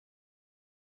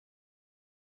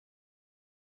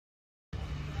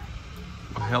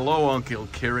Hello, Uncle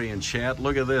Carey and chat.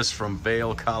 Look at this from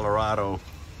Vail, Colorado.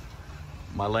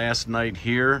 My last night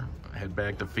here. I head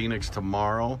back to Phoenix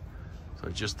tomorrow. So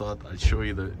I just thought I'd show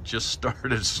you that just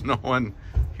started snowing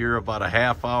here about a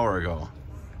half hour ago.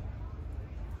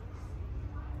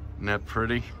 Isn't that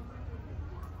pretty?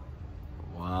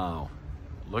 Wow.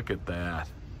 Look at that.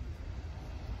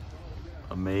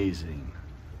 Amazing.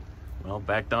 Well,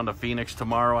 back down to Phoenix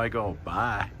tomorrow I go.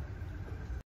 Bye.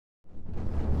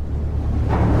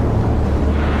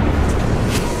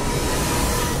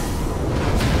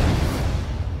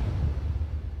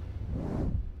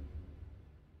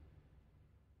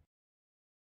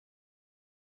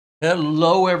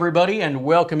 Hello, everybody, and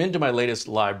welcome into my latest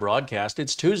live broadcast.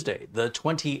 It's Tuesday, the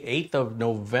 28th of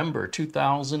November,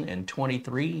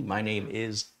 2023. My name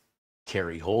is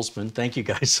CareyHolzman. Thank you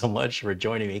guys so much for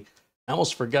joining me. I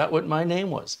almost forgot what my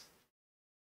name was.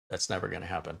 That's never going to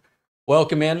happen.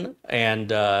 Welcome in, and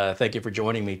thank you for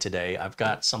joining me today. I've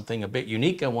got something a bit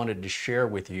unique I wanted to share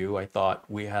with you. I thought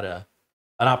we had an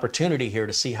opportunity here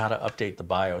to see how to update the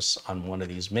BIOS on one of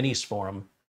these Minisforum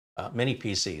mini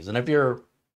PCs. And if you've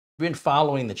been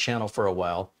following the channel for a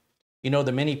while, you know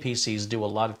the mini PCs do a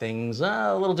lot of things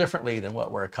a little differently than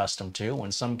what we're accustomed to.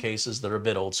 In some cases, they're a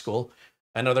bit old school,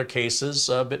 and other cases,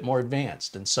 a bit more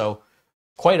advanced. And so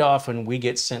quite often we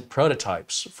get sent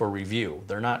prototypes for review.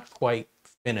 They're not quite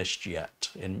finished yet.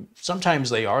 And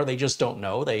sometimes they are, they just don't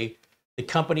know. The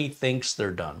company thinks they're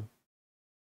done.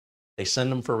 They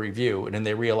send them for review, and then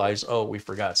they realize, oh, we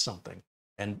forgot something.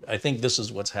 And I think this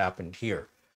is what's happened here.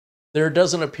 There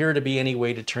doesn't appear to be any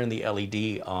way to turn the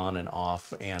LED on and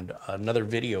off, and another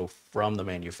video from the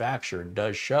manufacturer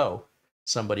does show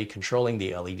somebody controlling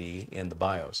the LED in the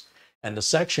BIOS. And the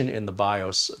section in the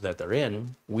BIOS that they're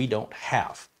in, we don't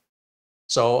have.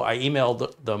 So I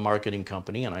emailed the marketing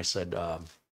company and I said,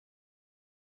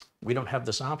 we don't have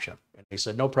this option. And they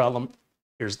said, no problem,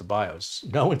 here's the BIOS.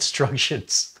 No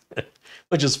instructions,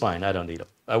 which is fine, I don't need them.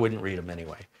 I wouldn't read them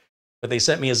anyway. But they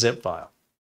sent me a zip file.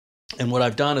 And what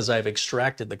I've done is I've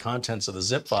extracted the contents of the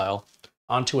zip file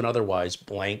onto an otherwise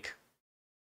blank,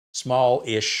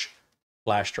 small-ish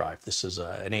flash drive. This is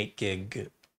an 8 gig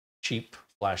cheap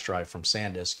flash drive from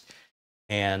SanDisk.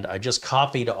 And I just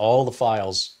copied all the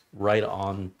files right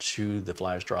onto the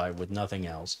flash drive with nothing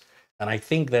else. And I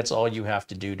think that's all you have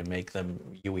to do to make them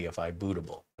UEFI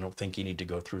bootable. I don't think you need to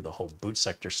go through the whole boot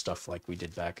sector stuff like we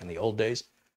did back in the old days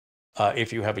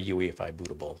if you have a UEFI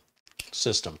bootable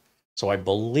system. So I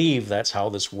believe that's how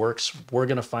this works. We're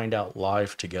going to find out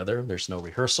live together. There's no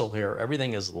rehearsal here.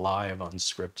 Everything is live,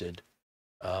 unscripted,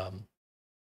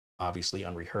 obviously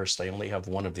unrehearsed. I only have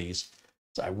one of these.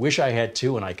 So I wish I had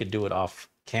two and I could do it off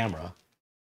camera,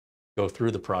 go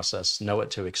through the process, know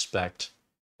what to expect,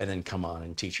 and then come on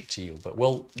and teach it to you. But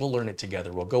we'll learn it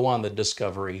together. We'll go on the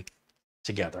discovery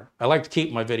together. I like to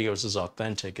keep my videos as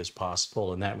authentic as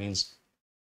possible, and that means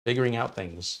figuring out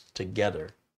things together.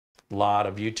 A lot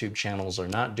of YouTube channels are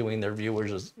not doing their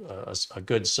viewers a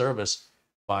good service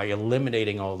by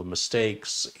eliminating all the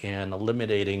mistakes and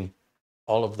eliminating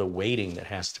all of the waiting that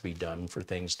has to be done for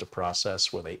things to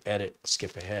process where they edit,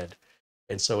 skip ahead.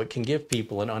 And so it can give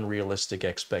people an unrealistic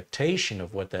expectation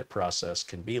of what that process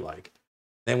can be like.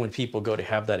 Then when people go to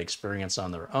have that experience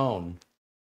on their own,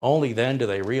 only then do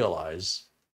they realize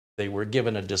they were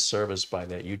given a disservice by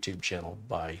that YouTube channel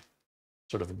by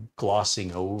sort of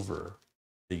glossing over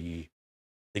the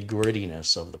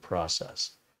grittiness of the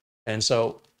process. And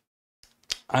so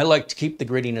I like to keep the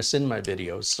grittiness in my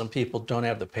videos. Some people don't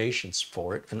have the patience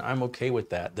for it, and I'm okay with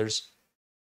that.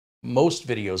 Most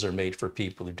videos are made for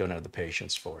people who don't have the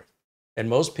patience for it. And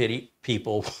most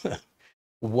people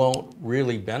won't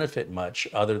really benefit much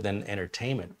other than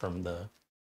entertainment from the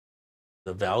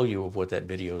value of what that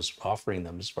video is offering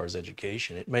them as far as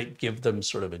education. It might give them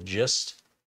sort of a gist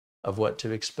of what to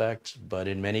expect, but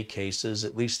in many cases,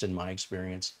 at least in my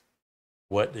experience,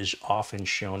 what is often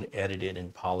shown edited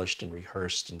and polished and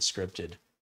rehearsed and scripted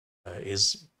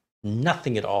is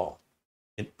nothing at all,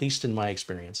 at least in my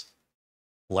experience,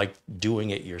 like doing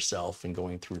it yourself and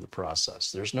going through the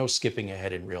process. There's no skipping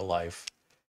ahead in real life.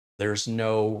 There's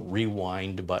no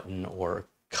rewind button or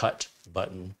cut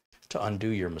button to undo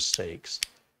your mistakes.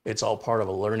 It's all part of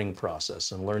a learning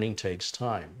process, and learning takes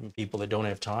time. And people that don't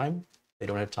have time, they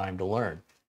don't have time to learn.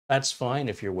 That's fine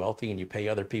if you're wealthy and you pay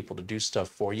other people to do stuff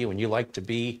for you and you like to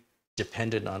be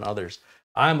dependent on others.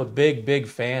 I'm a big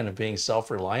fan of being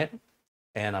self-reliant,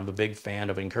 and I'm a big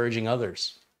fan of encouraging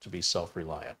others to be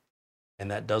self-reliant. And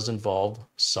that does involve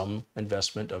some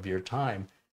investment of your time.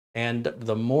 And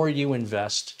the more you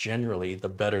invest, generally, the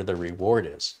better the reward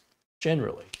is,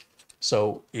 generally.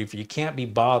 So if you can't be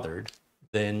bothered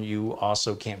then you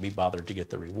also can't be bothered to get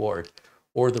the reward,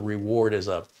 or the reward is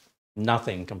a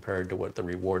nothing compared to what the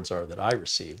rewards are that I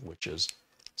receive, which is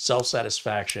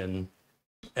self-satisfaction,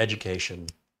 education,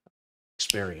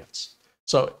 experience.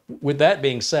 So with that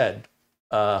being said,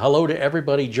 hello to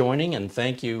everybody joining, and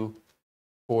thank you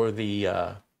for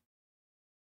the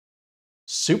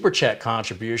Super Chat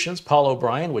contributions. Paul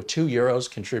O'Brien with €2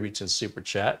 contributes in Super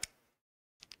Chat.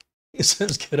 He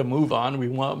says, get a move on, we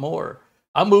want more.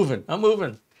 I'm moving.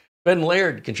 Ben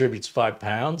Laird contributes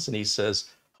 £5, and he says,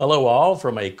 hello all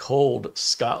from a cold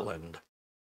Scotland.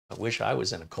 I wish I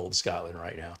was in a cold Scotland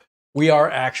right now. We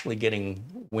are actually getting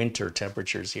winter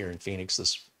temperatures here in Phoenix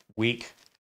this week.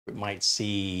 We might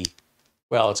see,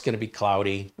 well, it's going to be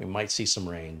cloudy. We might see some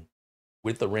rain.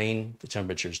 With the rain, the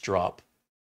temperatures drop.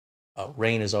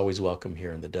 Rain is always welcome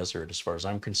here in the desert. As far as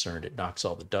I'm concerned, it knocks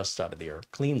all the dust out of the air,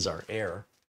 cleans our air.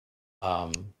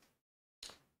 And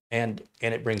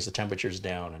it brings the temperatures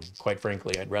down. And quite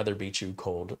frankly, I'd rather be too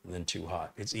cold than too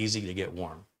hot. It's easy to get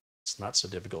warm. It's not so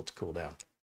difficult to cool down.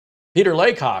 Peter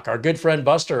Lakehawk, our good friend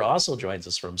Buster, also joins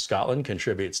us from Scotland,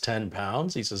 contributes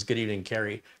 £10. He says, good evening,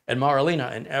 Carey and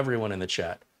Marlena and everyone in the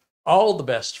chat. All the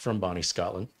best from Bonnie,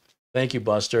 Scotland. Thank you,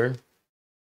 Buster.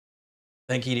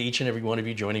 Thank you to each and every one of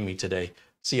you joining me today.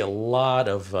 See a lot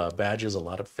of badges, a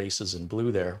lot of faces in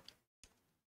blue there,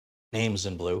 names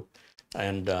in blue.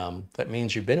 And that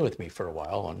means you've been with me for a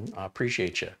while, and I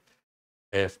appreciate you.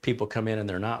 If people come in and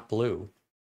they're not blue,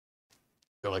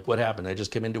 they're like, what happened? I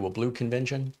just came into a blue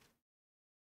convention?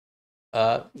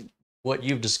 What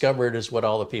you've discovered is what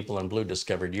all the people in blue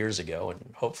discovered years ago,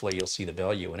 and hopefully you'll see the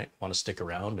value in it, want to stick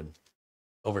around, and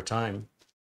over time,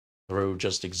 through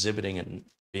just exhibiting and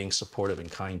being supportive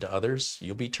and kind to others,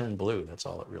 you'll be turned blue. That's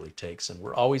all it really takes. And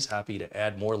we're always happy to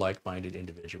add more like-minded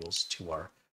individuals to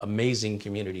our amazing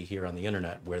community here on the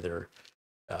internet, where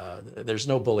there's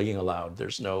no bullying allowed.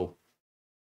 There's no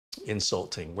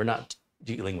insulting. We're not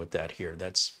dealing with that here.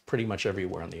 That's pretty much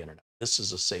everywhere on the internet. This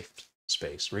is a safe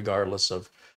space, regardless of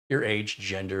your age,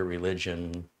 gender,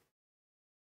 religion,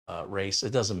 race.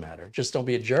 It doesn't matter. Just don't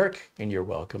be a jerk, and you're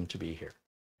welcome to be here.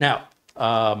 Now,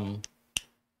 I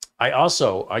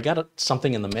got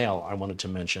something in the mail I wanted to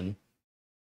mention.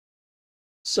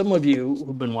 Some of you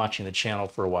who've been watching the channel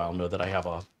for a while know that I have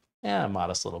a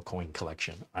modest little coin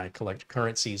collection. I collect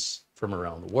currencies from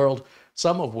around the world,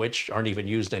 some of which aren't even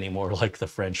used anymore, like the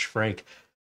French franc.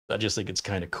 I just think it's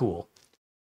kind of cool.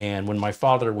 And when my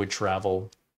father would travel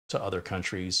to other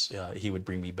countries, he would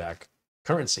bring me back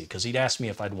currency, because he'd ask me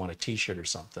if I'd want a t-shirt or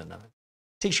something.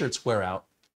 T-shirts wear out,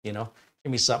 you know.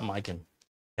 Give me something I can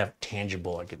have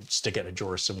tangible. I can stick at a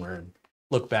drawer somewhere and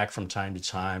look back from time to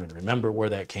time and remember where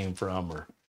that came from or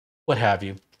what have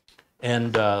you.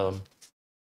 And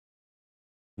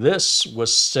this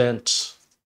was sent,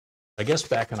 I guess,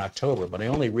 back in October, but I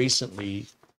only recently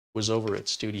was over at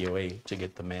Studio A to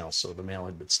get the mail, so the mail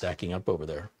had been stacking up over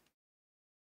there.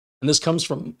 And this comes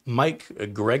from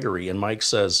Mike Gregory, and Mike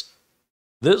says,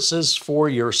 this is for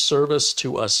your service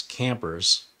to us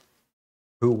campers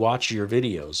who watch your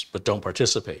videos but don't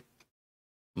participate.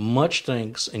 Much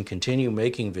thanks, and continue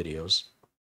making videos.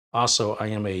 Also, I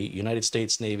am a United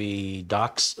States Navy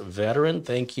DOCS veteran.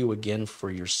 Thank you again for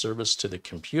your service to the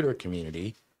computer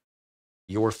community.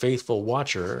 Your faithful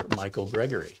watcher, Michael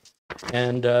Gregory.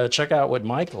 And check out what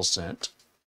Michael sent.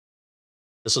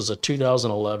 This is a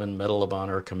 2011 Medal of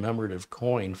Honor commemorative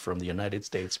coin from the United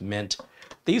States Mint.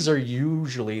 These are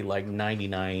usually like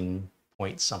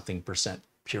 99-point-something%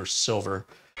 pure silver.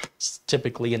 It's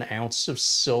typically an ounce of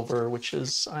silver, which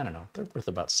is, I don't know, they're worth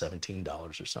about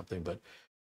 $17 or something. But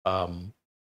I'm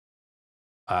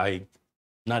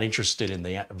not interested in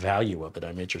the value of it.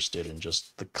 I'm interested in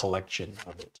just the collection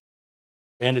of it.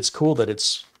 And it's cool that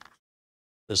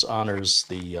this honors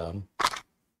the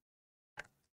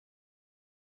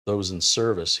those in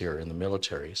service here in the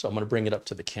military. So I'm going to bring it up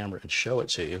to the camera and show it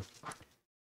to you.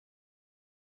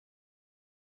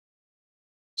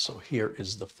 So here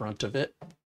is the front of it.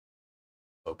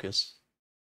 Focus.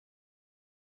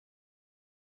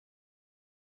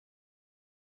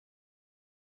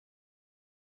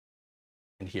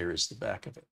 And here is the back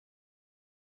of it.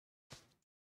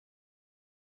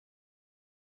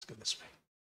 Let's go this way.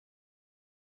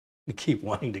 I keep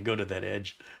wanting to go to that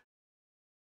edge.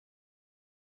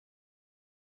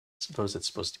 Suppose it's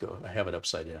supposed to go. I have it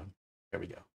upside down. There we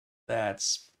go.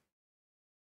 That's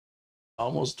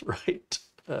almost right.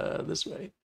 This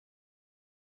way.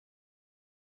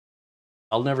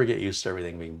 I'll never get used to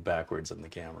everything being backwards in the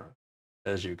camera,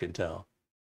 as you can tell.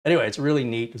 Anyway, it's really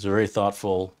neat. It's a very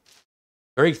thoughtful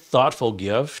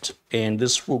gift, and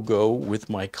this will go with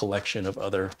my collection of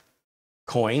other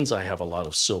coins. I have a lot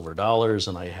of silver dollars,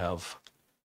 and I have,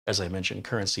 as I mentioned,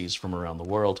 currencies from around the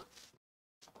world.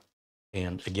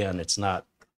 And again, it's not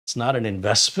an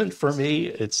investment for me.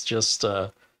 It's just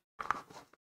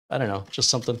I don't know, just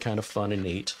something kind of fun and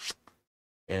neat.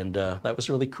 And that was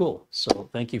really cool. So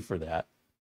thank you for that.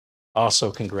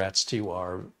 Also, congrats to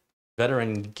our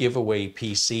veteran giveaway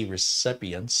PC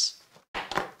recipients.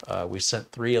 We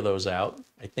sent 3 of those out.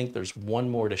 I think there's 1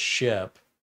 more to ship.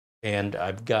 And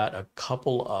I've got a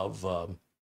couple of,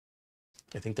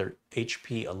 I think they're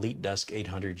HP EliteDesk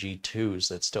 800G2s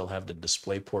that still have the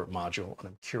DisplayPort module. And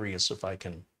I'm curious if I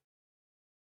can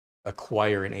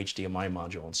acquire an HDMI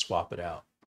module and swap it out.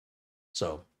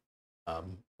 So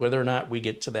whether or not we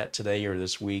get to that today or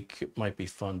this week, it might be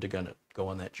fun to go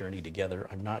on that journey together.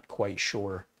 I'm not quite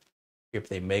sure if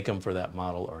they make them for that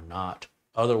model or not.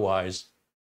 Otherwise,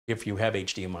 if you have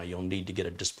HDMI, you'll need to get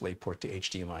a DisplayPort to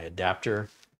HDMI adapter.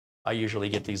 I usually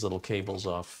get these little cables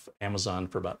off Amazon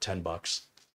for about 10 bucks.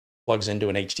 Plugs into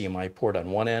an HDMI port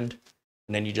on one end,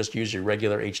 and then you just use your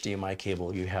regular HDMI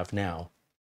cable you have now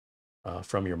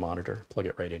from your monitor. Plug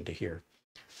it right into here.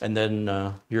 And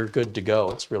then you're good to go.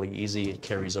 It's really easy. It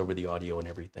carries over the audio and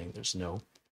everything. There's no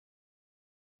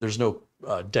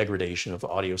degradation of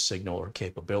audio signal or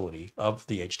capability of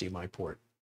the HDMI port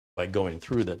by going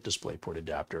through the DisplayPort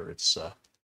adapter. It's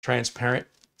transparent,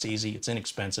 it's easy, it's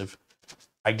inexpensive.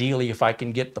 Ideally, if I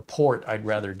can get the port, I'd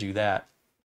rather do that.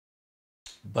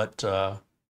 But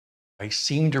I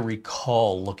seem to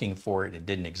recall looking for it. It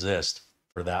didn't exist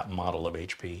for that model of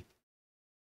HP.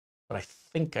 But I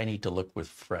think I need to look with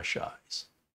fresh eyes.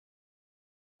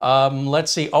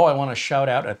 Let's see. Oh, I want to shout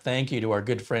out a thank you to our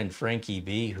good friend Frankie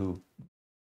B, who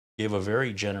gave a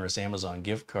very generous Amazon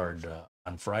gift card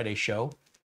on Friday's show.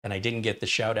 And I didn't get the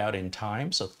shout out in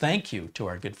time. So thank you to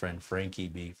our good friend Frankie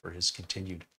B for his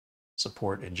continued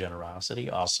support and generosity.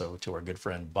 Also to our good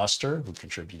friend Buster, who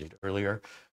contributed earlier,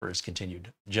 for his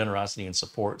continued generosity and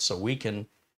support, so we can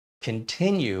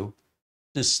continue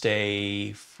to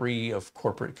stay free of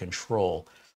corporate control.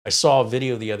 I saw a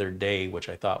video the other day, which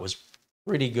I thought was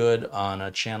pretty good, on a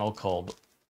channel called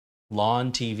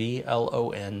Lon TV,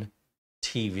 Lon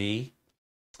TV,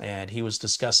 and he was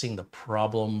discussing the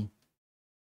problem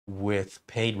with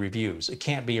paid reviews. It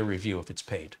can't be a review if it's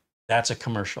paid. That's a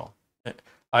commercial.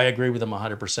 I agree with him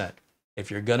 100%.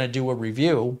 If you're gonna do a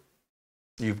review,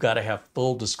 you've got to have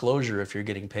full disclosure if you're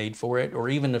getting paid for it, or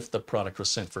even if the product was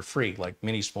sent for free, like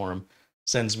Minisforum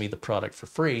sends me the product for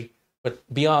free. But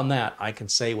beyond that, I can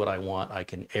say what I want. I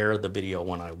can air the video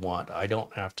when I want. I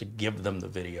don't have to give them the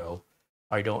video.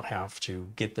 I don't have to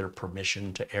get their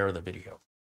permission to air the video.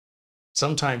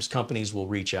 Sometimes companies will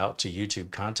reach out to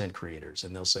YouTube content creators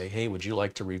and they'll say, hey, would you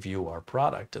like to review our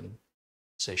product? And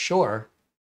say, sure.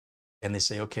 And they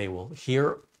say, okay, well,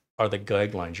 here are the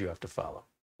guidelines you have to follow.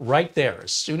 Right there,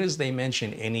 as soon as they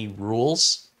mention any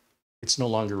rules, it's no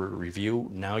longer a review.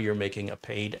 Now you're making a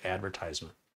paid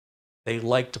advertisement. They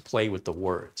like to play with the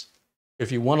words.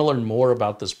 If you want to learn more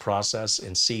about this process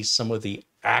and see some of the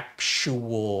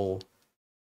actual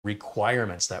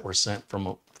requirements that were sent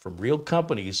from real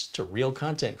companies to real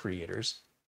content creators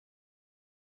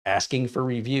asking for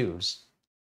reviews,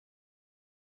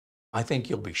 I think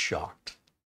you'll be shocked.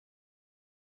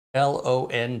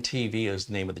 LON TV is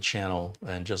the name of the channel,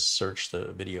 and just search the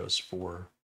videos for,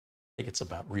 I think it's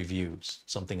about reviews,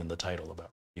 something in the title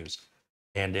about reviews.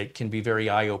 And it can be very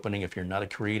eye-opening if you're not a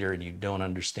creator and you don't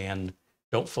understand,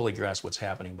 don't fully grasp what's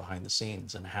happening behind the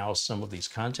scenes and how some of these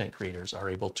content creators are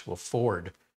able to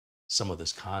afford some of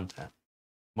this content.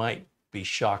 You might be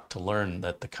shocked to learn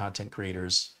that the content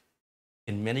creators,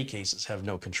 in many cases, have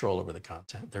no control over the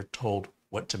content. They're told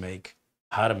what to make,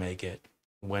 how to make it,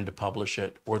 when to publish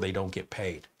it, or they don't get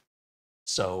paid.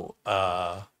 So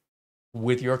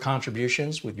with your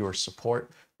contributions, with your support,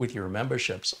 with your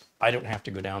memberships, I don't have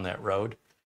to go down that road.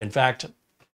 In fact,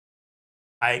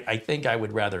 I think I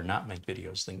would rather not make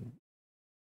videos than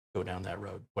go down that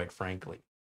road, quite frankly.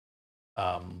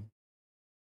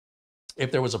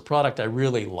 If there was a product I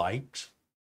really liked,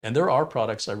 and there are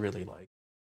products I really like,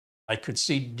 I could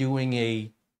see doing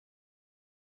a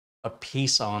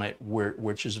piece on it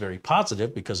which is very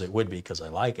positive, because it would be, because I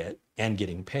like it, and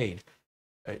getting paid.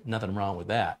 Nothing wrong with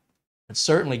that. But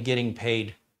certainly getting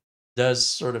paid does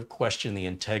sort of question the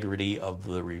integrity of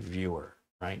the reviewer,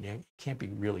 right? You can't be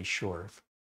really sure if,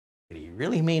 did he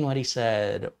really mean what he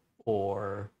said,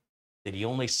 or did he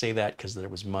only say that because there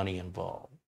was money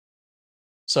involved?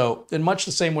 So in much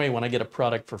the same way, when I get a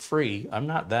product for free, I'm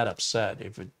not that upset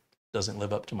if it doesn't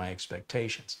live up to my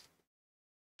expectations.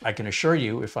 I can assure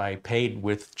you, if I paid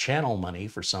with channel money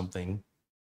for something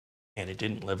and it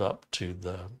didn't live up to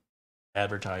the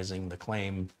advertising the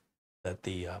claim that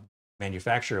the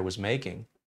manufacturer was making,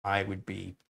 I would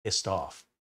be pissed off.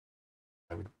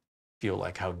 I would feel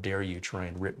like, how dare you try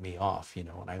and rip me off, you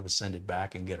know, and I would send it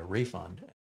back and get a refund.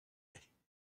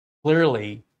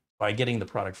 Clearly, by getting the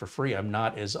product for free, I'm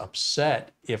not as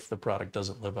upset if the product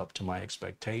doesn't live up to my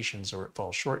expectations or it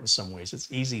falls short in some ways.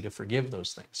 It's easy to forgive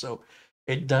those things. So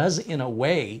it does, in a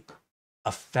way,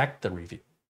 affect the review.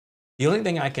 The only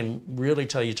thing I can really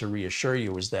tell you to reassure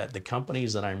you is that the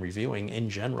companies that I'm reviewing in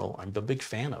general, I'm a big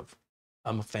fan of.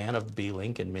 I'm a fan of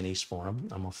B-Link and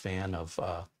Minisforum. I'm a fan of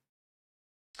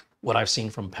what I've seen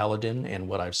from Paladin and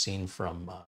what I've seen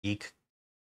from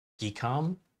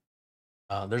Geekom.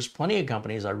 There's plenty of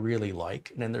companies I really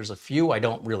like, and then there's a few I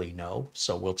don't really know,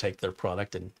 so we'll take their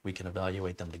product and we can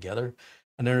evaluate them together.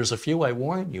 And there's a few I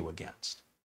warn you against.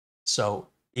 So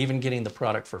even getting the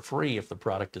product for free, if the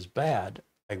product is bad,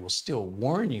 I will still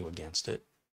warn you against it,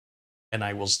 and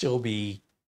I will still be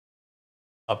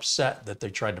upset that they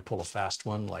tried to pull a fast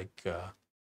one, like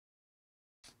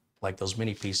those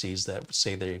mini PCs that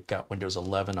say they've got Windows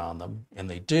 11 on them, and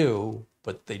they do,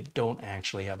 but they don't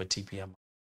actually have a TPM.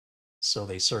 So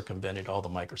they circumvented all the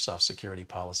Microsoft security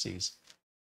policies.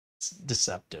 It's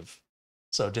deceptive.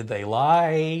 So did they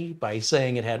lie by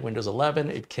saying it had Windows 11?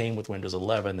 It came with Windows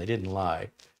 11. They didn't lie,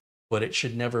 but it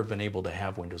should never have been able to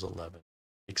have Windows 11,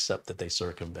 except that they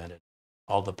circumvented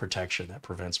all the protection that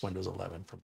prevents Windows 11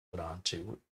 from put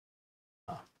onto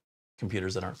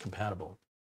computers that aren't compatible.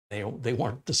 They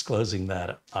weren't disclosing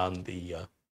that on the at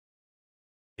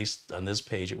least on this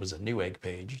page. It was a Newegg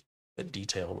page that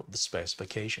detailed the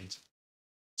specifications.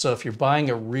 So if you're buying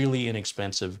a really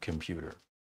inexpensive computer,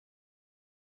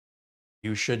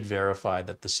 you should verify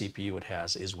that the CPU it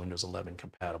has is Windows 11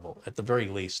 compatible. At the very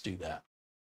least, do that.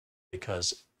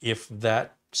 Because if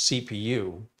that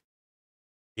CPU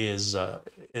is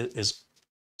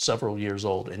several years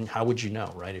old, and how would you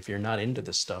know, right? If you're not into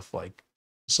this stuff like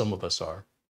some of us are,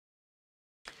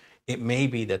 it may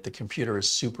be that the computer is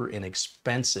super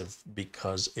inexpensive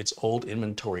because it's old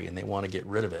inventory and they want to get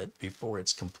rid of it before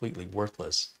it's completely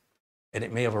worthless. And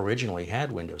it may have originally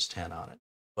had Windows 10 on it,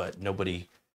 but nobody,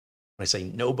 when I say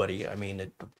nobody, I mean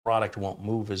the product won't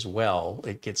move as well.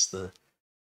 It gets the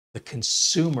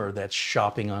consumer that's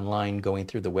shopping online, going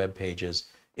through the web pages,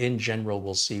 in general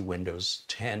will see Windows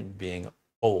 10 being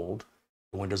old,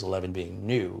 Windows 11 being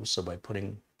new. So by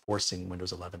forcing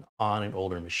Windows 11 on an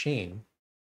older machine,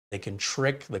 they can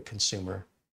trick the consumer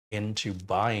into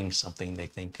buying something they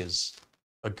think is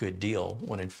a good deal,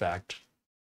 when in fact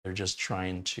they're just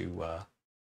trying to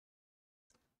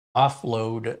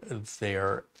offload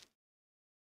their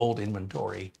old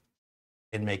inventory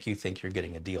and make you think you're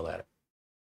getting a deal at it.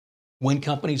 When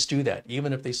companies do that,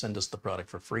 even if they send us the product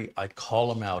for free, I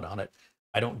call them out on it.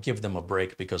 I don't give them a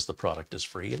break because the product is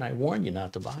free, and I warn you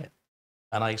not to buy it.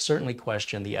 And I certainly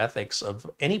question the ethics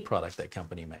of any product that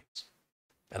company makes.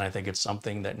 And I think it's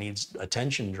something that needs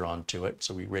attention drawn to it,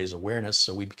 so we raise awareness,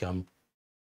 so we become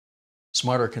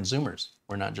smarter consumers.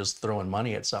 We're not just throwing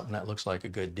money at something that looks like a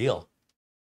good deal.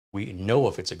 We know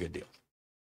if it's a good deal.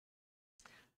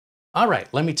 All right,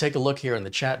 let me take a look here in the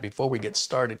chat before we get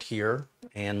started here,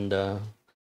 and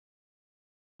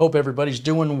hope everybody's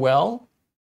doing well.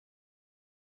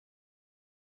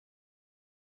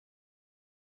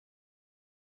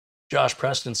 Josh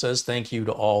Preston says, thank you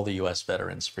to all the U.S.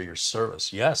 veterans for your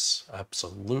service. Yes,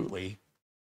 absolutely.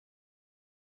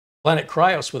 Planet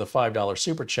Cryos with a $5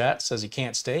 super chat says he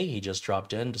can't stay. He just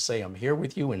dropped in to say, I'm here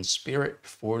with you in spirit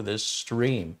for this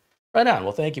stream. Right on.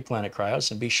 Well, thank you, Planet Cryos.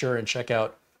 And be sure and check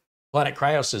out Planet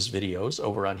Cryos' videos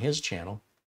over on his channel.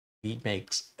 He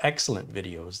makes excellent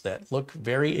videos that look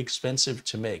very expensive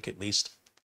to make, at least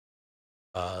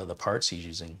the parts he's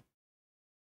using.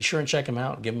 Be sure and check him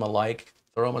out. Give him a like.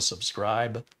 Throw him a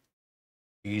subscribe.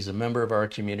 He's a member of our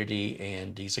community,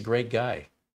 and he's a great guy.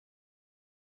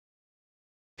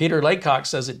 Peter Laycock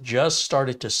says it just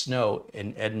started to snow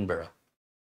in Edinburgh.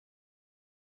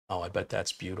 Oh, I bet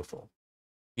that's beautiful.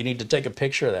 You need to take a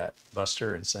picture of that,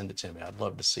 Buster, and send it to me. I'd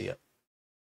love to see it.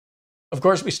 Of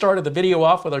course, we started the video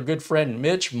off with our good friend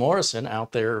Mitch Morrison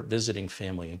out there visiting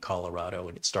family in Colorado,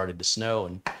 and it started to snow.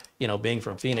 And, you know, being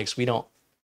from Phoenix,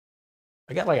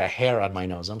 I got like a hair on my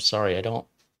nose. I'm sorry, I don't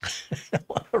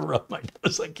want to rub my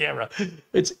nose on camera.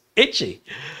 It's itchy.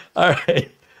 All right,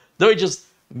 let me just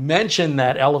mention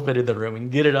that elephant in the room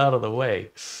and get it out of the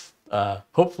way.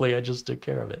 Hopefully, I just took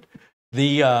care of it.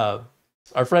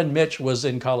 Our friend Mitch was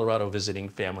in Colorado visiting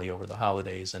family over the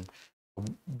holidays, and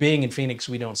being in Phoenix,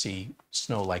 we don't see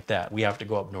snow like that. We have to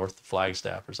go up north to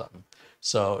Flagstaff or something.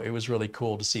 So it was really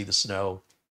cool to see the snow,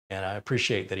 and I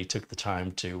appreciate that he took the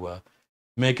time to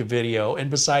make a video. And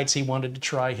besides, he wanted to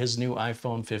try his new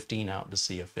iPhone 15 out to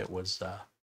see if it was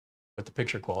what the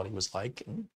picture quality was like.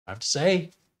 And I have to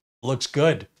say, looks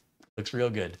good. Looks real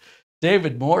good.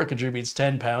 David Moore contributes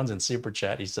 10 pounds in Super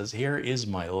Chat. He says, here is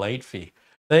my late fee.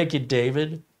 Thank you,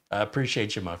 David. I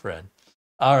appreciate you, my friend.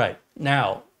 All right,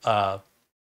 now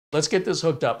let's get this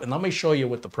hooked up, and let me show you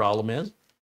what the problem is,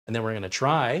 and then we're going to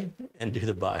try and do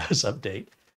the BIOS update,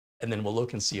 and then we'll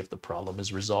look and see if the problem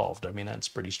is resolved. I mean, that's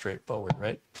pretty straightforward,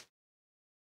 right?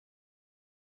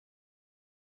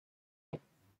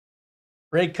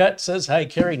 Ray Cut says, hi,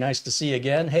 Carey, nice to see you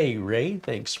again. Hey, Ray,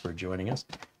 thanks for joining us.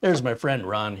 There's my friend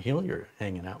Ron Hill. You're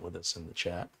hanging out with us in the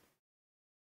chat.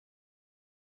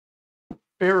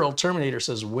 Feral Terminator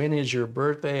says, when is your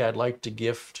birthday? I'd like to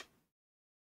gift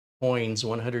coins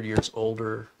 100 years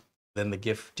older than the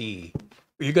giftee.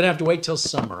 You're going to have to wait till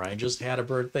summer. I just had a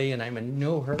birthday and I'm in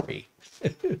no hurry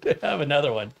to have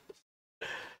another one.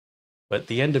 But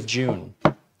the end of June.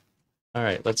 All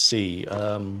right, let's see.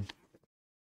 I'm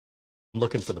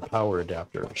looking for the power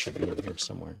adapter. It should be in here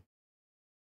somewhere.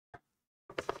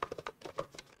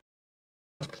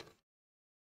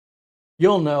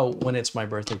 You'll know when it's my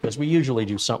birthday because we usually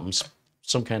do something,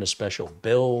 some kind of special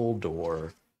build,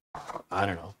 or I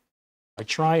don't know. I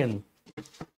try and,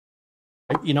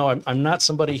 you know, I'm not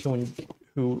somebody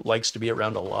who likes to be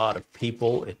around a lot of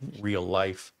people in real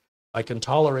life. I can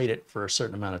tolerate it for a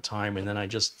certain amount of time, and then I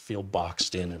just feel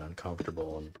boxed in and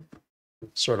uncomfortable and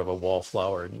sort of a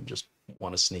wallflower and just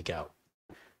want to sneak out.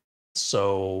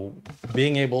 So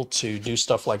being able to do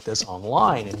stuff like this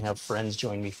online and have friends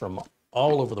join me from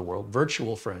all over the world,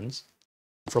 virtual friends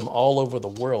from all over the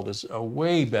world, is a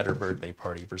way better birthday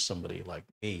party for somebody like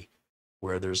me,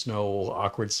 where there's no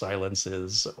awkward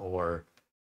silences or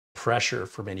pressure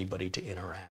from anybody to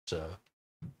interact.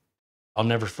 I'll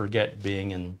never forget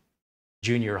being in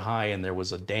junior high and there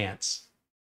was a dance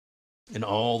and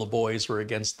all the boys were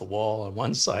against the wall on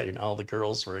one side and all the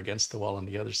girls were against the wall on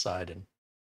the other side. And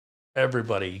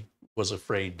everybody was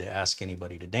afraid to ask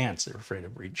anybody to dance. They were afraid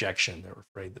of rejection. They were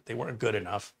afraid that they weren't good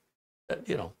enough.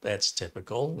 You know, that's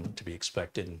typical and to be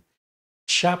expected. And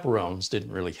chaperones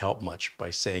didn't really help much by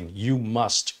saying, you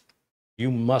must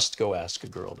go ask a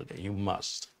girl today. You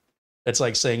must. It's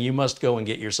like saying you must go and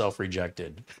get yourself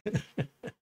rejected.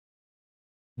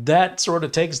 That sort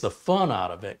of takes the fun out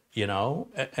of it, you know,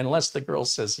 unless the girl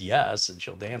says yes and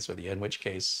she'll dance with you, in which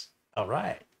case, all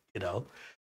right, you know.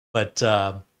 But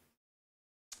I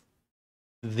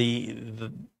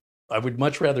would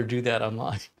much rather do that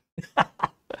online.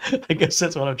 I guess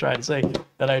that's what I'm trying to say,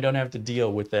 that I don't have to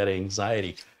deal with that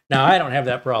anxiety. Now, I don't have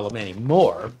that problem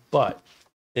anymore, but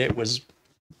it was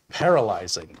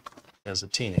paralyzing as a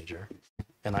teenager.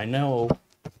 And I know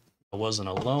I wasn't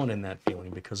alone in that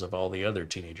feeling because of all the other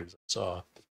teenagers I saw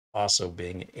also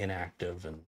being inactive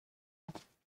and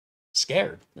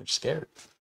scared. They're scared.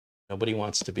 Nobody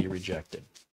wants to be rejected.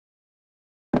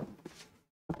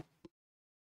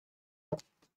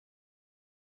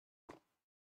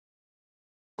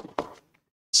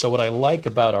 So what I like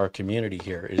about our community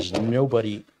here is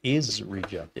nobody is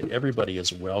rejected. Everybody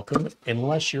is welcome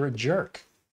unless you're a jerk.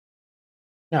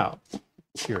 Now,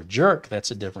 if you're a jerk, that's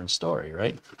a different story,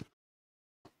 right?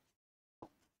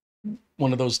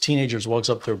 One of those teenagers walks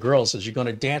up to a girl and says, "You going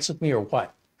to dance with me or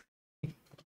what?"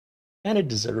 And it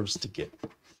deserves to get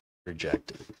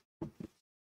rejected.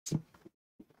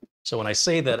 So when I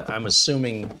say that, I'm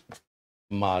assuming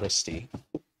modesty.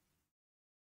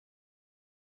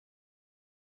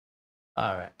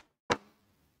 All right.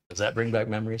 Does that bring back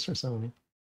memories for some of you?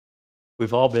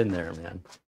 We've all been there, man.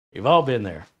 We've all been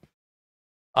there.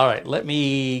 All right, let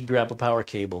me grab a power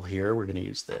cable here. We're going to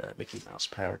use the Mickey Mouse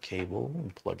power cable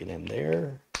and plug it in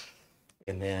there.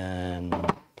 And then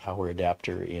power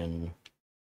adapter in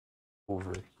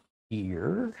over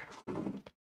here.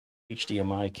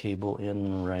 HDMI cable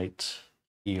in right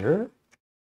here.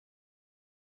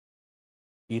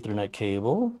 Ethernet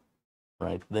cable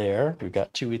right there. We've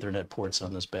got 2 Ethernet ports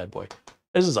on this bad boy.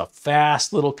 This is a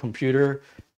fast little computer.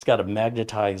 It's got a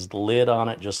magnetized lid on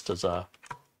it, just as a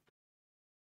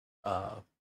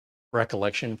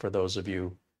recollection for those of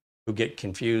you who get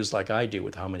confused like I do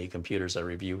with how many computers I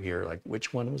review here. Like,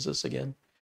 which one was this again?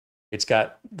 It's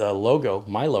got the logo,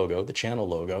 my logo, the channel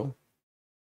logo,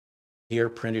 here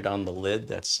printed on the lid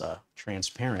that's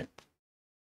transparent.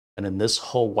 And then this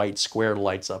whole white square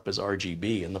lights up as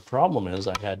RGB. And the problem is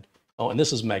I had, oh, and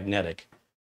this is magnetic.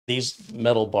 These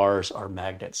metal bars are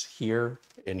magnets here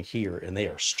and here, and they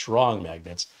are strong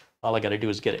magnets. All I got to do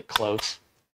is get it close,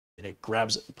 and it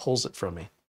grabs it and pulls it from me.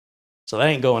 So that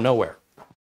ain't going nowhere.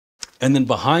 And then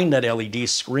behind that LED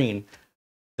screen,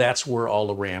 that's where all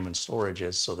the RAM and storage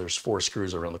is. So there's 4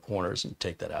 screws around the corners, and you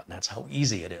take that out, and that's how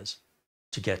easy it is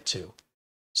to get to.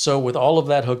 So with all of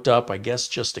that hooked up, I guess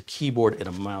just a keyboard and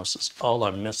a mouse is all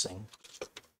I'm missing.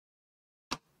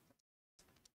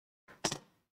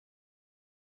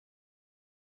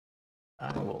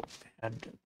 I will add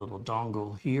a little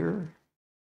dongle here.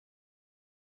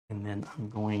 And then I'm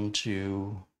going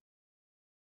to,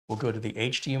 we'll go to the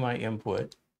HDMI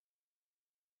input,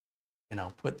 and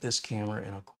I'll put this camera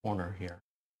in a corner here,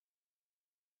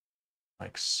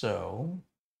 like so.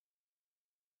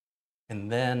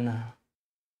 And then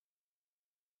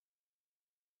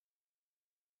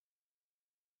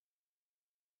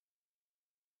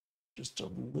just a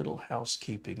little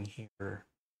housekeeping here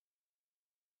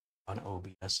on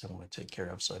OBS I want to take care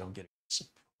of so I don't get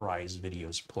surprise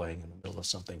videos playing in the middle of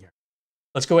something here.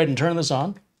 Let's go ahead and turn this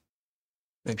on.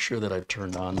 Make sure that I've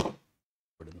turned on the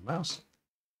mouse.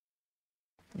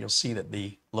 You'll see that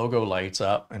the logo lights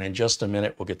up, and in just a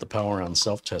minute we'll get the power on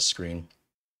self-test screen.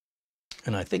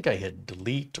 And I think I hit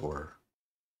delete or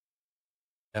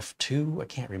F2. I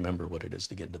can't remember what it is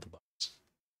to get into the box.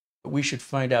 But we should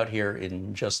find out here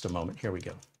in just a moment. Here we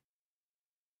go.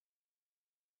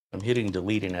 I'm hitting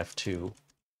delete in F2.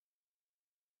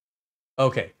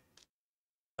 Okay,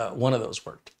 one of those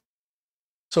worked.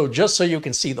 So just so you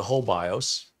can see the whole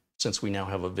BIOS, since we now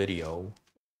have a video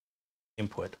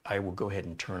input, I will go ahead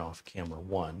and turn off camera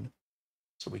 1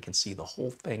 so we can see the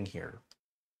whole thing here.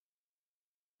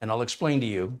 And I'll explain to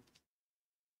you,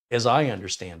 as I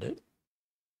understand it,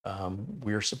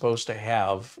 we're supposed to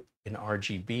have an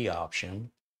RGB option.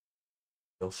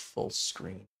 Go full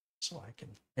screen so I can,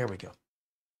 there we go.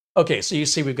 Okay, so you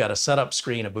see we've got a setup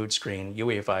screen, a boot screen,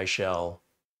 UEFI shell,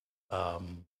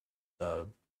 the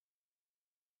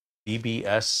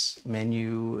BBS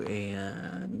menu,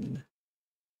 and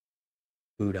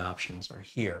boot options are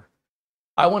here.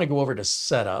 I want to go over to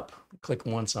setup, click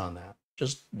once on that,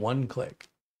 just one click.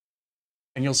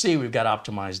 And you'll see we've got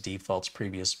optimized defaults,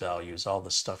 previous values, all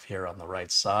the stuff here on the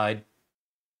right side.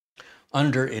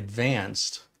 Under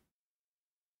advanced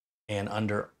and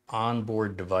under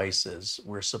onboard devices,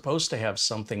 we're supposed to have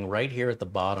something right here at the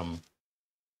bottom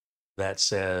that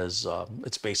says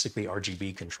it's basically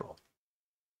RGB control.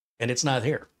 And it's not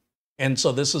here. And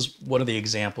so this is one of the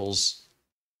examples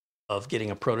of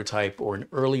getting a prototype or an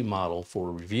early model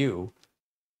for review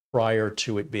prior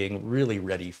to it being really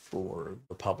ready for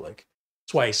the public.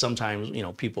 That's why sometimes, you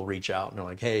know, people reach out and they're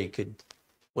like, hey,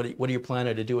 what are you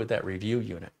planning to do with that review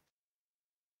unit?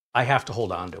 I have to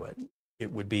hold on to it.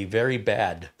 It would be very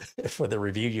bad for the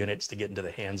review units to get into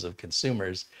the hands of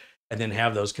consumers and then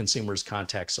have those consumers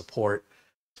contact support.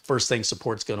 First thing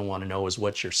support's going to want to know is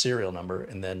what's your serial number.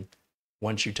 And then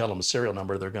once you tell them a serial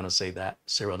number, they're going to say that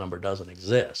serial number doesn't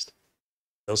exist.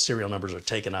 Those serial numbers are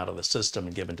taken out of the system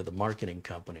and given to the marketing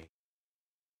company.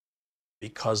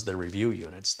 Because they're review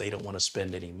units, they don't want to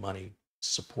spend any money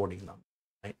supporting them.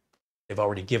 Right? They've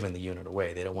already given the unit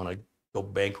away. They don't want to go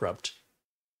bankrupt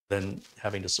than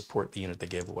having to support the unit they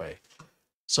gave away.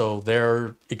 So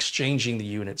they're exchanging the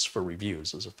units for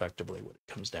reviews is effectively what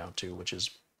it comes down to, which is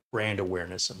brand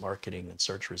awareness and marketing and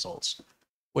search results,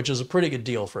 which is a pretty good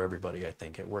deal for everybody, I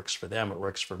think. It works for them, it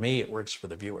works for me, it works for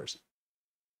the viewers.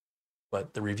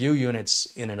 But the review units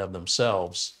in and of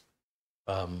themselves,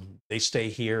 they stay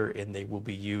here and they will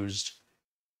be used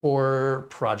for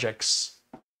projects.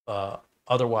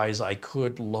 Otherwise, I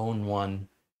could loan one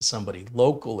to somebody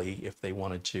locally if they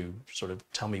wanted to sort of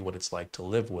tell me what it's like to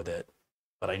live with it,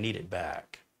 but I need it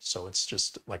back. So it's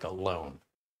just like a loan.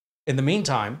 In the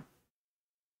meantime,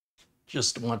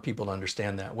 just want people to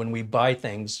understand that when we buy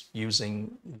things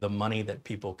using the money that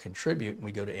people contribute, and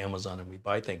we go to Amazon and we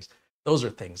buy things, those are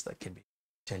things that can be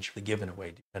potentially given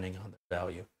away depending on their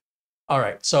value. All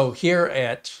right, so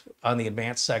here on the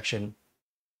advanced section,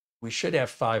 we should have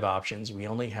 5 options. We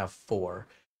only have 4.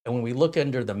 And when we look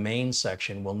under the main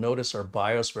section, we'll notice our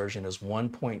BIOS version is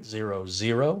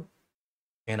 1.00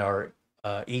 and our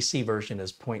EC version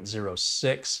is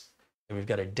 0.06. And we've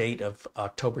got a date of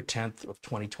October 10th of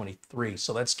 2023.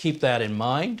 So let's keep that in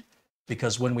mind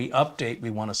because when we update, we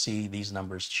want to see these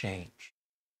numbers change.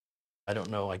 I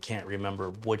don't know, I can't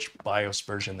remember which BIOS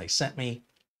version they sent me.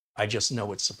 I just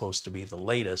know it's supposed to be the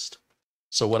latest.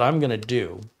 So what I'm going to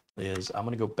do is I'm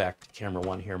going to go back to camera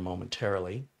 1 here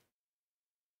momentarily.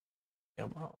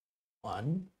 Camera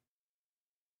 1.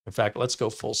 In fact, let's go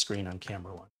full screen on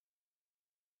camera 1.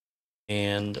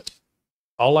 And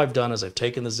all I've done is I've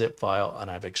taken the zip file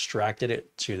and I've extracted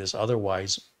it to this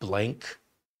otherwise blank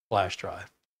flash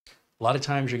drive. A lot of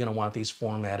times you're going to want these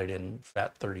formatted in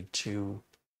FAT32.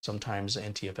 Sometimes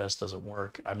NTFS doesn't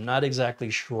work. I'm not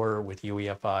exactly sure with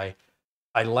UEFI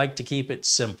I like to keep it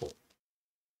simple.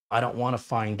 I don't want to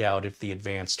find out if the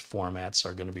advanced formats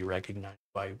are going to be recognized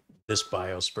by this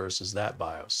BIOS versus that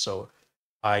BIOS. So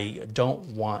I don't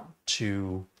want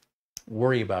to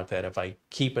worry about that. If I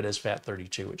keep it as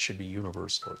FAT32, it should be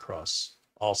universal across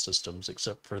all systems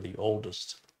except for the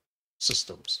oldest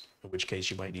systems, in which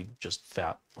case you might need just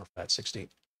FAT or FAT16.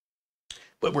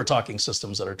 But we're talking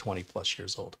systems that are 20 plus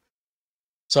years old.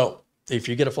 So if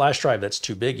you get a flash drive that's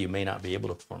too big, you may not be able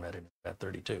to format it in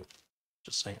FAT32.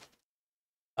 Just saying.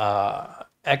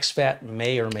 exFAT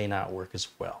may or may not work as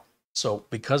well. So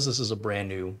because this is a brand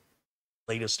new,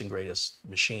 latest and greatest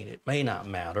machine, it may not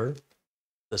matter.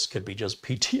 This could be just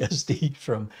PTSD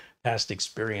from past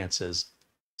experiences.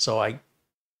 So I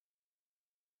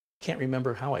can't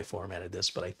remember how I formatted this,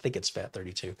 but I think it's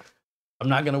FAT32. I'm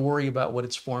not going to worry about what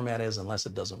its format is unless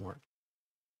it doesn't work.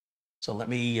 So let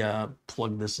me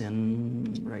plug this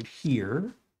in right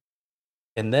here.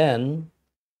 And then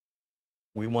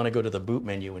we want to go to the boot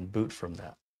menu and boot from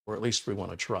that, or at least we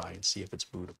want to try and see if it's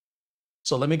bootable.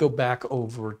 So let me go back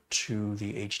over to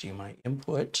the HDMI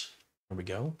input. There we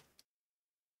go.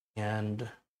 And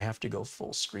I have to go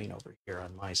full screen over here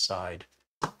on my side.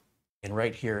 And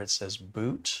right here it says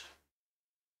boot.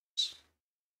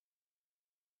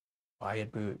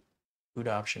 Quiet boot. Boot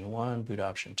option 1, boot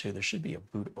option 2. There should be a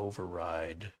boot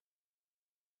override.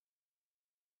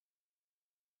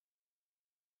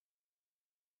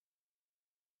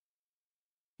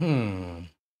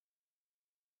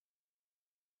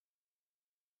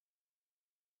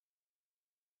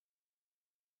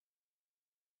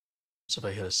 So if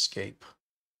I hit escape,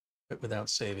 but without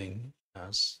saving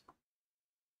us.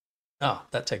 Oh,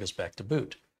 that takes us back to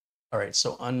boot. All right,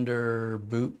 so under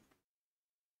boot,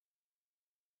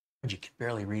 you can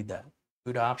barely read that.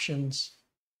 Boot options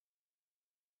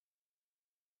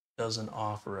doesn't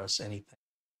offer us anything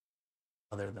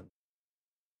other than,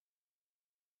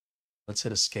 let's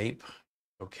hit escape.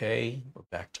 Okay, we're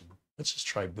back to, let's just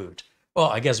try boot. Well,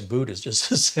 I guess boot is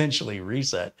just essentially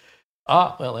reset.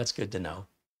 Ah, well, that's good to know.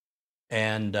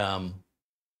 And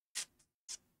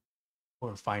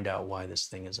we'll find out why this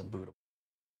thing isn't bootable.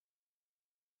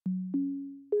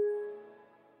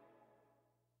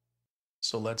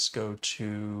 So let's go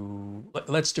to,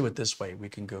 let's do it this way. We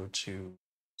can go to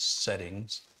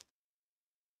settings.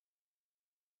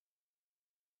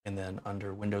 And then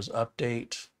under Windows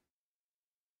Update.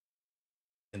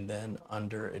 And then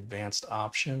under Advanced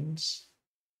Options.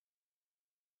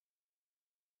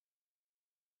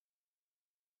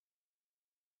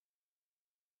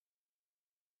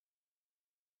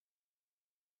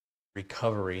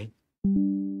 Recovery.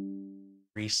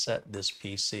 Reset this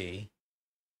PC.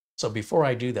 So before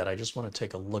I do that, I just want to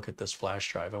take a look at this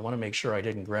flash drive. I want to make sure I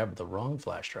didn't grab the wrong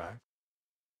flash drive.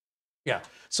 Yeah,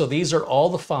 so these are all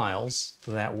the files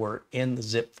that were in the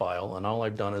zip file, and all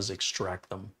I've done is extract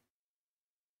them.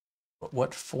 But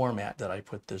what format did I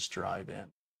put this drive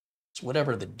in? It's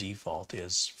whatever the default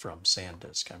is from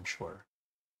SanDisk, I'm sure.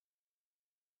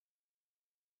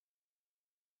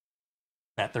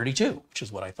 FAT32, which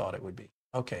is what I thought it would be.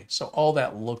 Okay, so all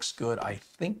that looks good. I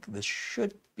think this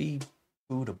should be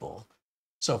bootable.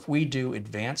 So if we do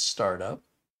advanced startup,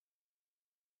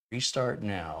 restart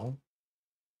now.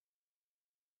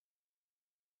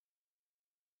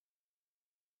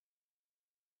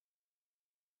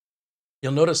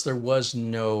 You'll notice there was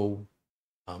no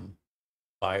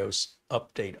BIOS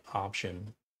update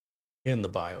option in the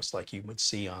BIOS like you would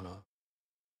see on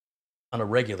a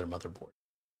regular motherboard.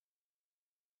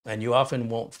 And you often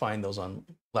won't find those on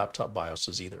laptop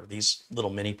BIOSes either. These little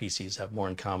mini PCs have more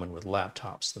in common with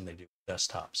laptops than they do with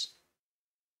desktops.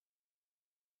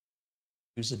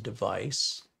 Use a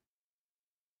device.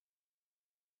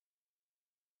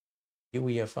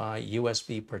 UEFI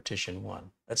USB partition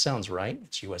 1. That sounds right.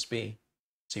 It's USB.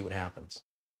 See what happens.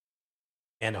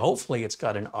 And hopefully it's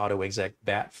got an autoexec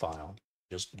bat file.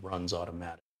 Just runs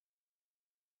automatic.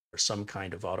 Or some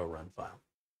kind of auto run file.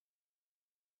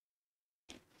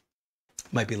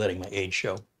 Might be letting my age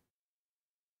show.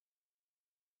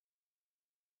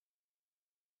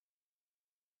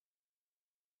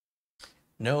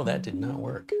 No, that did not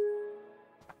work.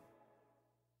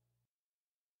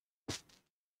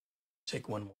 Take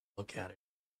one more look at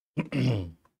it.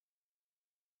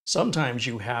 Sometimes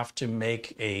you have to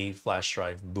make a flash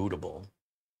drive bootable.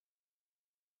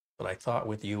 But I thought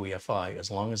with UEFI,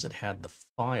 as long as it had the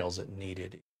files it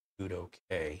needed, it would boot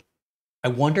okay. I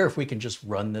wonder if we can just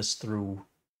run this through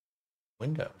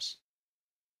Windows.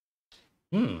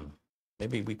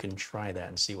 Maybe we can try that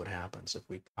and see what happens. If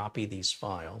we copy these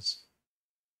files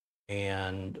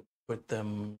and put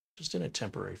them just in a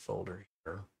temporary folder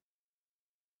here.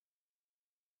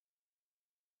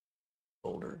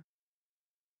 folder.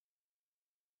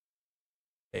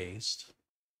 Paste.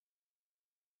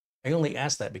 I only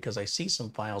ask that because I see some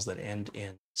files that end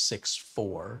in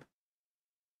 6.4,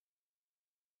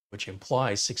 which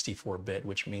implies 64-bit,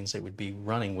 which means they would be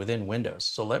running within Windows.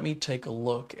 So let me take a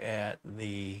look at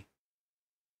the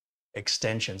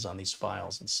extensions on these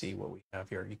files and see what we have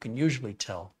here. You can usually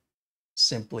tell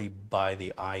simply by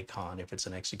the icon if it's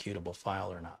an executable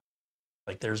file or not.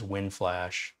 Like there's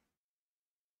WinFlash.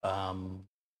 Let's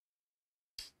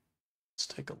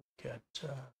take a look at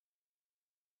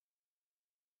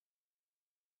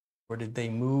where did they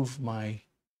move my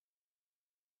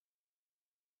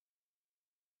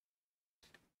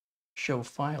show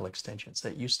file extensions?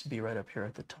 That used to be right up here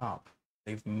at the top.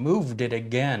 They've moved it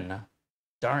again.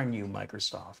 Darn you,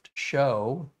 Microsoft.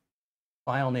 Show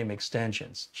file name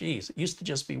extensions. Geez, it used to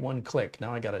just be one click.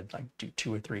 Now I gotta like do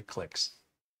 2 or 3 clicks.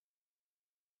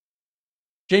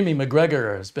 Jamie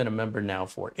McGregor has been a member now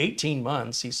for 18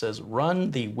 months. He says,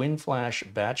 run the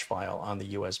WinFlash batch file on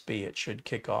the USB. It should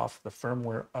kick off the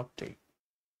firmware update.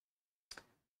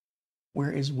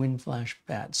 Where is WinFlash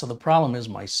batch? So the problem is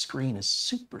my screen is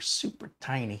super, super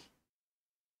tiny.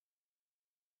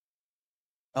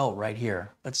 Oh, right here.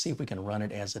 Let's see if we can run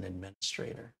it as an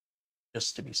administrator,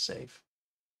 just to be safe.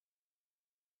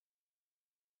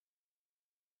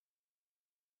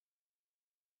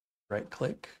 Right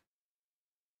click.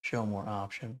 Show more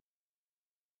option,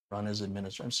 run as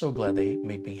administrator. I'm so glad they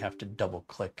made me have to double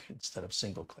click instead of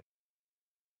single click.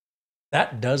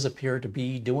 That does appear to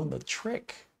be doing the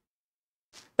trick.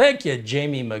 Thank you,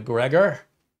 Jamie McGregor.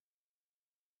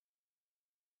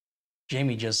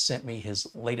 Jamie just sent me his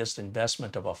latest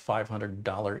investment of a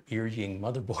 $500 Earring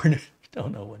motherboard.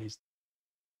 Don't know what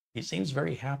he seems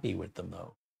very happy with them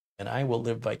though. And I will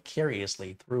live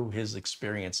vicariously through his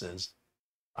experiences.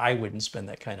 I wouldn't spend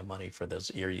that kind of money for those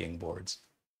Earring boards.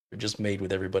 They're just made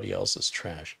with everybody else's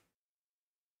trash.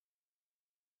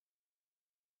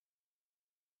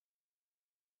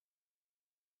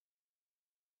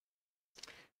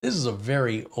 This is a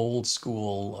very old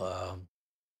school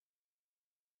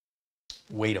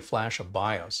way to flash a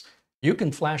BIOS. You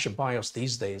can flash a BIOS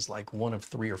these days like one of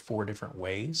 3 or 4 different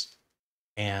ways.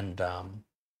 And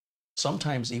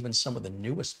sometimes even some of the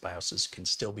newest BIOSes can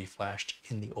still be flashed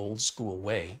in the old school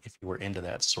way if you were into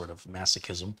that sort of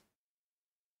masochism.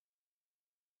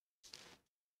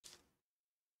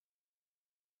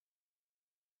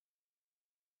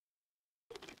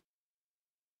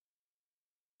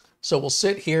 So we'll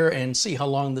sit here and see how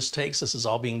long this takes. This is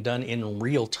all being done in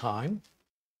real time.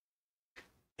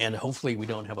 And hopefully we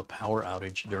don't have a power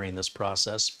outage during this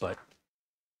process, but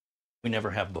we never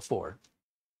have before.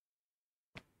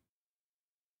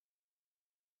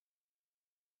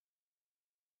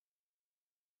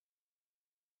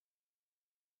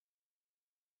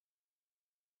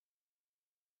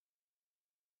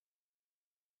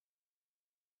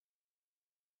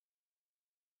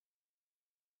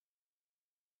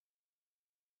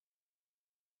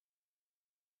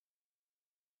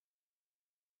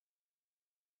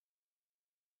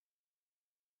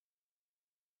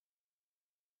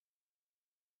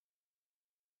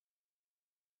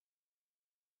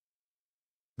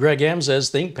 Greg M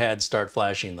says ThinkPads start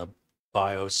flashing the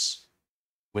BIOS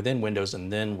within Windows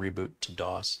and then reboot to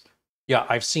DOS. Yeah,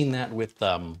 I've seen that with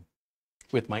my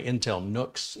Intel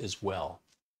NUCs as well.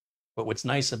 But what's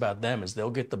nice about them is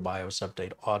they'll get the BIOS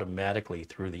update automatically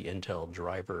through the Intel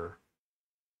driver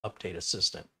update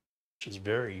assistant, which is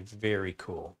very, very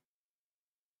cool.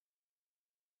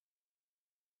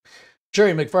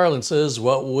 Jerry McFarland says,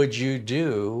 what would you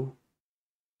do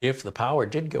if the power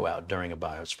did go out during a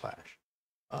BIOS flash?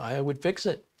 I would fix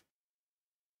it.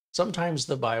 Sometimes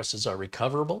the BIOSes are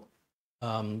recoverable.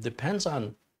 Depends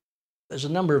on, there's a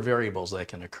number of variables that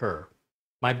can occur.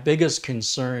 My biggest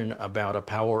concern about a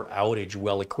power outage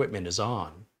while equipment is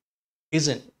on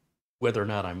isn't whether or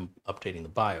not I'm updating the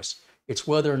BIOS. It's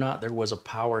whether or not there was a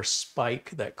power spike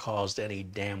that caused any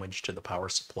damage to the power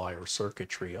supply or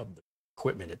circuitry of the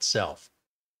equipment itself.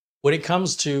 When it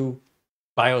comes to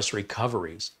BIOS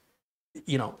recoveries,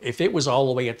 you know, if it was all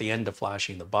the way at the end of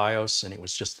flashing the BIOS and it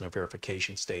was just in a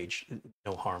verification stage,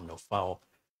 no harm, no foul.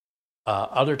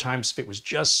 Other times, if it was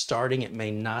just starting, it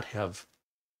may not have,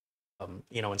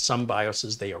 you know, in some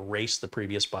BIOSes, they erase the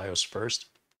previous BIOS first.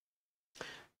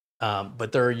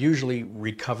 But there are usually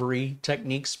recovery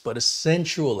techniques, but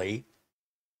essentially,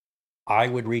 I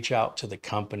would reach out to the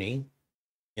company,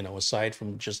 you know, aside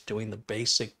from just doing the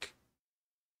basic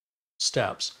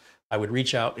steps. I would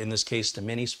reach out, in this case, to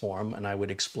Minisforum, and I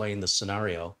would explain the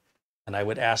scenario, and I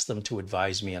would ask them to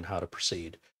advise me on how to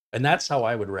proceed. And that's how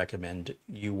I would recommend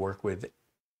you work with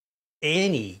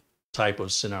any type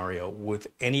of scenario with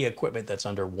any equipment that's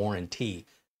under warranty.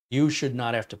 You should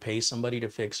not have to pay somebody to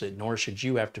fix it, nor should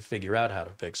you have to figure out how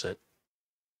to fix it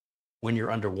when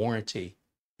you're under warranty.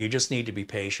 You just need to be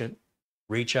patient,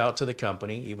 reach out to the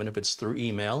company, even if it's through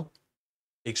email,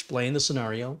 explain the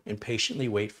scenario, and patiently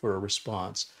wait for a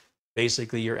response.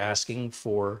 Basically, you're asking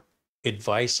for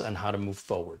advice on how to move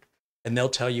forward. And they'll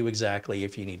tell you exactly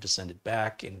if you need to send it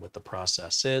back and what the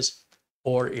process is,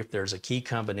 or if there's a key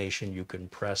combination you can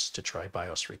press to try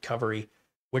BIOS recovery,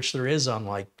 which there is on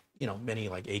many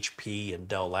like HP and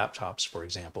Dell laptops, for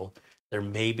example. There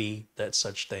may be that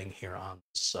such thing here on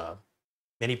this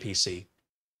mini PC.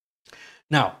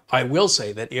 Now, I will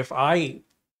say that if I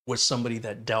was somebody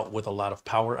that dealt with a lot of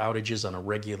power outages on a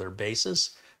regular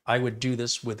basis, I would do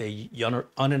this with a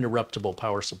uninterruptible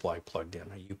power supply plugged in,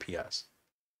 a UPS.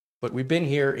 But we've been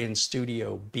here in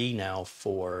Studio B now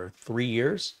for 3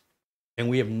 years, and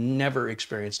we have never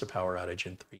experienced a power outage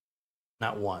in 3 years,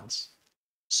 not once.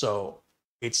 So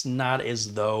it's not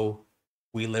as though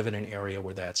we live in an area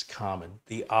where that's common.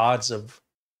 The odds of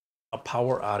a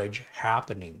power outage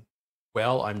happening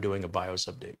while I'm doing a BIOS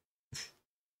update,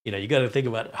 you got to think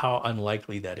about how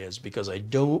unlikely that is, because I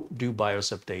don't do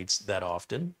BIOS updates that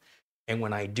often. And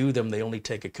when I do them, they only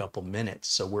take a couple minutes.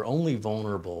 So we're only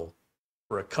vulnerable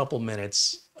for a couple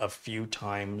minutes, a few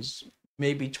times,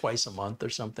 maybe twice a month or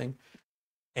something.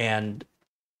 And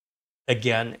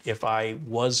again, if I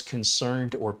was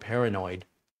concerned or paranoid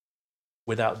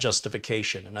without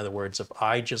justification, in other words, if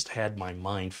I just had my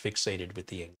mind fixated with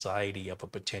the anxiety of a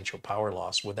potential power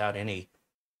loss without any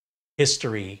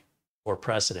history or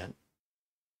precedent,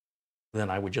 then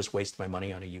I would just waste my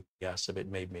money on a UPS if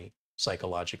it made me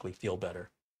psychologically feel better.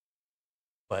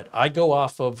 But I go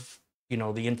off of,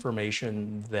 the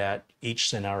information that each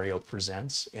scenario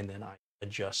presents, and then I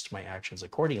adjust my actions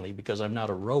accordingly, because I'm not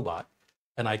a robot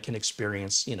and I can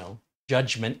experience,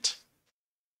 judgment,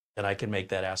 and I can make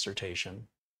that assertion.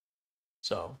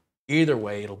 So either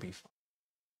way, it'll be fine.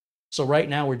 So right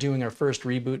now we're doing our first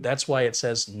reboot. That's why it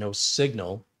says no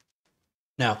signal.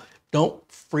 Now, don't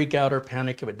freak out or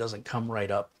panic if it doesn't come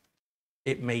right up.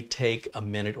 It may take a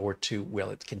minute or two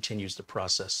while it continues the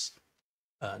process.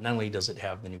 Not only does it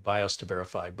have the new BIOS to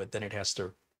verify, but then it has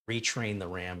to retrain the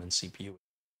RAM and CPU.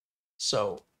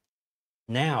 So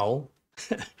now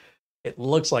it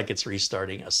looks like it's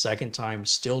restarting a second time,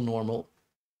 still normal.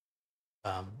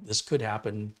 This could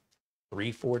happen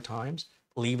 3-4 times.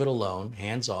 Leave it alone,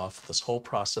 hands off. This whole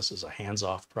process is a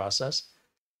hands-off process,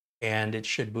 and it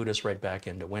should boot us right back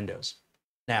into Windows.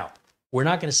 Now, we're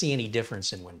not going to see any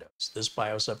difference in Windows. This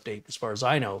BIOS update, as far as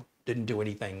I know, didn't do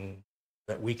anything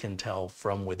that we can tell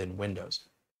from within Windows.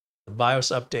 The BIOS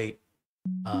update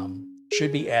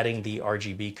should be adding the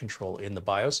RGB control in the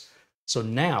BIOS. So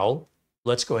now,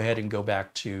 let's go ahead and go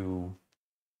back to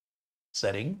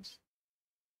Settings,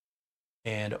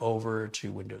 and over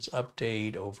to Windows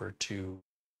Update, over to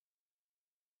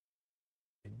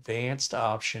Advanced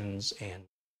Options and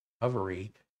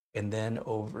Recovery, and then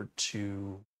over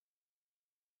to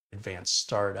Advanced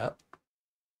Startup.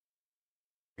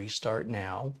 Restart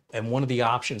now. And one of the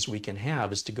options we can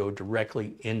have is to go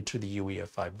directly into the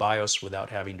UEFI BIOS without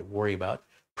having to worry about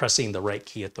pressing the right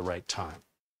key at the right time.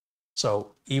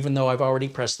 So even though I've already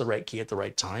pressed the right key at the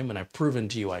right time and I've proven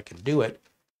to you I can do it,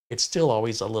 it's still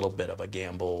always a little bit of a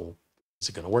gamble. Is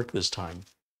it going to work this time?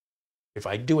 If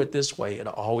I do it this way, it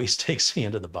always takes me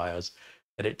into the BIOS,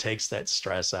 and it takes that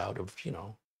stress out of,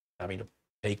 having to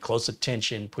pay close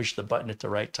attention, push the button at the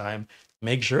right time,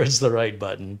 make sure it's the right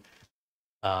button.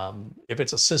 If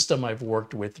it's a system I've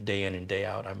worked with day in and day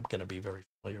out, I'm going to be very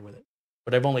familiar with it.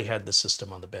 But I've only had the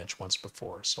system on the bench once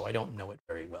before, so I don't know it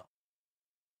very well.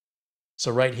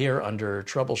 So right here under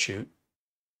Troubleshoot,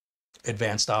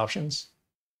 Advanced Options,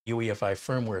 UEFI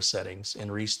Firmware Settings,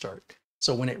 and Restart.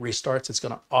 So when it restarts, it's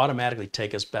going to automatically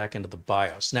take us back into the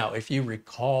BIOS. Now, if you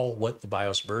recall what the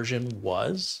BIOS version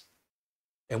was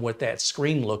and what that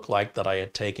screen looked like that I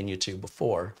had taken you to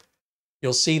before,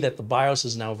 you'll see that the BIOS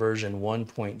is now version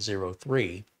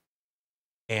 1.03.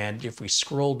 And if we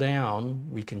scroll down,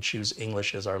 we can choose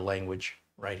English as our language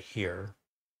right here.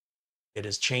 It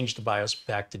has changed the BIOS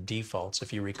back to defaults.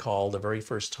 If you recall, the very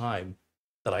first time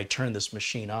that I turned this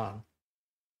machine on,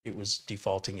 it was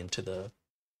defaulting into the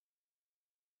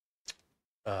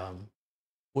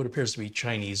what appears to be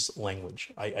Chinese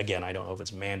language. Again, I don't know if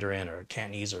it's Mandarin or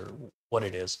Cantonese or what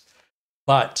it is,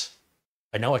 but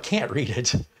I know I can't read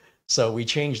it. So we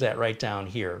changed that right down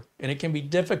here. And it can be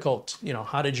difficult,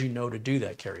 how did you know to do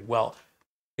that, Carey? Well,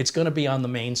 it's going to be on the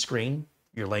main screen.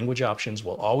 Your language options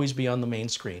will always be on the main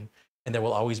screen, and there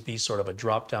will always be sort of a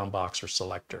drop-down box or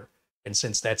selector. And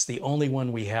since that's the only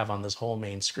one we have on this whole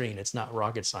main screen, it's not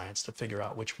rocket science to figure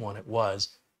out which one it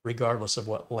was, regardless of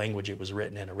what language it was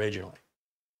written in originally.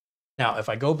 Now, if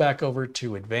I go back over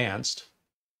to advanced,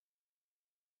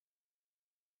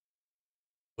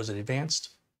 was it advanced?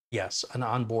 Yes, an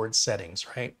onboard settings,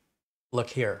 right?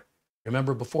 Look here.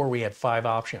 Remember before we had 5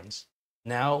 options.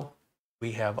 Now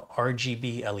we have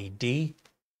RGB LED,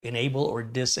 enable or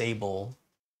disable.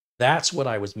 That's what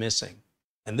I was missing.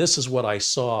 And this is what I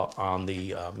saw on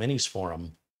the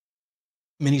Minisforum.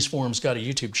 Minisforum's got a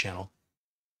YouTube channel.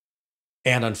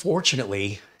 And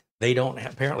unfortunately, they don't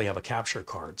apparently have a capture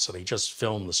card. So they just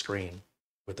film the screen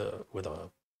with a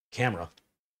camera.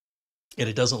 And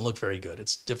it doesn't look very good.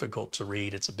 It's difficult to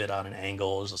read. It's a bit on an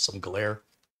angle. There's some glare.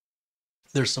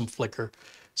 There's some flicker.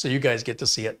 So you guys get to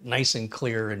see it nice and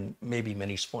clear, and maybe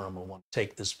Minisforum will want to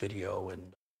take this video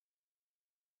and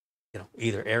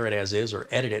either air it as is or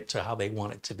edit it to how they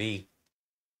want it to be.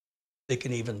 They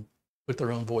can even put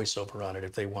their own voiceover on it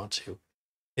if they want to.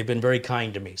 They've been very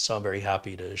kind to me, so I'm very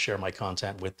happy to share my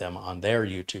content with them on their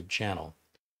YouTube channel.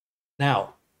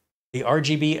 Now, the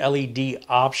RGB LED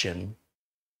option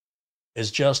is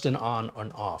just an on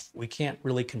and off. We can't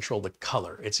really control the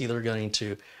color. It's either going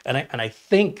to, and I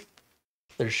think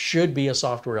there should be a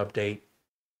software update.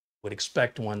 Would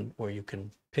expect one where you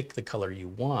can pick the color you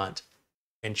want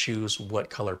and choose what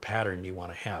color pattern you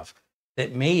want to have.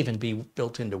 It may even be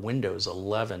built into Windows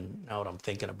 11. Now that I'm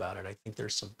thinking about it, I think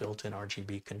there's some built-in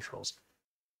RGB controls,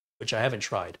 which I haven't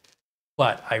tried,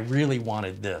 but I really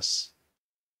wanted this.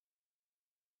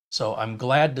 So I'm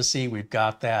glad to see we've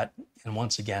got that. And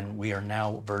once again, we are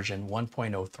now version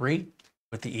 1.03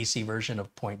 with the EC version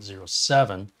of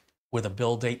 0.07 with a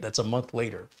build date that's a month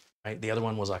later, right? The other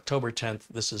one was October 10th.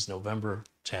 This is November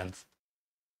 10th.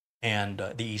 And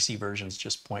the EC version is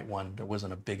just 0.1. There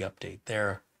wasn't a big update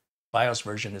there. BIOS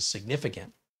version is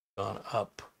significant, gone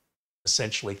up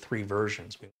essentially 3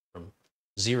 versions. We went from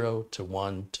 0 to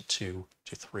 1 to 2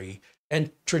 to 3.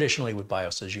 And traditionally with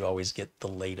BIOSes, you always get the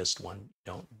latest one. You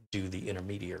don't do the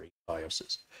intermediary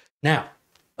BIOSes. Now,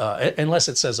 unless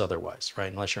it says otherwise,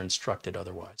 right? Unless you're instructed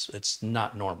otherwise. It's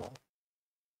not normal.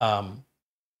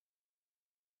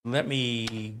 Let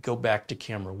me go back to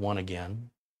camera 1 again.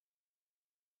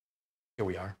 Here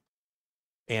we are.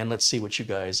 And let's see what you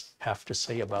guys have to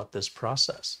say about this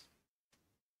process.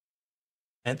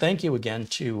 And thank you again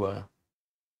to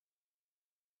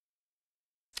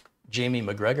Jamie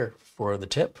McGregor for the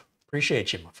tip.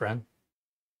 Appreciate you, my friend.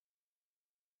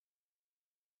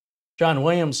 John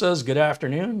Williams says, good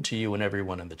afternoon to you and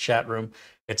everyone in the chat room.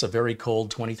 It's a very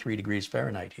cold 23 degrees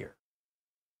Fahrenheit here.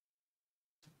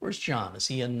 Where's John? Is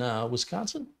he in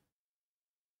Wisconsin?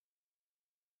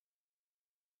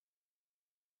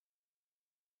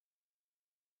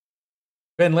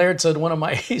 Ben Laird said, one of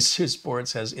my Asus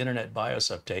boards has internet BIOS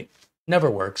update.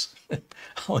 Never works.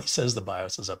 Always says the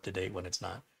BIOS is up to date when it's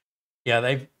not. Yeah,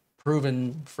 they've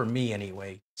proven, for me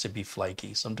anyway, to be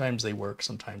flaky. Sometimes they work,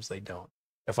 sometimes they don't.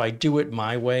 If I do it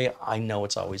my way, I know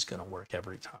it's always going to work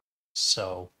every time.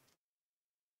 So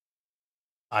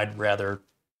I'd rather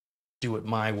do it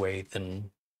my way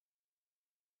than,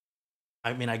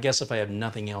 I mean, I guess if I have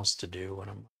nothing else to do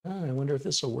and I'm, oh, I wonder if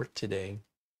this will work today.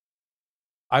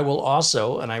 I will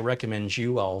also, and I recommend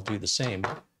you all do the same,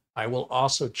 I will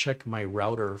also check my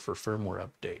router for firmware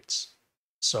updates.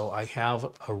 So I have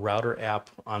a router app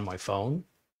on my phone.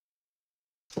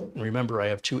 And remember, I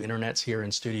have 2 internets here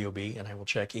in Studio B, and I will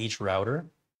check each router.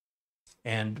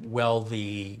 And well,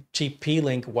 the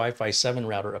TP-Link Wi-Fi 7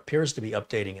 router appears to be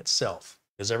updating itself,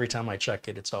 because every time I check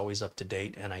it, it's always up to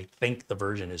date, and I think the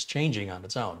version is changing on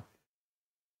its own.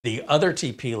 The other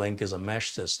TP-Link is a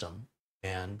mesh system,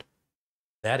 and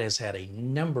that has had a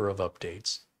number of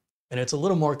updates. And it's a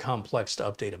little more complex to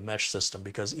update a mesh system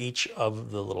because each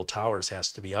of the little towers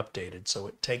has to be updated, so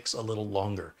it takes a little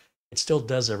longer. It still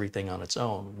does everything on its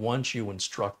own. Once you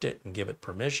instruct it and give it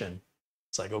permission,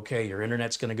 it's like, okay, your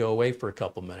internet's going to go away for a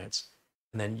couple minutes,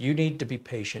 and then you need to be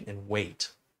patient and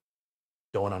wait.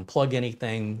 Don't unplug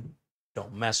anything.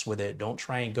 Don't mess with it. Don't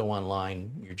try and go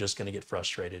online. You're just going to get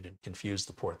frustrated and confuse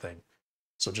the poor thing.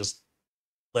 So just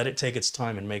let it take its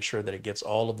time and make sure that it gets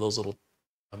all of those little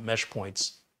mesh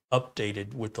points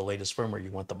updated with the latest firmware.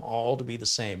 You want them all to be the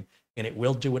same, and it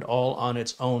will do it all on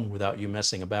its own without you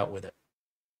messing about with it.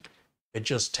 It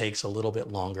just takes a little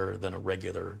bit longer than a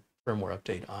regular firmware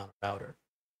update on a router.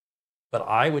 But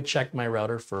I would check my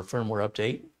router for a firmware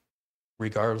update,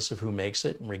 regardless of who makes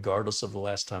it and regardless of the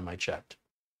last time I checked.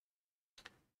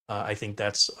 I think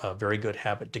that's a very good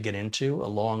habit to get into,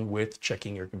 along with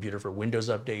checking your computer for Windows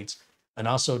updates and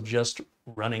also just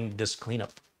running disk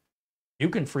cleanup. You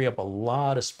can free up a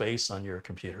lot of space on your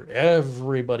computer.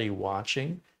 Everybody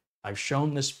watching, I've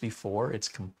shown this before. It's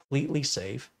completely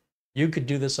safe. You could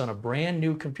do this on a brand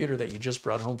new computer that you just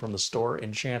brought home from the store,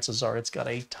 and chances are it's got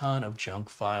a ton of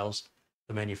junk files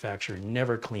the manufacturer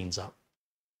never cleans up.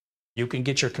 You can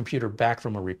get your computer back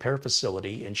from a repair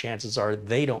facility, and chances are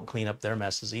they don't clean up their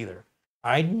messes either.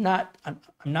 I'm not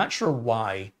sure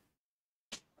why.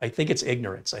 I think it's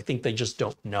ignorance. I think they just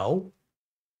don't know.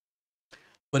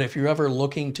 But if you're ever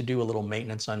looking to do a little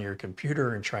maintenance on your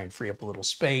computer and try and free up a little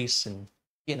space and,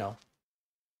 you know,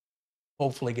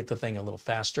 hopefully get the thing a little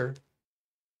faster,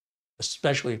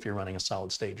 especially if you're running a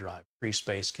solid state drive, free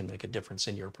space can make a difference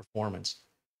in your performance.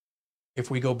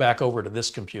 If we go back over to this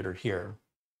computer here,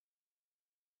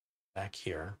 back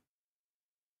here,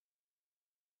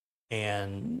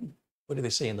 and what do they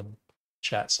say in the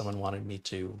chat? Someone wanted me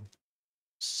to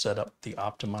set up the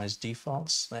optimized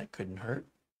defaults. That couldn't hurt.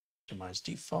 Optimize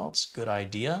defaults, good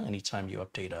idea. Anytime you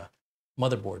update a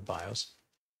motherboard BIOS,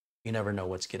 you never know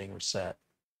what's getting reset.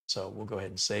 So we'll go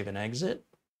ahead and save and exit.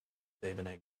 Save and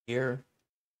exit here.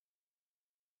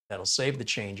 That'll save the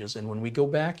changes. And when we go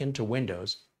back into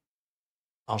Windows,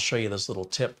 I'll show you this little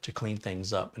tip to clean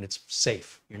things up, and it's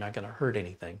safe. You're not going to hurt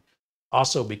anything.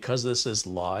 Also, because this is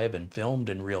live and filmed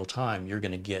in real time, you're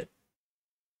going to get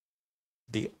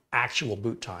the actual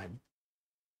boot time,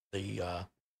 the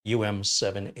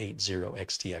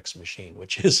UM780XTX machine,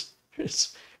 which is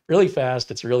it's really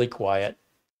fast. It's really quiet.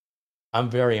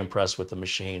 I'm very impressed with the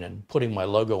machine, and putting my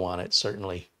logo on it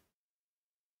certainly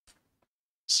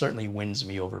wins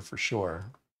me over for sure.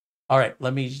 All right,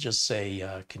 let me just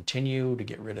say continue to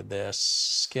get rid of this,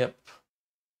 skip,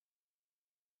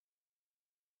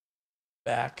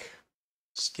 back,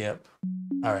 skip.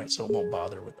 All right, so it won't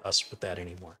bother with us with that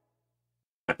anymore.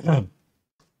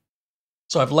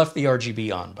 So I've left the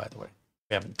RGB on, by the way.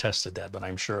 We haven't tested that, but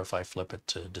I'm sure if I flip it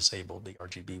to disable, the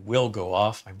RGB will go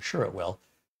off. I'm sure it will.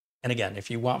 And again,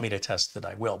 if you want me to test it,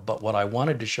 I will. But what I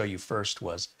wanted to show you first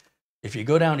was, if you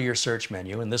go down to your search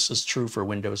menu, and this is true for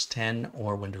Windows 10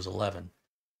 or Windows 11,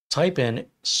 type in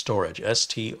storage,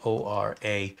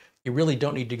 S-T-O-R-A. You really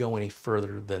don't need to go any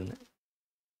further than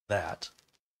that.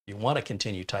 If you want to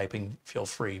continue typing, feel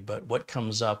free. But what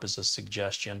comes up is a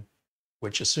suggestion,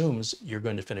 which assumes you're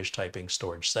going to finish typing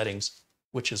storage settings,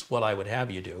 which is what I would have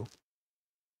you do.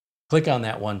 Click on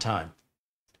that one time.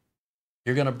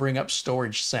 You're going to bring up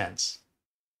Storage Sense.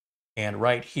 And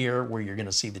right here where you're going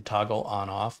to see the toggle on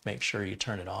off, make sure you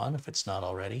turn it on if it's not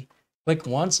already. Click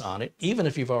once on it, even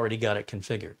if you've already got it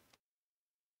configured.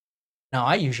 Now,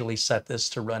 I usually set this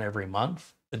to run every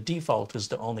month. The default is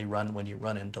to only run when you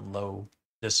run into low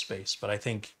disk space, but I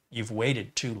think you've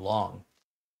waited too long,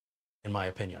 in my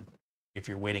opinion, if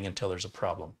you're waiting until there's a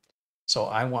problem. So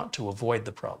I want to avoid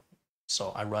the problem.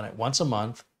 So I run it once a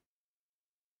month.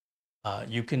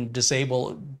 You can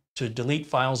disable to delete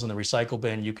files in the recycle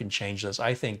bin. You can change this.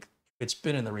 I think it's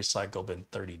been in the recycle bin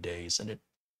 30 days and it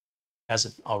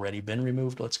hasn't already been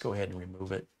removed. Let's go ahead and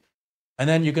remove it. And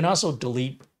then you can also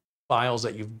delete files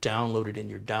that you've downloaded in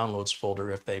your downloads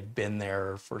folder if they've been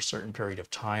there for a certain period of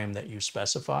time that you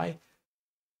specify.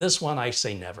 This one, I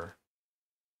say never.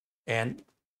 And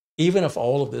even if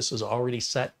all of this is already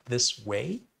set this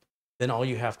way, then all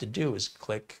you have to do is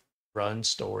click Run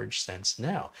Storage Sense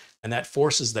Now. And that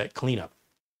forces that cleanup.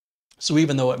 So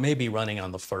even though it may be running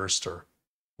on the first or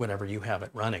whenever you have it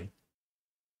running,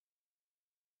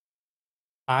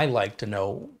 I like to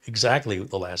know exactly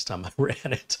the last time I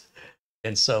ran it.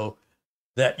 And so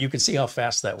that you can see how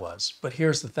fast that was. But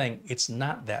here's the thing, it's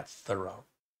not that thorough.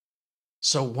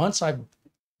 So once I've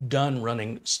done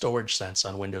running Storage Sense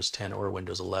on Windows 10 or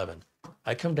Windows 11,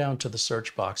 I come down to the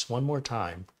search box one more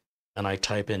time and I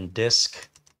type in disk,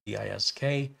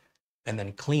 D-I-S-K, and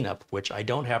then cleanup, which I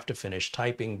don't have to finish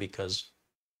typing because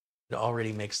it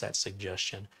already makes that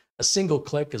suggestion. A single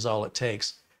click is all it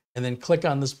takes. And then click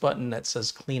on this button that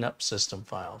says cleanup system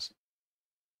files.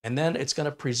 And then it's going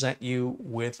to present you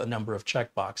with a number of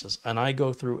checkboxes. And I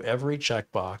go through every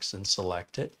checkbox and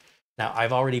select it. Now,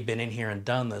 I've already been in here and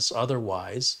done this.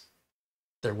 Otherwise,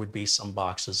 there would be some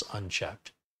boxes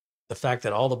unchecked. The fact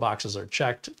that all the boxes are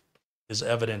checked is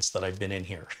evidence that I've been in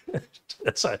here.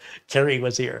 Carey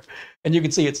was here. And you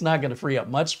can see it's not going to free up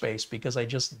much space because I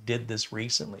just did this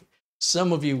recently.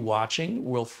 Some of you watching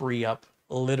will free up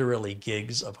literally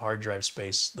gigs of hard drive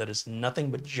space that is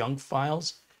nothing but junk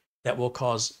files that will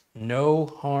cause no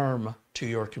harm to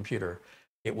your computer.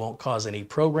 It won't cause any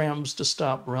programs to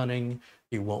stop running.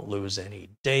 You won't lose any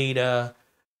data.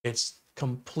 It's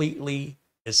completely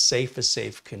as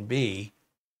safe can be.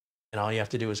 And all you have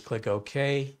to do is click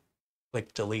OK,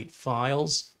 click Delete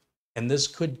Files, And this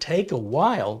could take a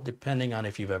while, depending on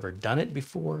if you've ever done it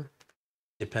before,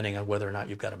 depending on whether or not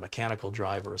you've got a mechanical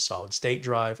drive or a solid state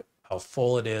drive, how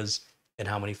full it is, and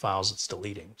how many files it's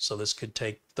deleting. So this could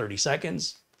take 30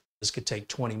 seconds. This could take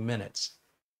 20 minutes.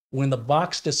 When the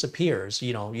box disappears,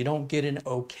 you don't get an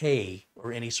okay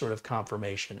or any sort of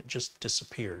confirmation. It just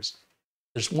disappears.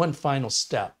 There's one final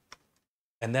step,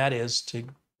 and that is to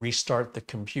restart the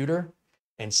computer.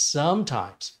 And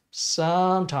sometimes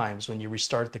when you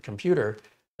restart the computer,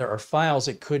 there are files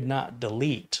it could not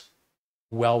delete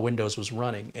while Windows was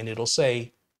running, and it'll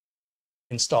say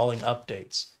installing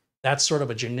updates. That's sort of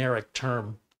a generic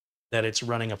term that it's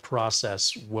running a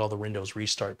process while the Windows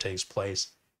restart takes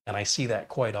place. And I see that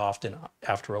quite often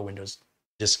after a Windows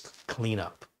disk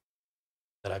cleanup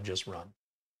that I've just run.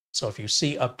 So if you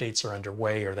see updates are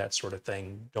underway or that sort of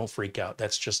thing, don't freak out.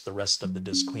 That's just the rest of the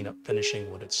disk cleanup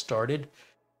finishing what it started.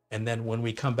 And then when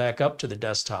we come back up to the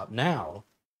desktop now,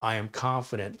 I am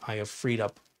confident I have freed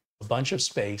up a bunch of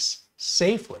space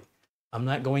safely. I'm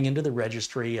not going into the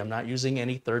registry. I'm not using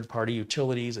any third-party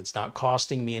utilities. It's not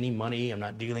costing me any money. I'm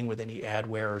not dealing with any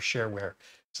adware or shareware.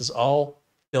 This is all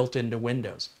built into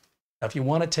Windows. Now, if you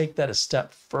want to take that a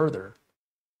step further,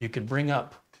 you could bring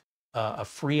up a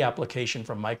free application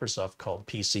from Microsoft called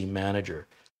PC Manager.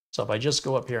 So if I just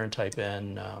go up here and type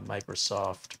in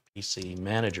Microsoft PC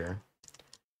Manager,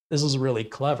 this is really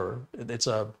clever.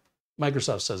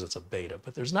 Microsoft says it's a beta,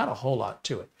 but there's not a whole lot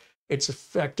to it. It's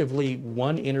effectively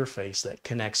one interface that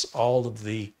connects all of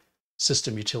the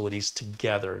system utilities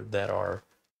together that are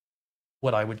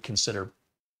what I would consider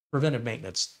preventive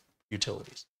maintenance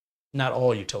utilities. Not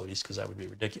all utilities, because that would be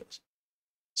ridiculous.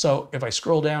 So if I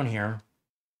scroll down here,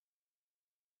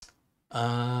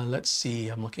 let's see,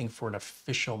 I'm looking for an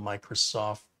official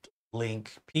Microsoft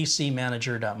link,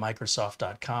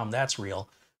 pcmanager.microsoft.com. That's real.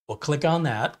 We'll click on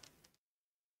that.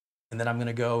 And then I'm going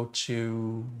to go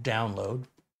to download.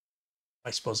 I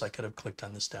suppose I could have clicked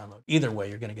on this download. Either way,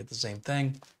 you're going to get the same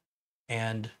thing.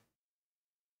 And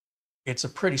it's a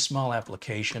pretty small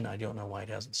application. I don't know why it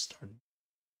hasn't started.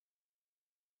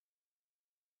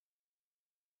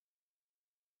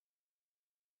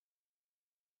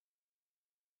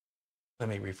 Let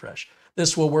me refresh.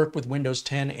 This will work with Windows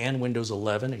 10 and Windows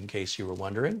 11, in case you were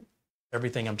wondering.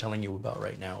 Everything I'm telling you about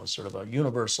right now is sort of a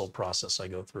universal process I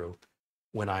go through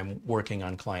when I'm working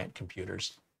on client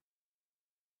computers.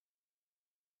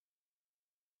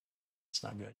 It's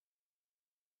not good.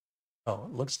 Oh,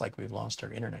 it looks like we've lost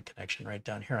our internet connection right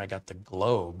down here. I got the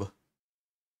globe.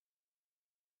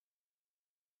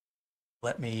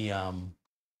 Let me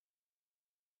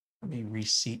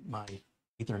reseat my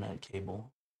Ethernet cable.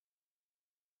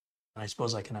 And I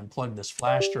suppose I can unplug this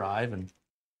flash drive and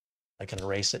I can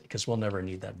erase it because we'll never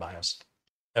need that BIOS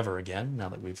ever again now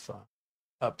that we've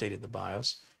updated the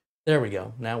BIOS. There we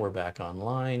go. Now we're back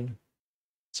online.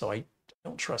 So I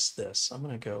don't trust this. I'm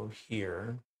going to go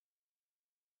here.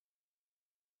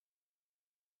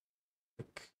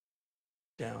 Click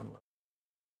download.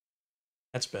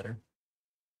 That's better.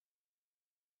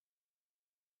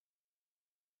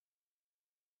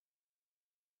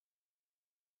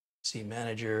 PC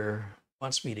Manager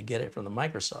wants me to get it from the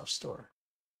Microsoft Store.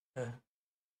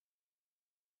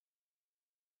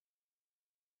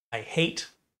 I hate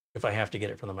if I have to get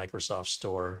it from the Microsoft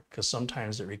Store because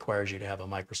sometimes it requires you to have a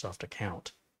Microsoft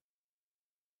account.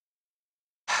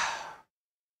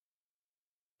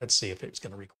 Let's see if it's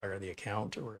going to require the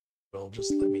account or it will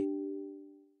just let me.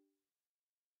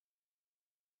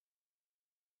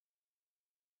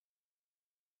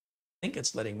 I think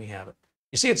it's letting me have it.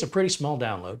 You see, it's a pretty small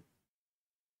download.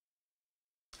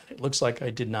 It looks like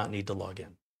I did not need to log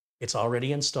in. It's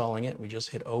already installing it. We just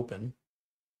hit open.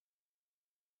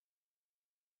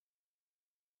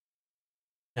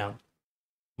 Now, I'm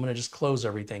going to just close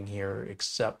everything here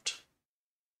except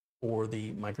for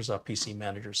the Microsoft PC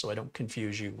Manager so I don't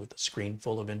confuse you with a screen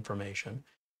full of information.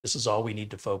 This is all we need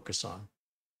to focus on.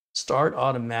 Start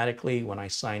automatically when I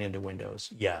sign into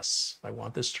Windows. Yes, I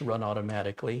want this to run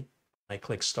automatically. I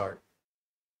click Start.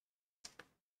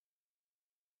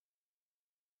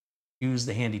 Use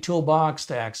the handy toolbox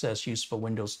to access useful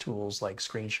Windows tools like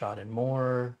Screenshot and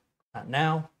more. Not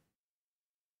now.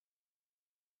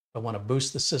 If I want to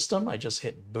boost the system, I just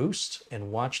hit Boost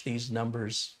and watch these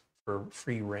numbers for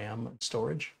free RAM and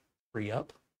storage free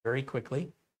up very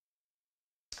quickly.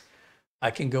 I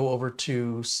can go over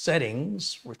to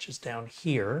Settings, which is down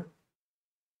here.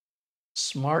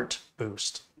 Smart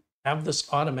Boost. Have this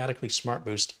automatically Smart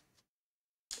Boost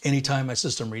anytime my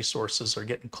system resources are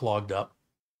getting clogged up.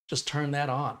 Just turn that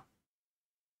on.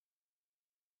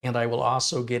 And I will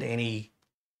also get any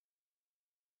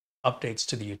updates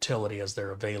to the utility as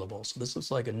they're available. So this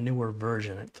looks like a newer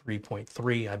version at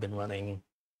 3.3. I've been running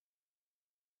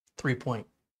 3.1,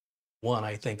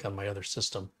 I think, on my other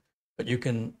system. But you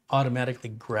can automatically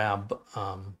grab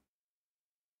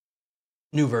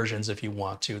new versions if you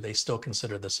want to. They still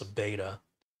consider this a beta.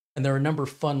 And there are a number of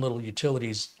fun little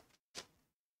utilities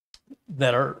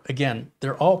that are, again,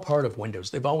 they're all part of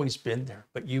Windows. They've always been there,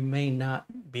 but you may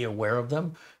not be aware of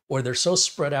them, or they're so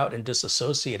spread out and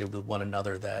disassociated with one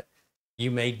another that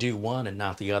you may do one and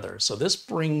not the other. So this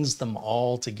brings them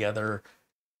all together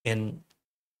in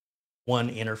one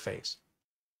interface.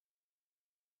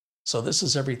 So this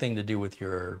is everything to do with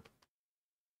your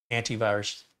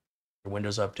antivirus, your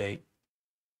Windows Update,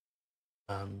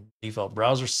 default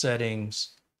browser settings,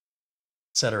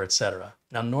 et cetera, et cetera.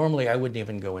 Now, normally I wouldn't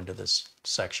even go into this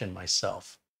section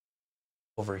myself.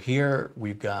 Over here,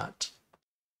 we've got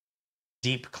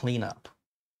deep cleanup.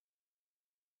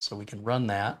 So we can run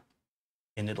that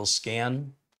and it'll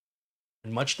scan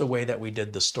in much the way that we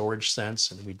did the storage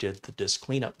sense and we did the disk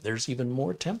cleanup. There's even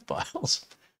more temp files.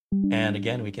 And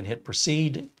again, we can hit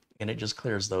proceed and it just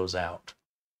clears those out.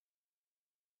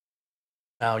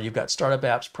 Now you've got startup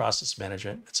apps, process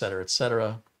management, et cetera, et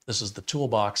cetera. This is the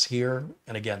toolbox here.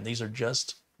 And again, these are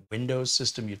just Windows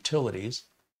system utilities.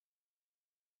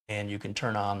 And you can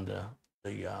turn on the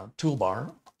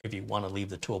toolbar if you want to leave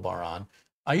the toolbar on.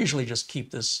 I usually just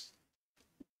keep this,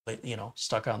 you know,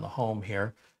 stuck on the home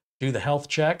here. Do the health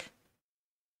check.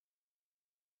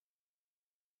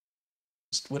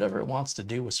 Just whatever it wants to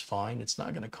do is fine. It's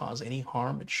not going to cause any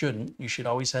harm. It shouldn't. You should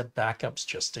always have backups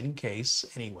just in case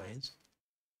anyways.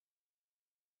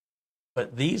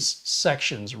 But these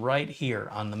sections right here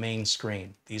on the main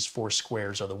screen, these 4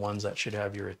 squares are the ones that should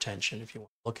have your attention. If you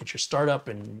want to look at your startup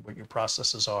and what your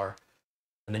processes are,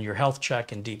 and then your health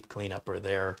check and deep cleanup are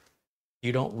there.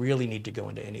 You don't really need to go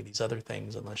into any of these other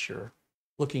things unless you're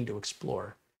looking to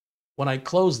explore. When I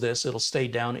close this, it'll stay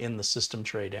down in the system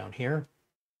tray down here.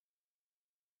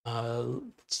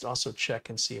 Let's also check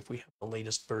and see if we have the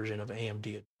latest version of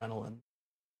AMD Adrenalin,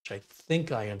 which I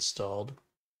think I installed.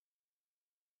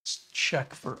 Let's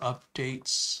check for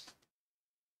updates.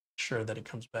 Sure that it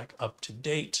comes back up to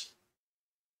date.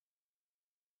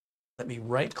 Let me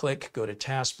right click, go to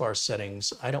taskbar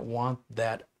settings. I don't want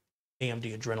that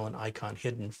AMD Adrenalin icon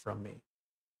hidden from me.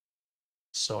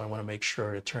 So I want to make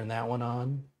sure to turn that one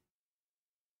on.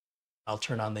 I'll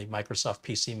turn on the Microsoft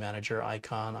PC Manager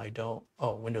icon.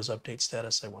 Windows Update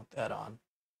status, I want that on.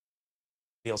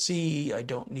 VLC, I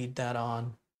don't need that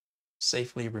on.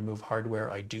 Safely remove hardware,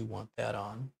 I do want that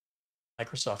on.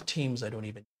 Microsoft Teams, I don't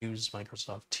even use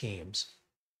Microsoft Teams.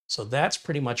 So that's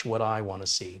pretty much what I want to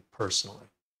see personally.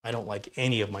 I don't like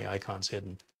any of my icons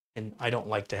hidden, and I don't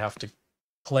like to have to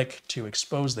click to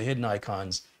expose the hidden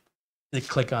icons, then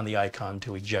click on the icon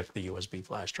to eject the USB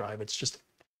flash drive. It's just,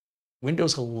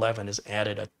 Windows 11 has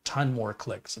added a ton more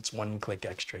clicks. It's 1 click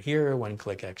extra here, 1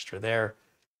 click extra there.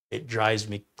 It drives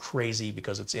me crazy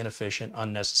because it's inefficient,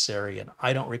 unnecessary, and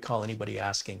I don't recall anybody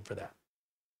asking for that.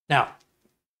 Now,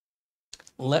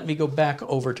 let me go back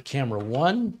over to camera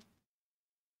 1.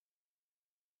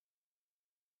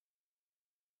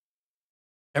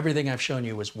 Everything I've shown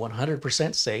you is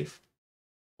 100% safe,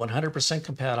 100%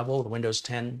 compatible with Windows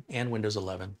 10 and Windows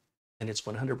 11, and it's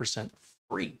 100%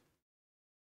 free.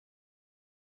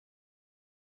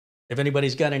 If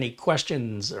anybody's got any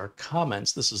questions or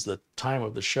comments, this is the time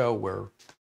of the show where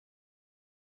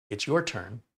it's your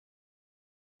turn.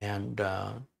 And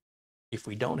if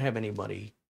we don't have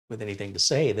anybody with anything to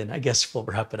say, then I guess we'll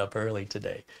wrap it up early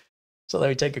today. So let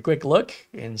me take a quick look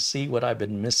and see what I've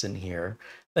been missing here.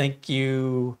 Thank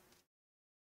you.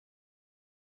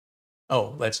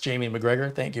 Oh, that's Jamie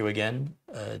McGregor. Thank you again,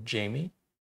 Jamie.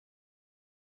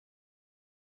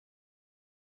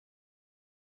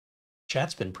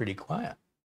 Chat's been pretty quiet.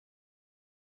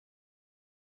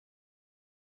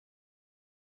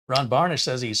 Ron Barnish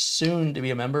says he's soon to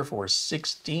be a member for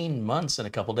 16 months in a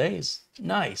couple days.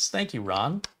 Nice. Thank you,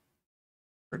 Ron.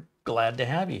 We're glad to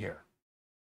have you here.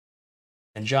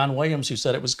 And John Williams, who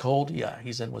said it was cold, yeah,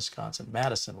 he's in Wisconsin,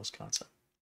 Madison, Wisconsin.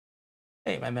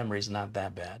 Hey, my memory's not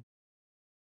that bad.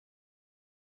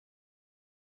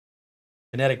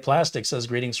 Kinetic Plastic says,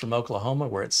 greetings from Oklahoma,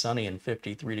 where it's sunny and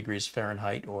 53 degrees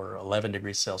Fahrenheit or 11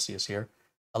 degrees Celsius here.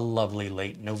 A lovely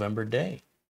late November day.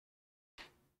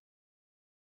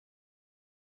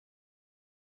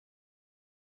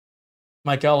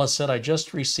 Mike Ellis said, I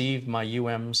just received my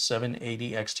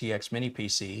UM780XTX mini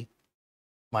PC.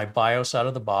 My BIOS out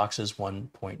of the box is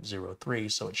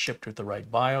 1.03, so it shipped with the right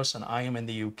BIOS, and I am in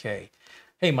the UK.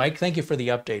 Hey, Mike, thank you for the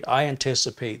update. I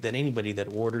anticipate that anybody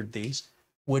that ordered these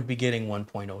would be getting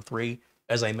 1.03.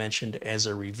 As I mentioned, as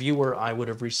a reviewer, I would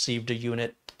have received a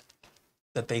unit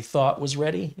that they thought was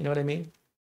ready, you know what I mean?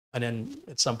 And then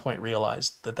at some point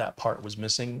realized that that part was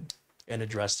missing and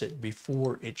addressed it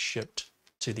before it shipped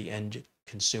to the end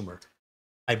consumer.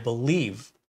 I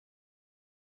believe,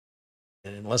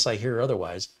 and unless I hear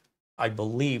otherwise, I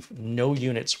believe no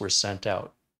units were sent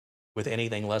out with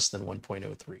anything less than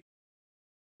 1.03,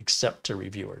 except to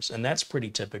reviewers. And that's pretty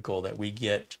typical that we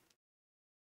get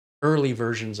early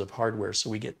versions of hardware, so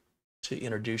we get to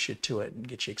introduce you to it and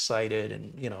get you excited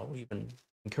and, you know, even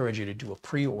encourage you to do a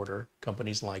pre-order,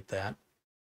 companies like that.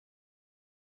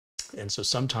 And so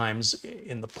sometimes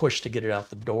in the push to get it out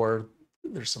the door,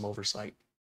 there's some oversight,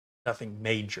 nothing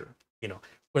major, you know,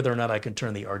 whether or not I can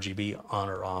turn the RGB on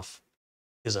or off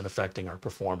isn't affecting our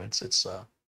performance. It's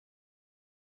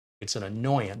an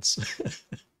annoyance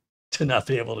to not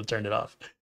be able to turn it off.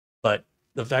 But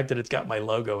the fact that it's got my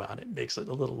logo on it makes it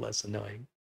a little less annoying.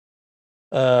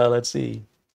 Let's see.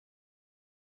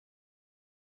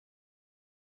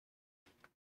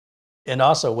 And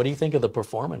also, what do you think of the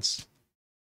performance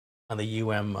on the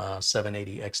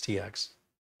UM780XTX?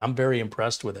 I'm very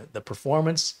impressed with it. The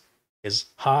performance is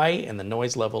high and the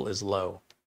noise level is low.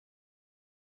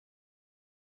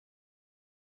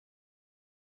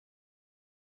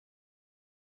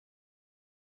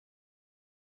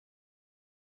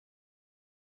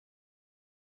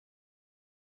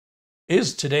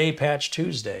 Is today Patch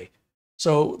Tuesday?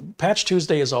 So Patch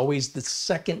Tuesday is always the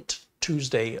second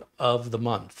Tuesday of the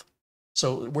month.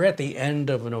 So we're at the end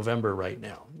of November right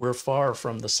now. We're far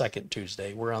from the second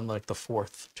Tuesday. We're on like the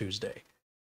fourth Tuesday,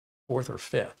 fourth or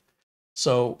fifth.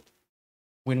 So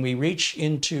when we reach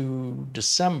into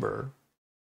December,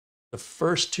 the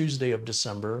first Tuesday of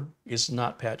December is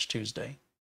not Patch Tuesday.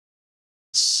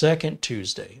 Second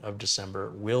Tuesday of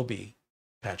December will be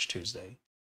Patch Tuesday.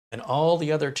 And all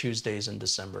the other Tuesdays in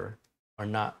December are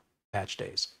not patch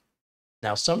days.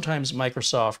 Now, sometimes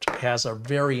Microsoft has a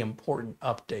very important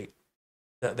update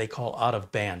that they call out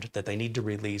of band that they need to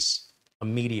release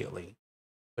immediately.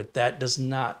 But that does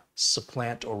not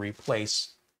supplant or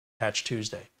replace Patch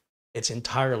Tuesday. It's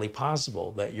entirely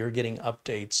possible that you're getting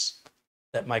updates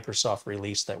that Microsoft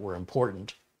released that were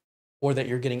important, or that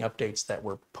you're getting updates that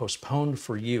were postponed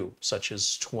for you, such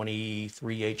as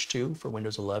 23H2 for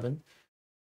Windows 11.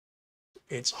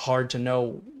 It's hard to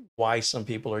know why some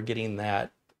people are getting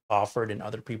that offered and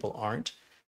other people aren't.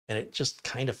 And it just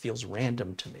kind of feels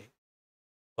random to me.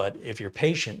 But if you're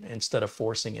patient, instead of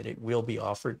forcing it, it will be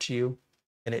offered to you.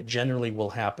 And it generally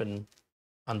will happen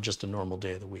on just a normal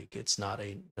day of the week. It's not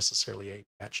necessarily a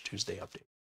Patch Tuesday update.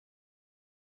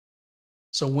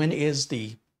 So when is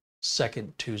the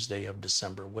second Tuesday of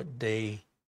December? What day?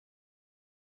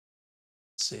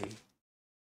 Let's see.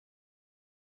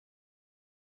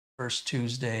 First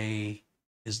Tuesday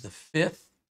is the 5th.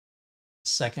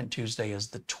 Second Tuesday is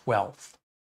the 12th.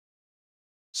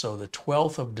 So the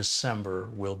 12th of December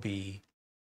will be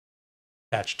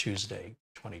Patch Tuesday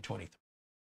 2023.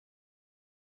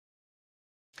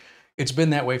 It's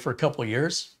been that way for a couple of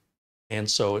years. And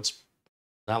so it's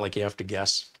not like you have to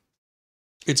guess.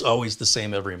 It's always the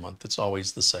same every month. It's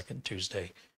always the second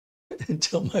Tuesday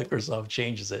until Microsoft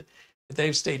changes it. But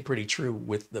they've stayed pretty true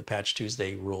with the Patch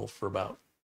Tuesday rule for about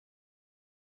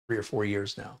 3 or 4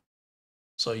 years now.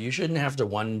 So you shouldn't have to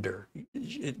wonder.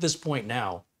 At this point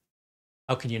now,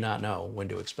 how can you not know when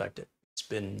to expect it? It's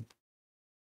been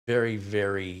very,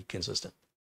 very consistent.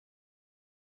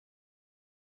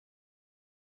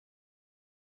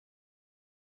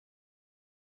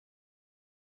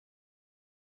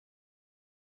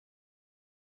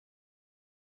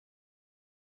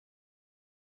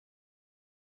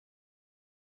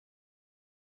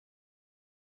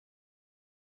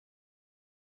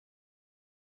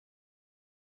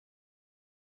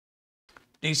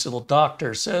 Diesel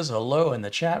Doctor says hello in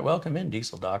the chat. Welcome in,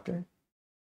 Diesel Doctor.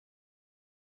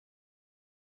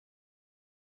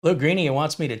 Lou Greeny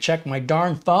wants me to check my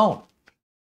darn phone.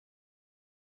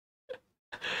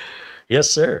 Yes,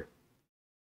 sir.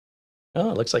 Oh,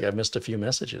 it looks like I missed a few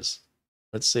messages.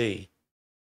 Let's see.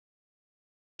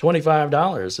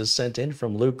 $25 is sent in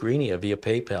from Luke Greeny via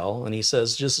PayPal, and he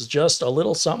says, just a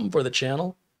little something for the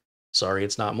channel. Sorry,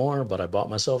 it's not more, but I bought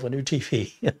myself a new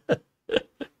TV.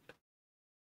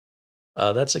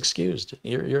 That's excused.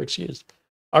 You're excused.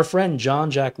 Our friend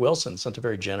John Jack Wilson sent a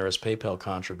very generous PayPal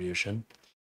contribution,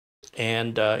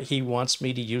 and he wants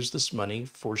me to use this money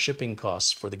for shipping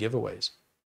costs for the giveaways.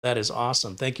 That is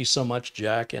awesome. Thank you so much,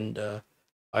 Jack, and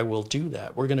I will do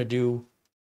that. We're going to do,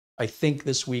 I think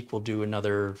this week we'll do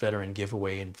another veteran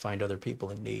giveaway and find other people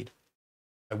in need.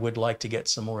 I would like to get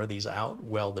some more of these out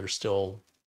while they're still,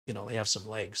 you know, they have some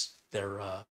legs. They're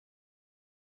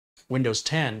Windows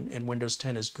 10, and Windows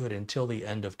 10 is good until the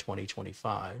end of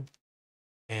 2025.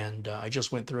 And I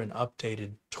just went through and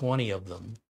updated 20 of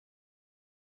them.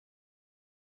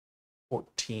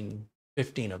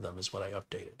 15 of them is what I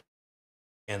updated.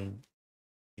 And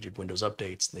you did Windows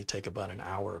updates, and they take about an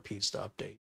hour a piece to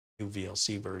update. New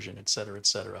VLC version, et cetera, et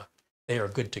cetera. They are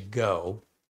good to go.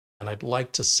 And I'd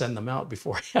like to send them out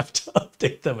before I have to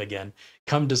update them again.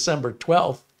 Come December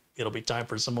 12th, it'll be time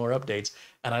for some more updates.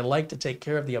 And I like to take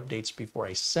care of the updates before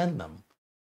I send them,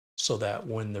 so that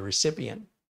when the recipient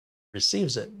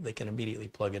receives it, they can immediately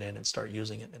plug it in and start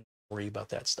using it and worry about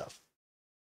that stuff.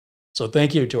 So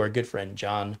thank you to our good friend,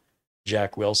 John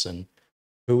Jack Wilson,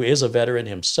 who is a veteran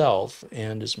himself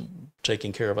and is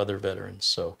taking care of other veterans.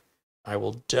 So I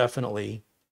will definitely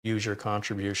use your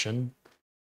contribution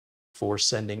for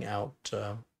sending out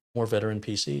more veteran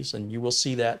PCs. And you will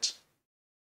see that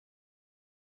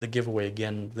the giveaway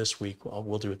again this week.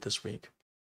 We'll do it this week.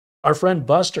 Our friend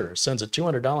Buster sends a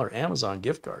 $200 Amazon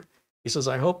gift card. He says,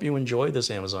 I hope you enjoy this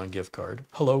Amazon gift card.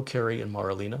 Hello, Carey and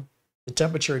Marlena. The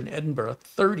temperature in Edinburgh,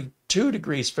 32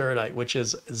 degrees Fahrenheit, which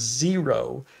is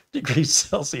 0 degrees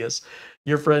Celsius.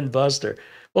 Your friend Buster.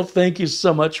 Well, thank you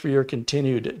so much for your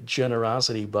continued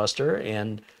generosity, Buster.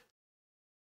 And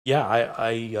yeah,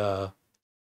 I'm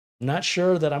not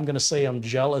sure that I'm going to say I'm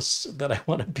jealous that I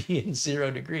want to be in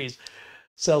 0 degrees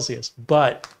Celsius,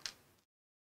 but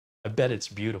I bet it's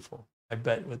beautiful. I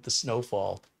bet with the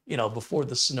snowfall, you know, before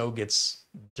the snow gets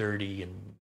dirty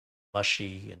and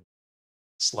mushy and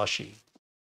slushy,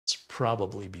 it's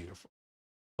probably beautiful.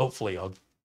 Hopefully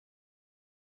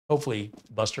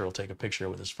Buster will take a picture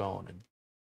with his phone and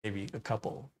maybe a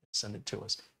couple, send it to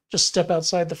us. Just step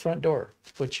outside the front door,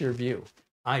 put your view.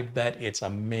 I bet it's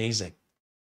amazing.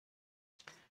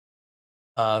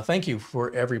 Thank you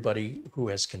for everybody who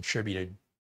has contributed,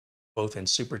 both in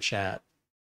Super Chat,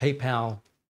 PayPal,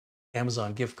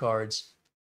 Amazon gift cards,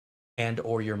 and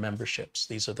or your memberships.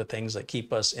 These are the things that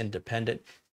keep us independent,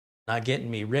 not getting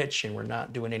me rich, and we're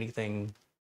not doing anything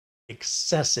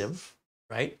excessive,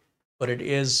 right? But it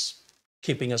is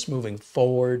keeping us moving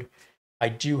forward. I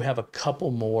do have a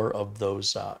couple more of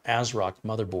those ASRock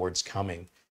motherboards coming.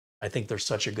 I think they're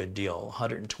such a good deal,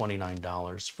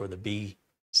 $129 for the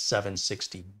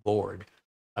B760 board.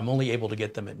 I'm only able to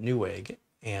get them at Newegg,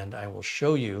 and I will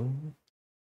show you.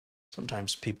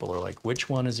 Sometimes people are like, which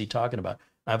one is he talking about?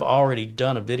 I've already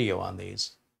done a video on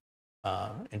these.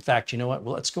 In fact, you know what?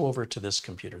 Well, let's go over to this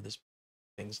computer. This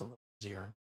thing's a little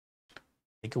easier. Let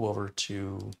me go over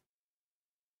to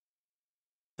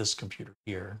this computer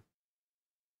here.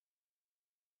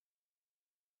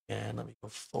 And let me go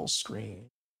full screen.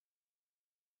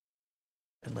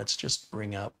 And let's just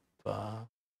bring up a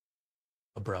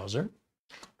browser. And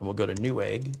we'll go to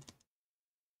Newegg.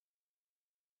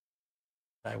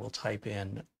 I will type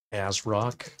in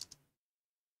ASRock.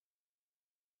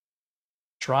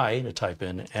 Try to type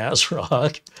in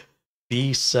ASRock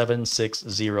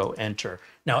B760, enter.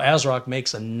 Now, ASRock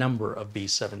makes a number of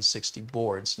B760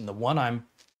 boards, and the one I'm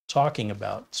talking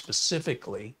about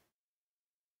specifically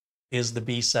is the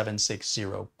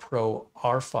B760 Pro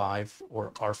R5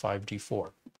 or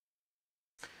R5D4.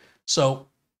 So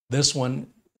this one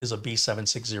is a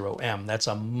B760M. That's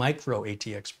a micro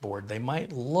ATX board. They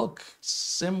might look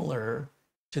similar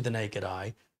to the naked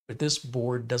eye, but this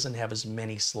board doesn't have as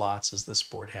many slots as this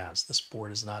board has. This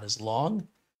board is not as long,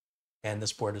 and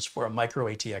this board is for a micro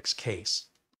ATX case.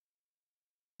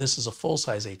 This is a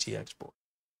full-size ATX board.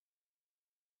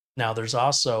 Now, there's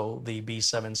also the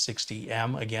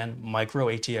B760M, again, micro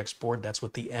ATX board. That's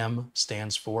what the M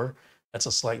stands for. That's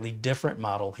a slightly different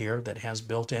model here that has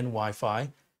built-in Wi-Fi.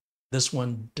 This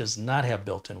one does not have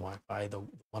built-in Wi-Fi, the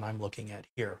one I'm looking at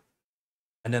here.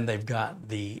 And then they've got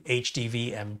the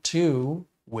HDV M2,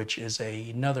 which is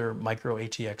another micro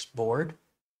ATX board.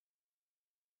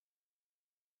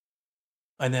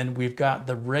 And then we've got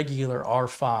the regular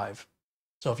R5.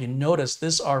 So if you notice,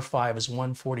 this R5 is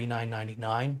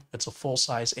 $149.99. It's a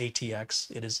full-size ATX.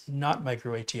 It is not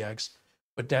micro ATX,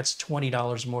 but that's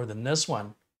 $20 more than this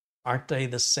one. Aren't they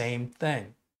the same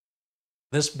thing?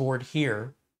 This board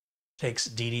here takes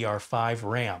DDR5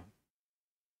 RAM.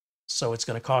 So it's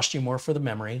going to cost you more for the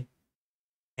memory.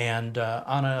 And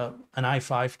on an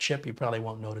i5 chip, you probably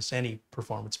won't notice any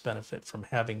performance benefit from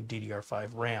having DDR5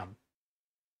 RAM.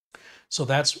 So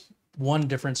that's one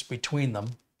difference between them.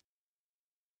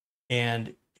 And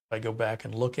if I go back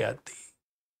and look at the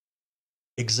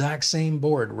exact same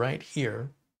board right here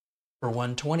for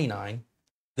 $129,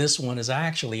 this one is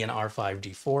actually an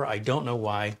R5D4. I don't know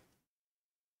why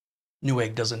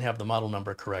Newegg doesn't have the model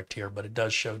number correct here, but it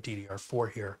does show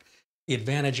DDR4 here. The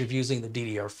advantage of using the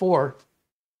DDR4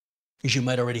 because you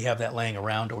might already have that laying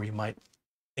around, or you might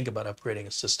think about upgrading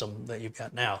a system that you've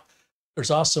got now.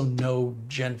 There's also no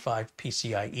Gen 5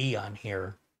 PCIe on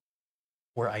here,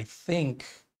 where I think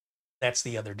that's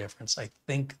the other difference. I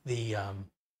think the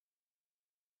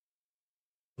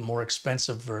more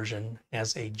expensive version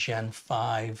has a Gen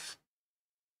 5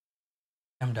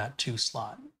 M.2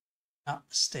 slot, not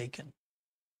mistaken.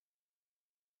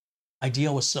 I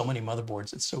deal with so many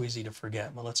motherboards, it's so easy to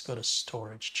forget. But let's go to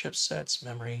storage, chipsets,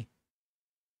 memory,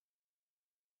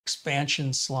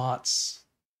 expansion slots,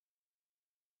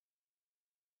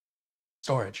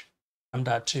 storage,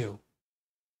 M.2.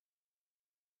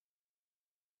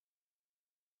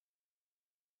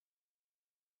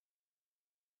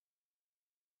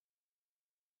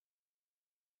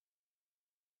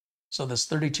 So this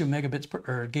 32 megabits per,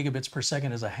 or gigabits per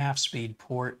second is a half-speed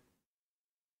port.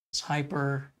 This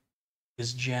hyper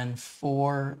is Gen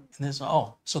 4, and this,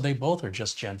 oh, so they both are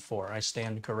just Gen 4. I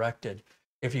stand corrected.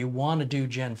 If you want to do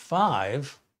Gen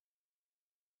 5,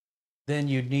 then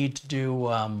you'd need to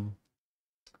do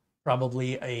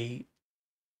probably a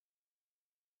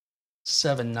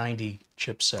 790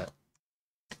 chipset.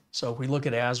 So if we look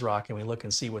at ASRock and we look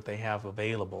and see what they have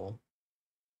available,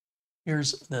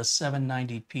 here's the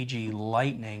 790 PG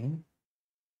Lightning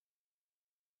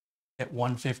at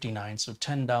 $159, so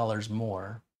 $10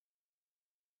 more.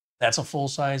 That's a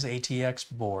full-size ATX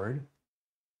board.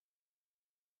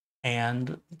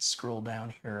 And let's scroll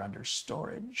down here under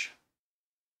storage.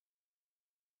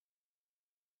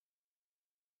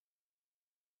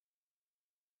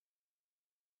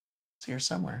 It's here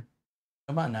somewhere.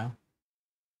 Come on now.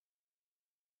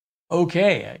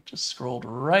 Okay, I just scrolled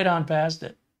right on past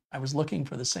it. I was looking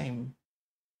for the same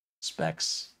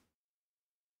specs.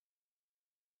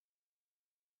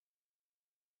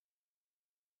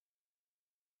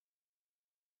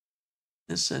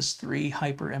 This says 3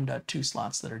 Hyper M.2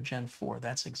 slots that are Gen 4.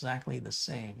 That's exactly the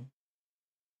same.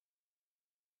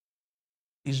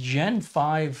 These Gen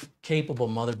 5 capable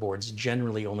motherboards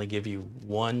generally only give you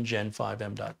one Gen 5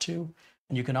 M.2,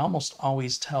 and you can almost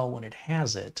always tell when it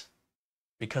has it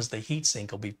because the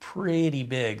heatsink will be pretty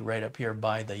big right up here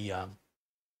by the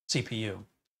CPU.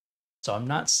 So I'm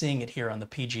not seeing it here on the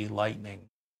PG Lightning.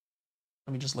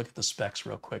 Let me just look at the specs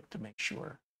real quick to make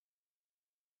sure.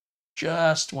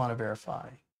 Just want to verify.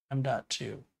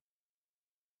 M.2.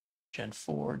 Gen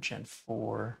 4, Gen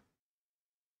 4.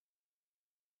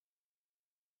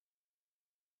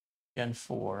 Gen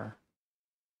 4.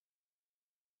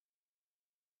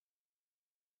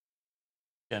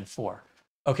 Gen 4.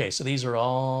 Okay, so these are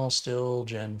all still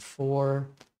Gen 4.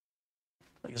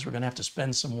 I guess we're going to have to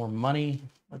spend some more money.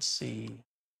 Let's see.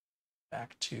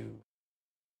 Back to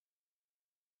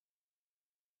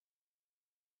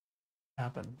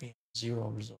happen. We have 0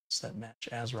 results that match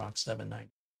ASRock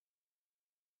 790.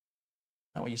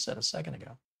 Not what you said a second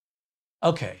ago.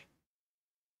 Okay.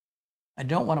 I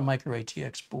don't want a micro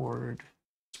ATX board.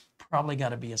 It's probably got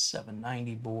to be a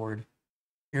 790 board.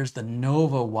 Here's the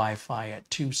Nova Wi-Fi at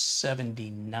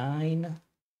 279.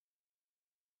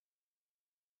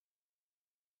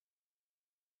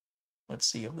 Let's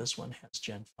see if this one has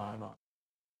Gen 5 on.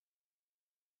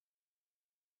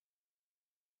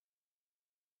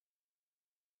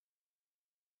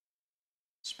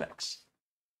 Specs.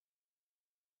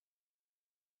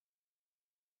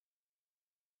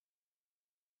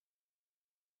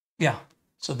 Yeah,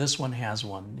 so this one has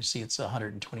one. You see it's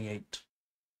 128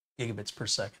 gigabits per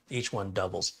second. Each one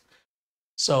doubles.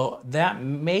 So that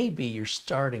may be your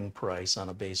starting price on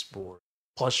a base board,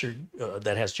 plus your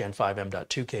that has Gen 5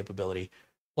 M.2 capability,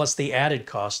 plus the added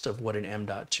cost of what an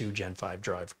M.2 Gen 5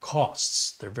 drive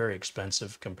costs. They're very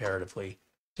expensive comparatively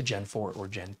to Gen 4 or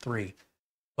Gen 3.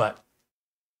 But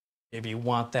if you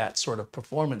want that sort of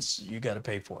performance, you got to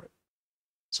pay for it.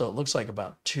 So it looks like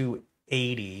about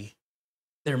 $280.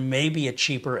 There may be a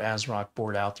cheaper ASRock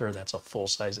board out there that's a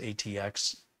full-size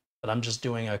ATX, but I'm just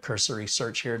doing a cursory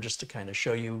search here just to kind of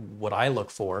show you what I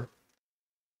look for.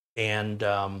 And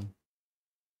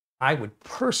I would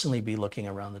personally be looking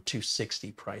around the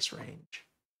 $260 price range.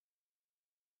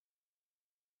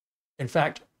 In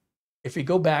fact, if we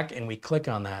go back and we click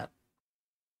on that,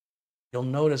 you'll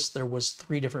notice there was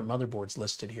 3 different motherboards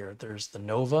listed here. There's the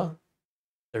Nova,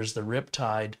 there's the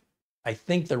Riptide. I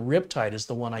think the Riptide is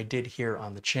the one I did here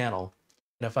on the channel.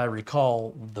 And if I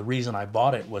recall, the reason I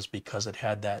bought it was because it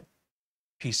had that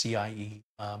PCIe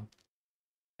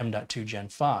M.2 Gen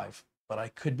 5. But I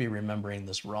could be remembering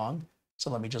this wrong. So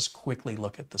let me just quickly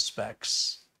look at the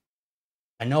specs.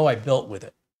 I know I built with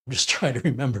it. I'm just trying to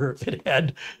remember if it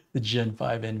had the Gen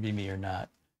 5 NVMe or not.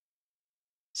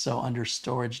 So under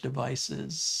storage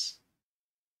devices,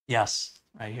 yes,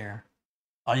 right here.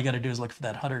 All you got to do is look for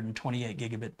that 128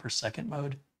 gigabit per second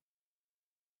mode.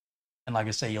 And like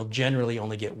I say, you'll generally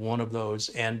only get one of those.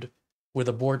 And with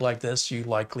a board like this, you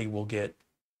likely will get,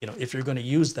 if you're going to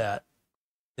use that,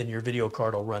 then your video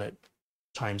card will run it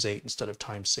 ×8 instead of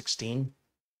 ×16.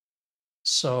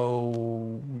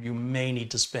 So you may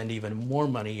need to spend even more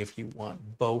money if you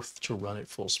want both to run at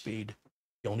full speed.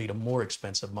 You'll need a more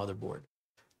expensive motherboard.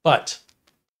 But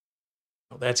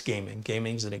that's gaming.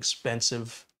 Gaming's an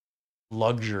expensive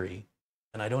luxury,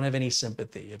 and I don't have any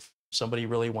sympathy. If somebody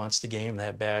really wants to game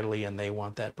that badly and they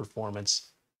want that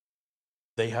performance,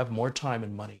 they have more time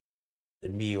and money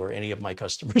than me or any of my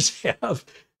customers have.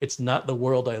 It's not the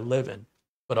world I live in,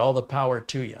 but all the power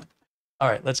to you. All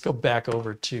right, let's go back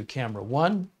over to camera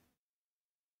 1.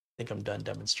 I think I'm done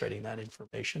demonstrating that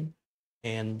information.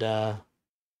 And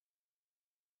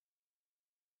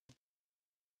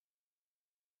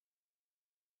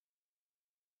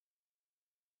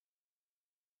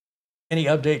any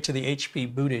update to the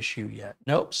HP boot issue yet?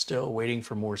 Nope, still waiting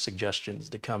for more suggestions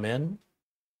to come in.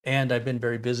 And I've been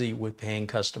very busy with paying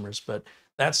customers, but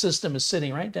that system is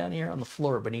sitting right down here on the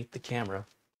floor beneath the camera.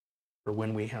 For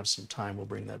when we have some time, we'll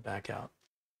bring that back out.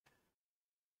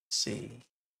 Let's see.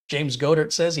 James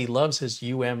Godert says he loves his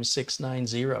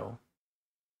UM680.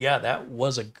 Yeah, that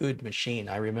was a good machine.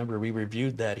 I remember we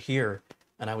reviewed that here,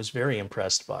 and I was very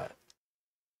impressed by it.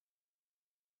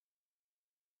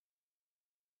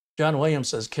 John Williams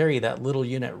says, Carey, that little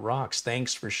unit rocks.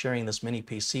 Thanks for sharing this mini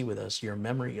PC with us. Your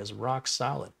memory is rock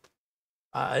solid.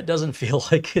 It doesn't feel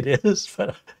like it is,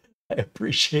 but I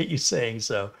appreciate you saying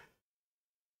so.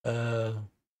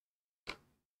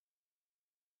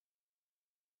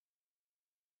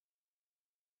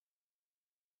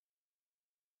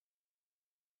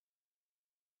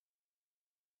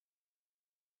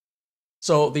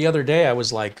 So the other day I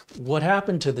was like, what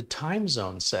happened to the time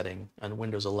zone setting on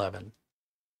Windows 11?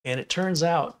 And it turns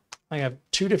out I have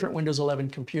 2 different Windows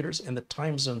 11 computers and the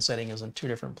time zone setting is in 2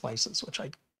 different places, which I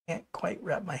can't quite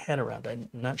wrap my head around. I'm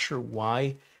not sure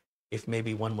why, if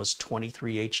maybe one was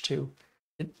 23H2.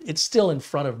 It's still in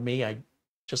front of me, I'm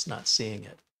just not seeing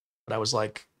it. But I was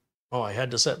like, oh, I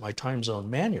had to set my time zone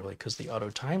manually because the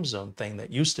auto time zone thing that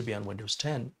used to be on Windows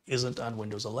 10 isn't on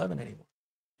Windows 11 anymore.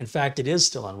 In fact, it is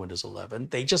still on Windows 11.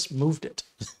 They just moved it.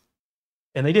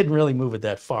 And they didn't really move it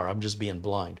that far. I'm just being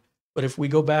blind. But if we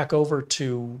go back over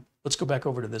to, let's go back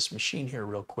over to this machine here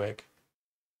real quick.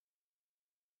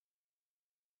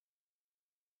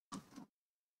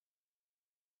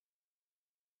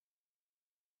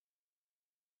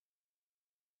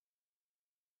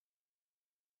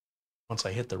 Once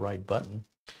I hit the right button,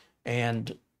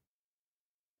 and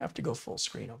I have to go full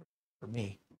screen over for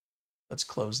me. Let's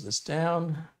close this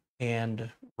down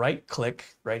and right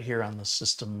click right here on the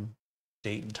system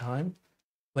date and time.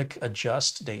 Click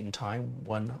adjust date and time,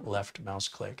 1 left mouse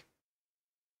click.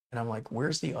 And I'm like,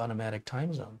 where's the automatic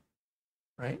time zone,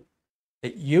 right?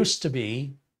 It used to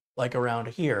be like around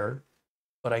here,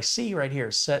 but I see right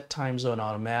here, set time zone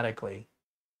automatically.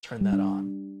 Turn that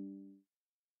on.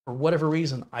 For whatever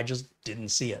reason, I just didn't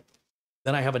see it.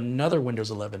 Then I have another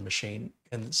Windows 11 machine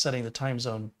and setting the time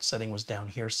zone setting was down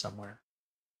here somewhere.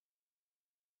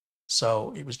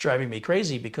 So it was driving me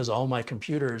crazy because all my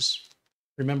computers,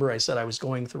 remember I said I was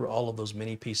going through all of those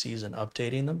mini PCs and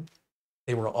updating them?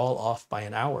 They were all off by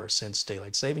an hour since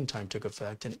daylight saving time took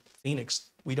effect. In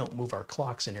Phoenix, we don't move our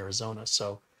clocks in Arizona.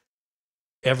 So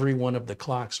every one of the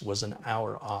clocks was an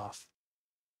hour off.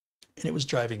 And it was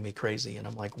driving me crazy. And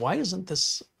I'm like, why isn't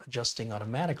this adjusting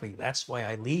automatically? That's why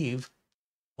I leave,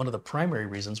 one of the primary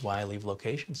reasons why I leave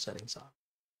location settings on.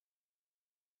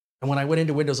 And when I went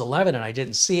into Windows 11 and I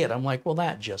didn't see it, I'm like, well,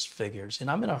 that just figures. And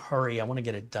I'm in a hurry. I want to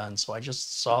get it done. So I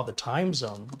just saw the time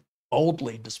zone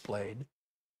boldly displayed.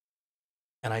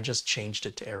 And I just changed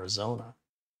it to Arizona.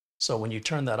 So when you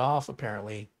turn that off,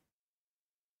 apparently,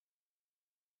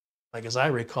 like as I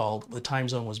recall, the time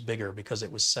zone was bigger because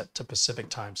it was set to Pacific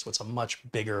time. So it's a much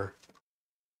bigger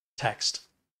text.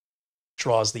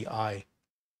 Draws the eye.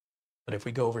 But if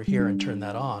we go over here and turn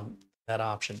that on, that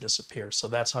option disappears. So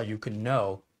that's how you can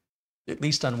know, at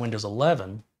least on Windows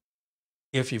 11,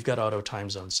 if you've got auto time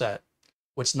zone set.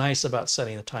 What's nice about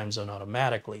setting the time zone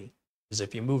automatically is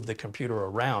if you move the computer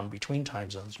around between time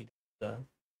zones, you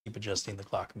keep adjusting the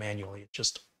clock manually. It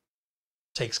just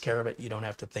takes care of it. You don't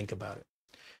have to think about it.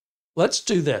 Let's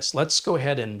do this. Let's go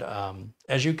ahead and,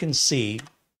 as you can see,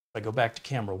 if I go back to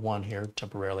camera 1 here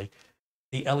temporarily,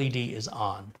 the LED is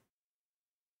on.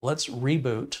 Let's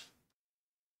reboot.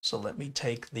 So let me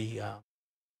take the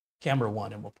camera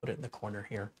 1 and we'll put it in the corner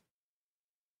here.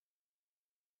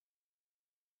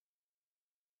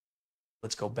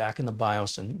 Let's go back in the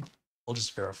BIOS and we'll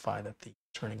just verify that the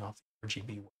turning off the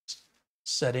RGB ones.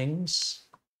 Settings,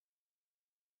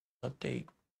 update,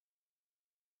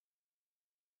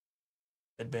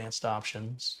 advanced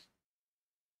options,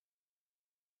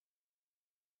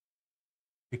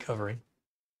 recovery,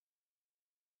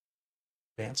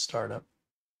 advanced startup,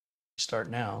 start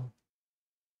now.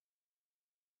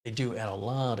 They do add a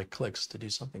lot of clicks to do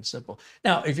something simple.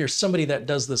 Now, if you're somebody that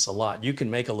does this a lot, you can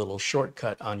make a little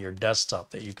shortcut on your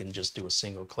desktop that you can just do a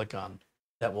single click on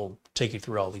that will take you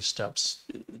through all these steps,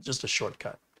 just a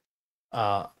shortcut.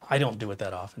 I don't do it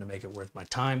that often to make it worth my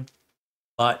time,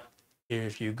 but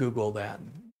if you Google that,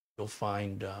 you'll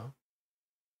find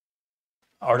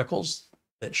articles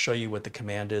that show you what the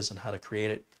command is and how to create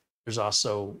it. There's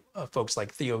also folks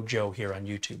like Theo Joe here on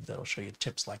YouTube that'll show you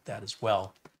tips like that as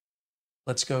well.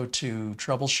 Let's go to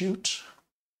troubleshoot,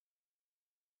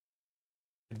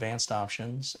 advanced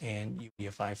options, and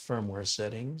UEFI firmware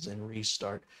settings and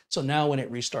restart. So now when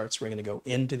it restarts, we're going to go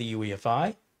into the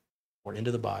UEFI or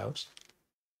into the BIOS.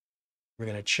 We're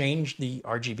going to change the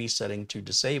RGB setting to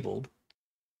disabled.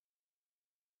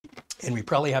 And we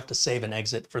probably have to save and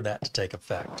exit for that to take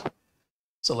effect.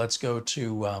 So let's go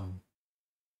to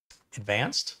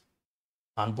advanced,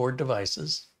 onboard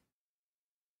devices,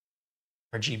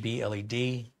 RGB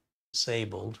LED,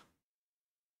 disabled.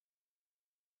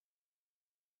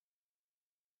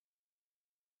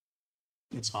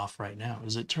 It's off right now.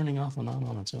 Is it turning off and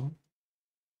on its own?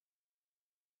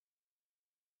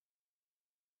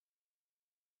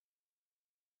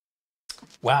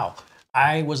 Wow,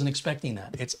 I wasn't expecting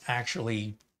that. It's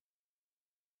actually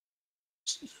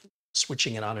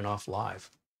switching it on and off live.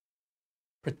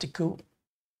 Pretty cool.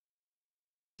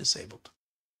 Disabled.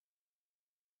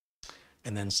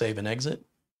 And then save and exit.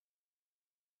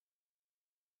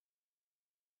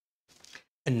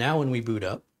 And now when we boot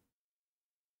up,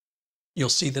 you'll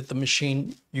see that the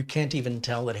machine, you can't even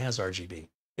tell it has RGB.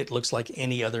 It looks like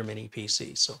any other mini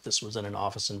PC. So if this was in an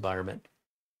office environment,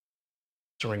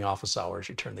 during office hours,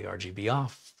 you turn the RGB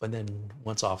off. And then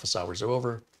once office hours are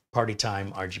over, party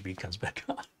time, RGB comes back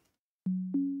on.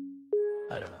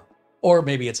 I don't know. Or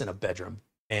maybe it's in a bedroom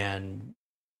and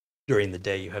during the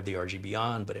day you have the RGB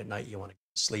on, but at night you want to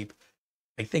sleep.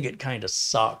 I think it kind of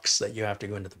sucks that you have to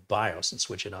go into the BIOS and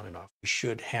switch it on and off. We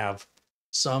should have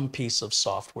some piece of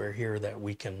software here that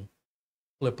we can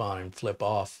flip on and flip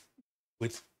off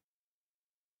with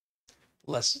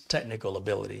less technical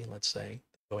ability, let's say,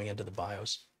 going into the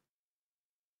BIOS.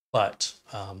 But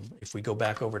if we go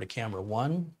back over to camera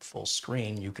 1, full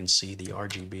screen, you can see the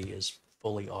RGB is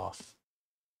fully off.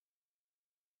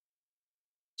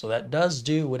 So that does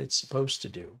do what it's supposed to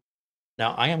do.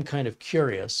 Now, I am kind of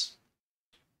curious.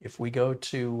 If we go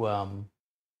to,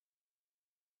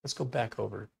 let's go back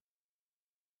over.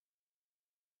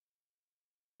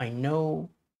 I know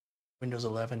Windows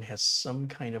 11 has some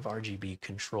kind of RGB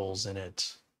controls in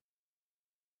it,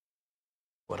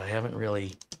 but I haven't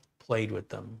really played with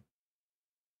them.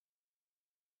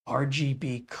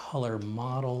 RGB color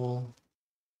model,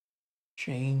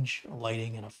 change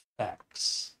lighting and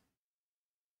effects.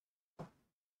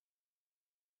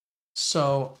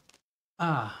 So,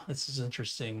 this is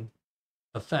interesting.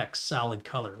 Effects, solid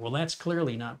color. Well, that's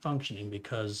clearly not functioning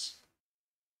because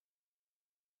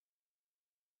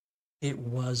it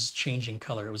was changing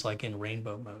color. It was like in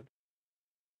rainbow mode.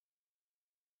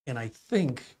 And I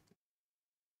think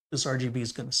this RGB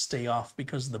is going to stay off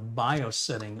because the BIOS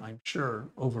setting, I'm sure,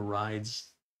 overrides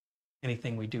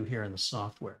anything we do here in the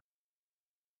software.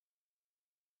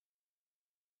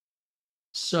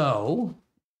 So,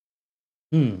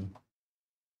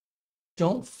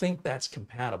 don't think that's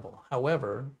compatible.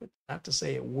 However, not to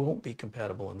say it won't be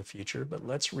compatible in the future, but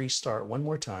let's restart one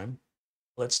more time.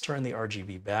 Let's turn the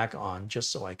RGB back on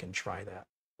just so I can try that,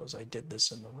 because I did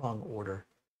this in the wrong order.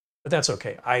 But that's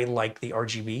okay. I like the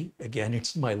RGB. Again,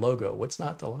 it's my logo. What's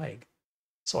not to like?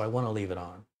 So I want to leave it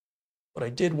on. But I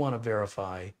did want to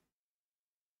verify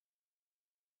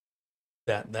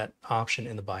that that option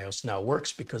in the BIOS now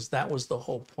works, because that was the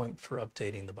whole point for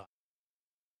updating the BIOS.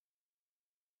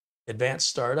 Advanced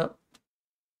startup.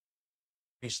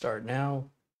 Restart now.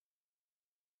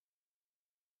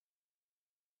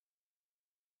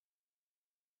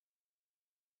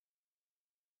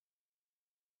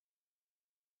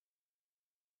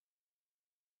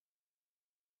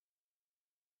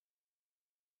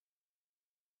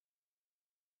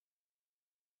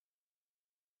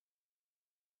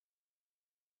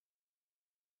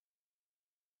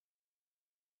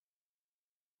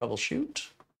 Troubleshoot.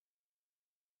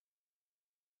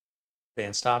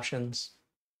 Advanced options.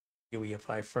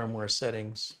 UEFI firmware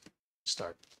settings.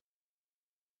 Start.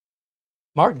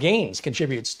 Mark Gaines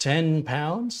contributes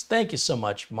 £10. Thank you so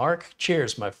much, Mark.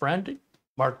 Cheers, my friend.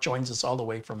 Mark joins us all the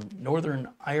way from Northern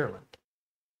Ireland.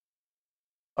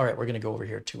 All right, we're going to go over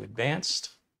here to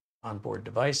advanced, onboard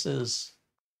devices,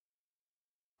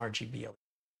 RGB.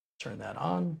 Turn that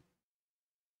on.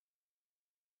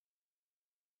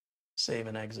 Save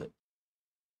and exit.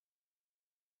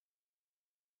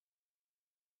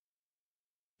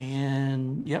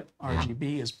 And yep,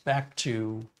 RGB is back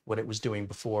to what it was doing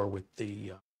before with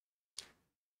the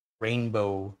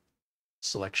rainbow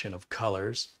selection of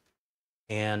colors.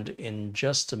 And in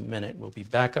just a minute, we'll be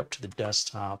back up to the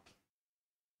desktop.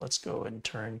 Let's go and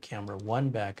turn camera 1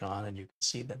 back on, and you can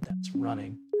see that that's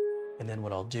running. And then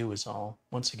what I'll do is I'll,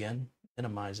 once again,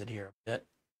 minimize it here a bit.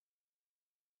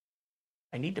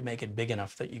 I need to make it big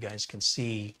enough that you guys can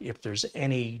see if there's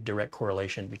any direct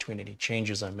correlation between any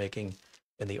changes I'm making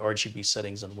in the RGB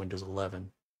settings on Windows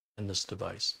 11 and this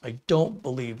device. I don't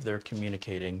believe they're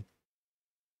communicating,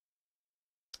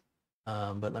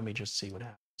 but let me just see what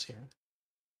happens here.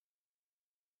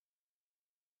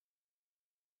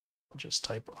 I'll just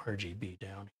type RGB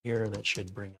down here. That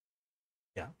should bring,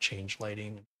 yeah, change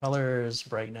lighting, colors,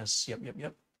 brightness.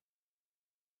 Yep.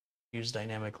 Use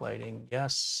dynamic lighting.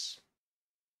 Yes.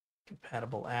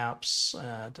 Compatible apps.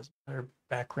 Doesn't matter.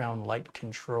 Background light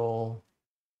control.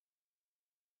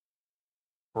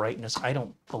 Brightness. I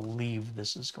don't believe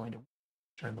this is going to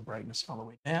turn the brightness all the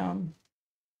way down.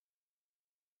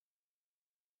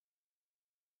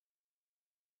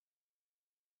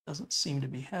 Doesn't seem to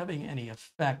be having any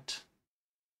effect.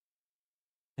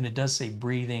 And it does say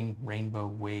breathing, rainbow,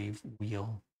 wave,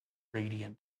 wheel,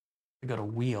 radiant. If I go to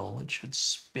wheel, it should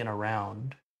spin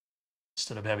around.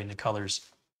 Instead of having the colors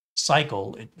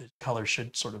cycle, the color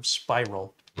should sort of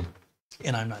spiral.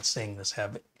 And I'm not saying this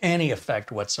have any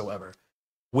effect whatsoever.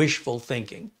 Wishful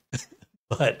thinking,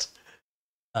 but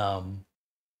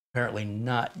apparently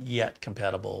not yet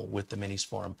compatible with the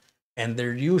Minisforum. And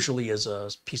there usually is a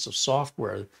piece of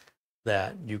software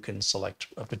that you can select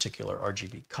a particular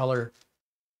RGB color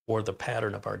or the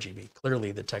pattern of RGB.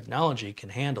 Clearly, the technology can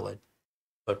handle it,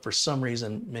 but for some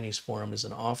reason, Minisforum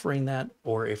isn't offering that,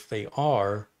 or if they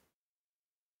are,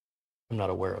 I'm not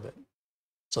aware of it.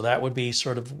 So that would be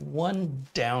sort of one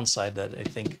downside that I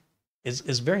think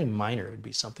is very minor. It would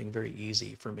be something very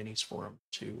easy for Minisforum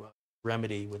to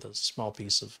remedy with a small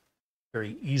piece of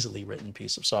very easily written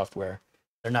piece of software.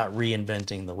 They're not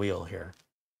reinventing the wheel here.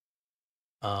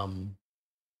 Let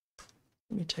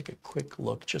me take a quick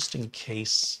look just in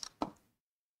case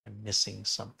I'm missing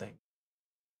something.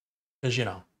 Because, you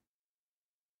know,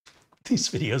 these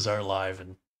videos are live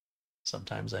and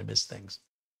sometimes I miss things.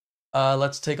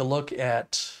 Let's take a look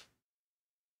at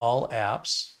all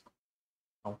apps.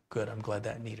 Oh, good. I'm glad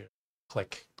that needed a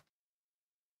click.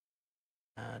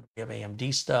 And we have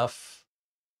AMD stuff.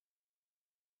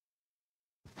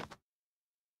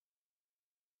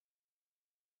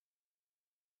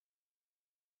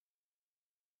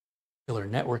 Killer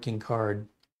networking card.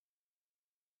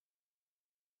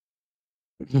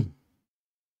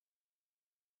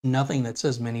 Nothing that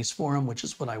says Minisforum, which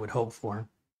is what I would hope for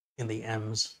in the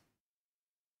M's.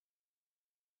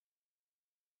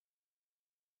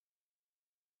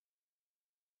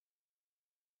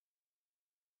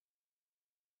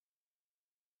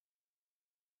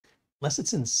 Unless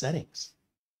it's in settings.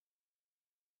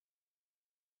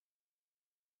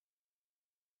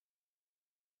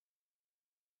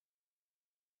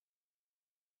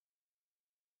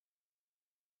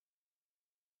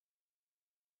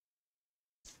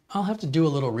 I'll have to do a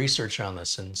little research on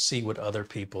this and see what other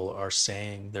people are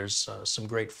saying. There's some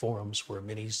great forums where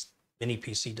mini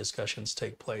PC discussions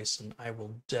take place, and I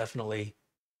will definitely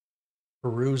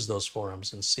peruse those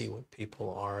forums and see what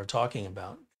people are talking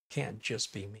about. It can't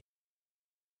just be me,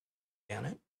 can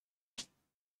it?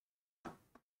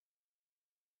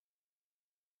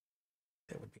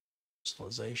 That would be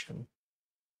personalization.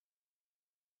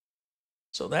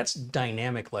 So that's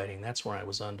dynamic lighting. That's where I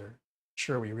was under.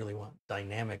 Sure, we really want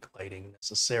dynamic lighting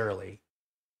necessarily,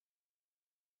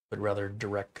 but rather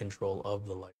direct control of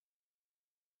the light.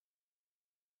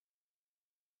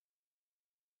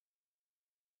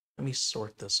 Let me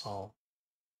sort this all.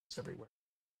 It's everywhere.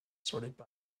 Sorted by.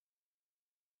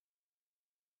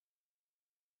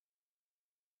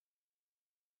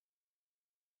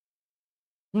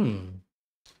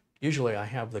 Usually I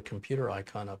have the computer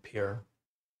icon up here.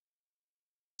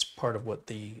 It's part of what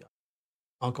the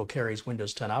Uncle Carey's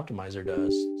Windows 10 optimizer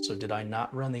does. So did I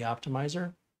not run the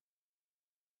optimizer?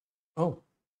 Oh,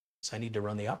 so I need to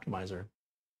run the optimizer.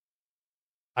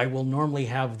 I will normally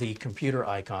have the computer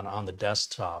icon on the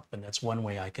desktop, and that's one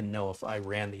way I can know if I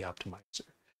ran the optimizer.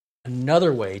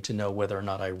 Another way to know whether or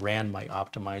not I ran my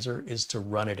optimizer is to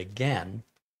run it again,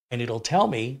 and it'll tell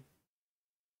me,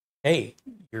 hey,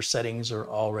 your settings are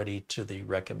already to the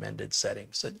recommended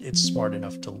settings. It's smart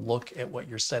enough to look at what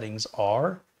your settings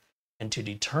are and to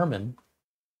determine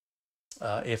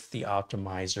if the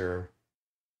optimizer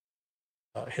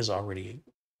has already,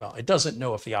 well, it doesn't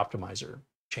know if the optimizer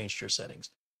changed your settings,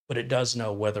 but it does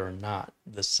know whether or not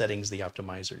the settings the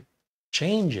optimizer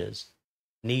changes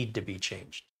need to be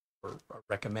changed or are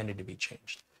recommended to be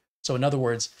changed. So in other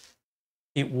words,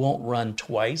 it won't run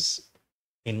twice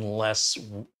unless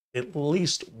at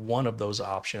least one of those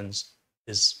options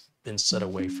has been set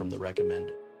away from the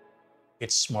recommended.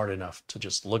 It's smart enough to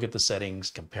just look at the settings,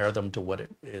 compare them to what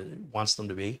it wants them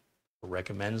to be, or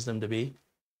recommends them to be.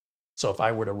 So if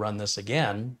I were to run this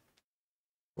again,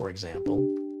 for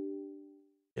example,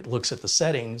 it looks at the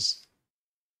settings.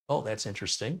 Oh, that's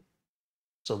interesting.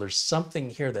 So there's something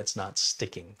here that's not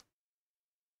sticking,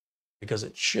 because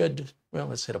it should, well,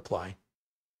 let's hit apply.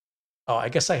 Oh, I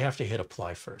guess I have to hit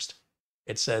apply first.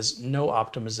 It says no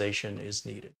optimization is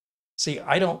needed. See,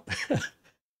 I don't,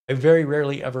 I very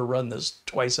rarely ever run this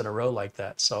twice in a row like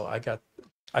that. So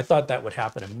I thought that would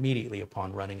happen immediately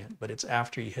upon running it, but it's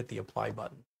after you hit the apply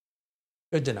button.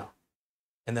 Good to know.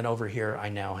 And then over here, I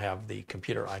now have the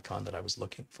computer icon that I was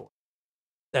looking for.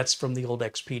 That's from the old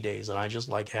XP days, and I just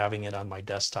like having it on my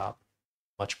desktop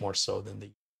much more so than the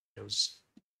Windows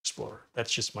Explorer.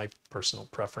 That's just my personal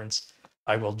preference.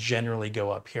 I will generally go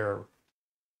up here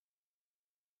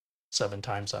 7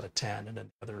 times out of 10, and then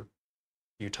the other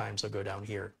few times I'll go down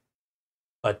here.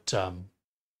 But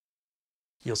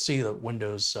you'll see that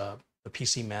Windows, the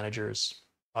PC Manager is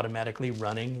automatically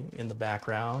running in the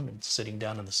background and sitting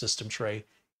down in the system tray,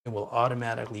 and will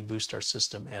automatically boost our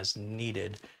system as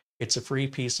needed. It's a free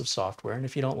piece of software, and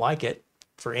if you don't like it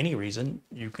for any reason,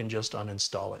 you can just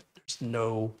uninstall it. There's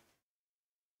no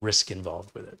risk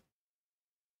involved with it.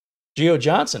 Geo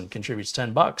Johnson contributes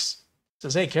 $10.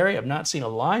 Says, hey, Carey, I've not seen a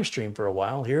live stream for a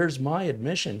while. Here's my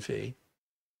admission fee.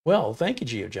 Well, thank you,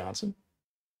 Geo Johnson.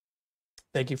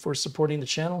 Thank you for supporting the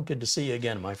channel. Good to see you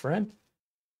again, my friend.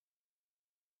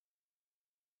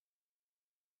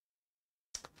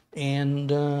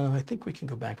 And I think we can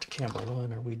go back to camera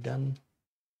one. Are we done?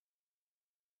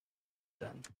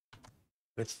 Done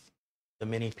with the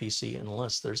mini PC,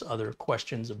 unless there's other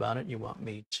questions about it you want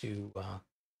me to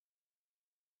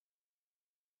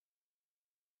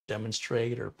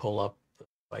demonstrate or pull up the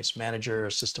device manager or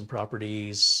system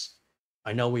properties.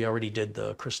 I know we already did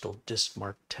the crystal disk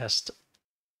mark test.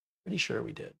 Pretty sure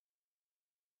we did.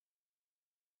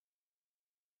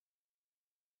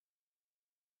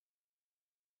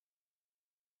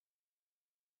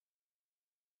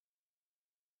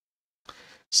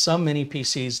 Some mini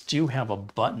PCs do have a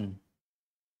button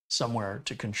somewhere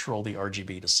to control the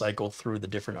RGB, to cycle through the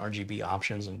different RGB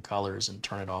options and colors and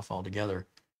turn it off altogether.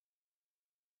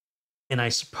 And I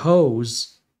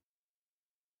suppose,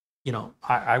 you know,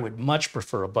 I would much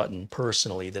prefer a button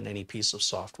personally than any piece of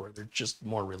software. They're just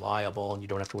more reliable and you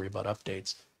don't have to worry about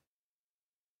updates.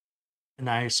 And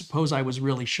I suppose I was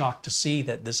really shocked to see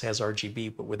that this has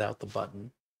RGB, but without the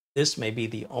button. This may be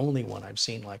the only one I've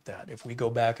seen like that. If we go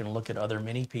back and look at other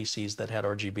mini PCs that had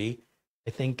RGB,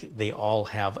 I think they all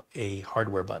have a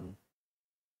hardware button.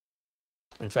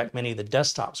 In fact, many of the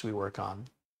desktops we work on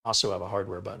also have a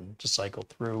hardware button to cycle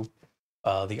through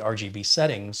the RGB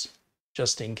settings,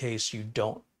 just in case you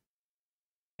don't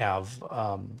have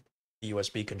the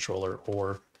USB controller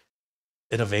or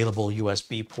an available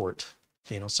USB port.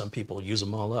 You know, some people use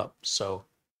them all up. So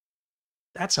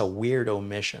that's a weird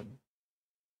omission.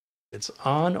 It's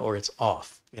on or it's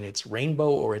off, and it's rainbow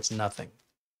or it's nothing.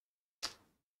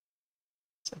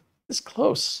 It's like this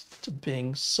close to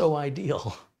being so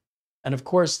ideal. And of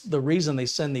course, the reason they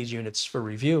send these units for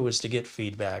review is to get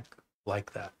feedback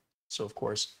like that. So of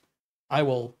course, I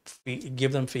will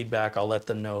give them feedback. I'll let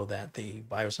them know that the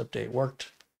BIOS update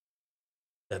worked,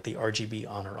 that the RGB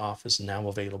on or off is now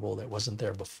available that wasn't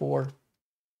there before,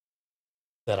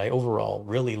 that I overall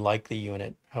really like the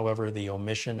unit. However, the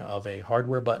omission of a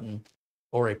hardware button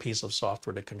or a piece of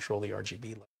software to control the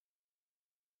RGB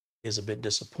is a bit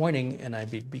disappointing, and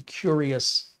I'd be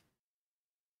curious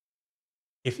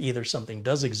if either something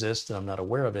does exist and I'm not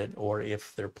aware of it, or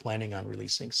if they're planning on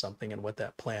releasing something and what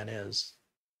that plan is.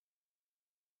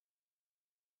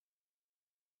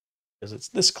 Because it's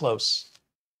this close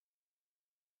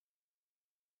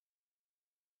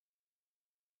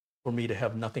for me to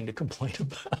have nothing to complain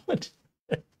about.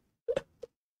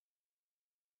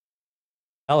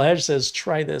 Al-Haj says,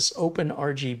 try this,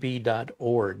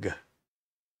 openrgb.org.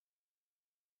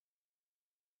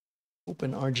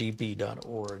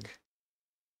 Openrgb.org.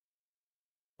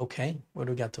 Okay, what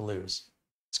do we got to lose?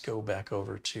 Let's go back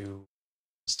over to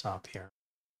desktop here.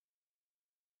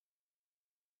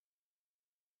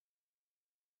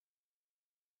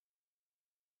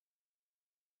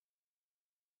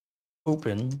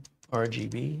 Open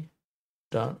rgb.org.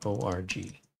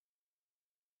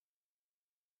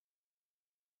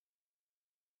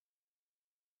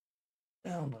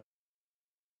 Download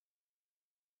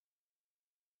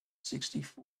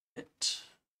 64-bit.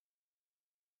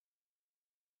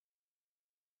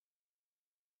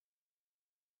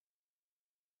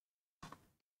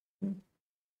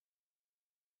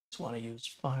 Just want to use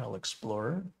File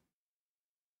Explorer.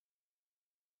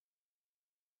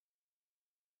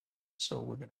 So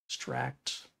we're going to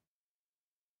extract.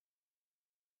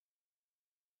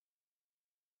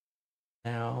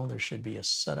 Now there should be a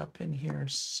setup in here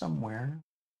somewhere.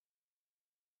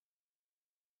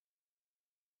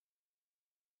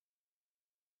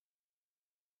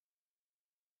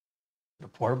 A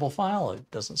portable file, it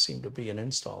doesn't seem to be an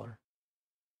installer.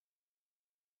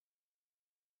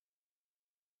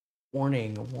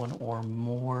 Warning, one or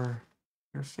more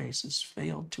interfaces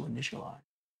failed to initialize.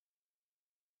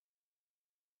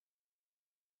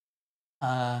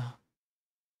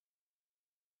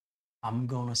 I'm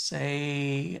going to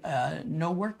say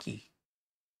no work key.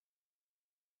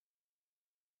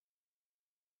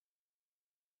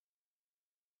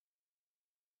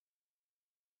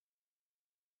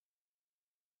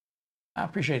 I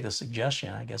appreciate the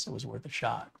suggestion. I guess it was worth a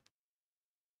shot.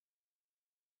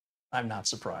 I'm not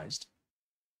surprised.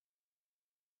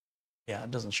 Yeah,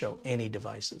 it doesn't show any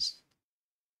devices.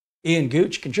 Ian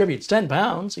Gooch contributes 10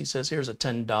 pounds. He says, here's a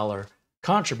 $10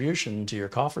 contribution to your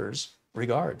coffers.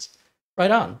 Regards.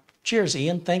 Right on. Cheers,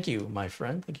 Ian. Thank you, my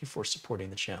friend. Thank you for supporting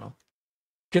the channel.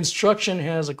 Construction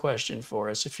has a question for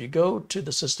us. If you go to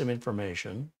the system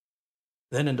information,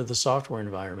 then into the software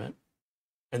environment,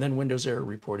 and then Windows error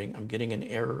reporting, I'm getting an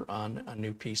error on a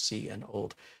new PC and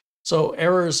old. So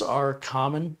errors are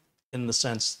common in the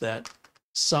sense that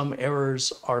some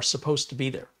errors are supposed to be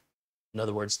there. In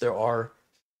other words, there are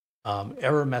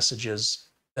error messages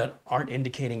that aren't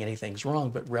indicating anything's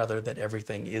wrong, but rather that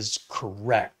everything is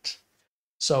correct.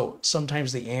 So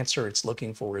sometimes the answer it's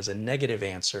looking for is a negative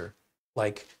answer,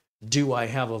 like, do I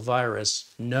have a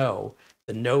virus? No.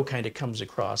 The no kind of comes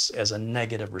across as a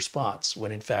negative response,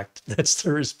 when in fact, that's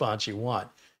the response you want.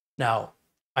 Now,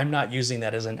 I'm not using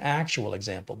that as an actual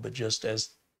example, but just as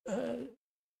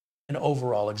an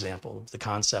overall example of the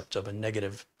concept of a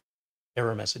negative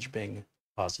error message being a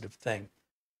positive thing.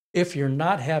 If you're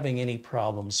not having any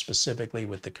problems specifically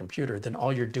with the computer, then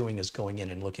all you're doing is going in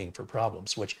and looking for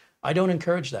problems, which I don't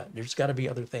encourage that. There's got to be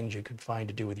other things you can find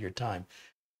to do with your time.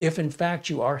 If in fact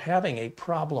you are having a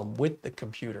problem with the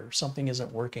computer, something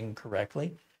isn't working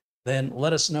correctly, then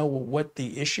let us know what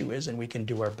the issue is and we can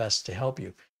do our best to help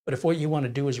you. But if what you want to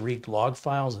do is read log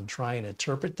files and try and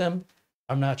interpret them,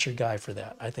 I'm not your guy for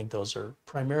that. I think those are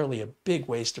primarily a big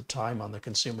waste of time on the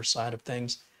consumer side of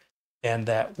things. And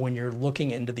that when you're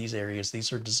looking into these areas,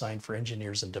 these are designed for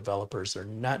engineers and developers. They're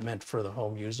not meant for the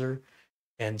home user.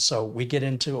 And so we get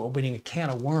into opening a can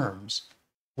of worms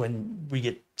when we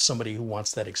get somebody who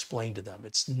wants that explained to them.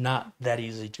 It's not that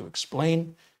easy to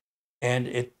explain. And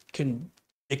it can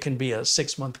be a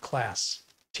 6-month class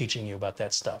teaching you about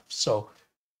that stuff. So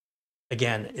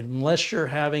again, unless you're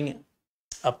having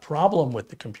a problem with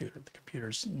the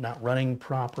computer's not running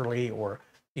properly or a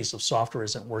piece of software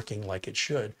isn't working like it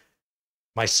should,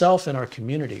 myself and our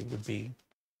community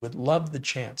would love the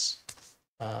chance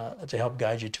to help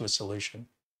guide you to a solution.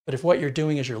 But if what you're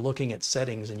doing is you're looking at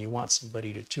settings and you want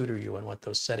somebody to tutor you on what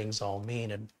those settings all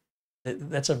mean, and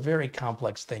that's a very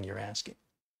complex thing you're asking.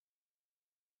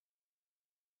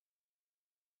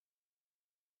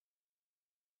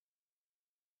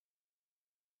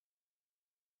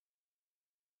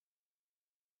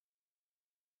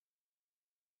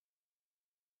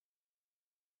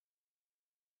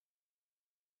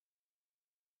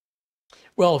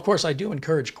 Well, of course, I do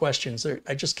encourage questions.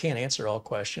 I just can't answer all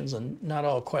questions, and not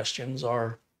all questions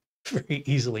are very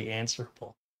easily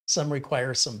answerable. Some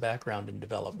require some background in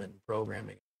development and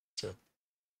programming to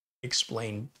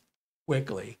explain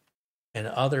quickly, and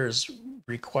others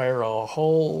require a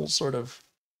whole sort of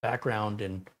background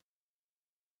in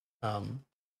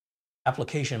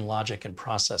application logic and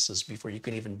processes before you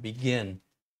can even begin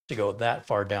to go that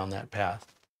far down that path.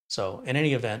 So in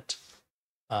any event,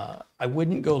 I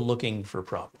wouldn't go looking for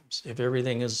problems. If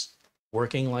everything is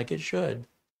working like it should,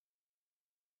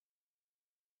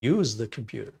 use the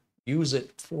computer. Use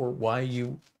it for why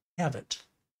you have it.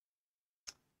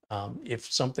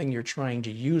 If something you're trying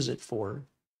to use it for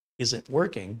isn't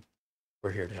working,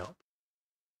 we're here to help.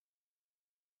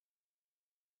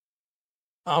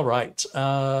 All right,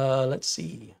 let's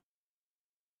see.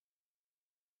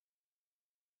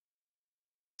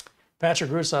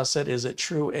 Patrick Russo said, is it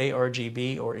true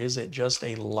ARGB or is it just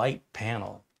a light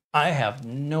panel? I have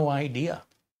no idea.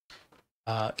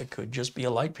 It could just be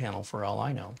a light panel for all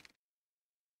I know.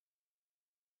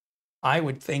 I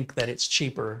would think that it's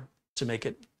cheaper to make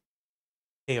it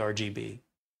ARGB,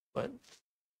 but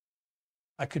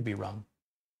I could be wrong.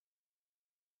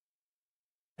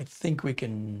 I think we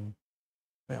can,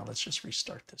 well, let's just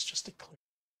restart this just to clear.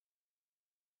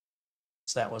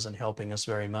 So that wasn't helping us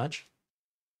very much.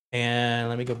 And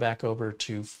let me go back over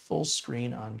to full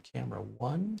screen on camera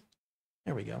 1.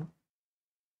 There we go.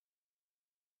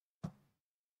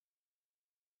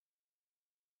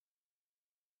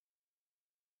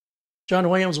 John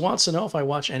Williams wants to know if I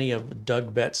watch any of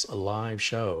Doug Bett's live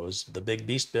shows. The Big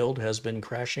Beast build has been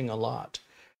crashing a lot.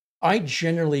 I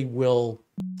generally will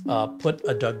put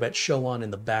a Doug Bett show on in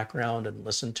the background and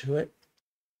listen to it.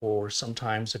 Or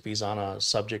sometimes if he's on a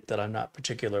subject that I'm not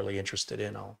particularly interested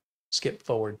in, I'll skip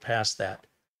forward past that.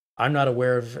 I'm not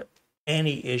aware of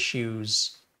any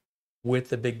issues with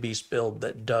the Big Beast build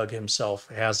that Doug himself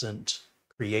hasn't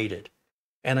created.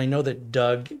 And I know that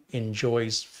Doug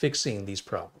enjoys fixing these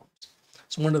problems.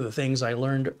 So one of the things I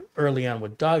learned early on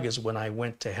with Doug is when I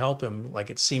went to help him, like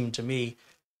it seemed to me,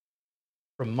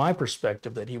 from my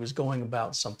perspective, that he was going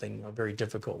about something a very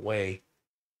difficult way.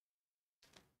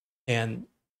 And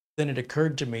then it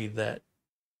occurred to me that,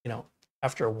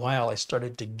 after a while, I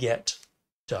started to get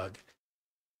Doug.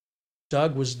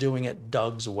 Doug was doing it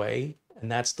Doug's way, and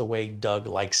that's the way Doug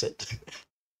likes it.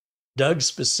 Doug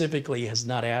specifically has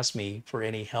not asked me for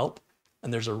any help,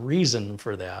 and there's a reason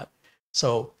for that.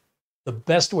 So the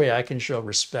best way I can show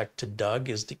respect to Doug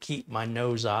is to keep my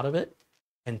nose out of it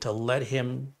and to let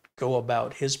him go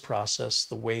about his process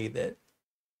the way that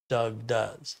Doug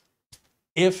does.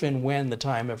 If and when the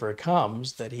time ever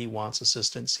comes that he wants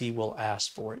assistance, he will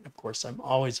ask for it. Of course, I'm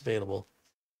always available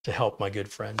to help my good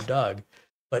friend Doug,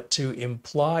 but to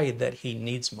imply that he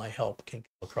needs my help can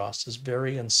come across as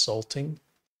very insulting,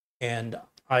 and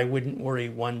I wouldn't worry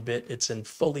one bit. It's in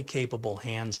fully capable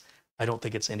hands. I don't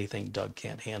think it's anything Doug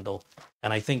can't handle,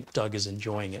 and I think Doug is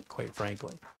enjoying it, quite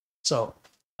frankly. So,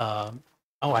 I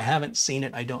haven't seen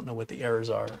it. I don't know what the errors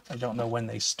are. I don't know when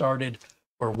they started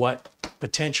or what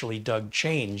potentially Doug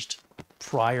changed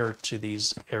prior to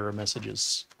these error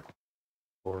messages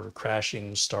or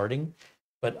crashing starting,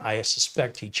 but I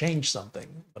suspect he changed something,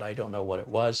 but I don't know what it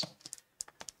was,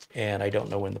 and I don't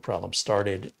know when the problem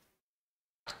started.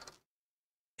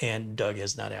 And Doug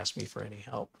has not asked me for any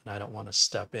help, and I don't want to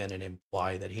step in and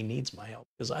imply that he needs my help,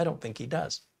 because I don't think he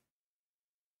does.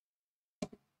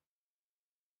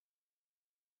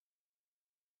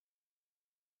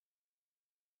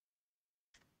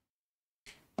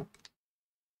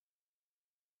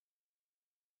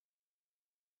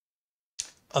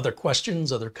 Other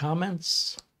questions, other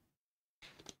comments?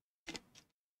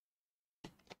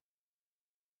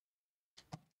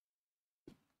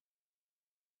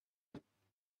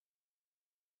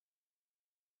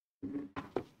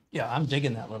 Yeah, I'm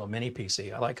digging that little mini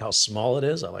PC. I like how small it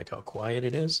is. I like how quiet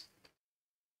it is.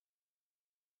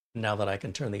 Now that I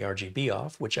can turn the RGB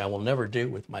off, which I will never do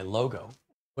with my logo.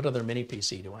 What other mini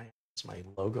PC do I have? It's my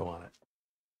logo on it.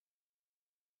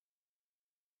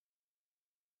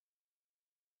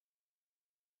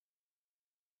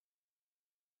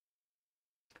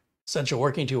 Essential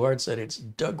Working Too Hard said it's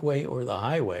Doug way or the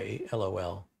highway,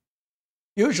 LOL.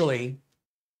 Usually,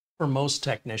 for most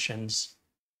technicians,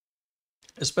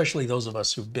 especially those of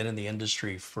us who've been in the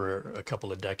industry for a couple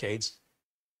of decades,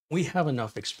 we have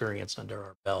enough experience under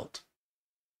our belt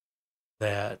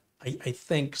that I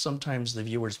think sometimes the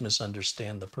viewers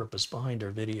misunderstand the purpose behind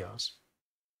our videos.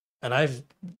 And I've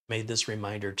made this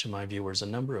reminder to my viewers a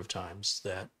number of times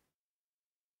that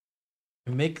I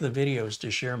make the videos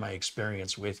to share my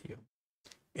experience with you.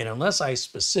 And unless I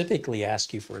specifically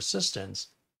ask you for assistance,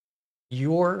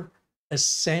 you're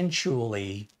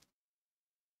essentially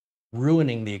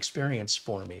ruining the experience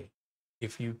for me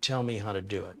if you tell me how to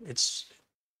do it.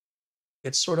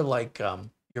 It's sort of like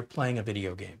you're playing a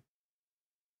video game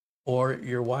or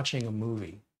you're watching a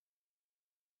movie,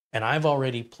 and I've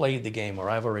already played the game or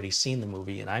I've already seen the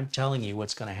movie, and I'm telling you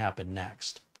what's going to happen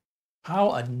next.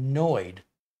 How annoyed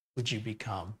would you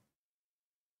become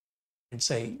and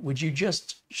say, would you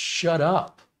just shut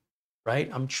up, right?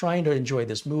 I'm trying to enjoy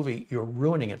this movie. You're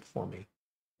ruining it for me.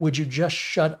 Would you just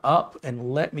shut up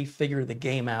and let me figure the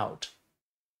game out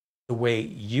the way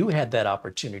you had that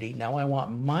opportunity? Now I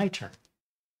want my turn.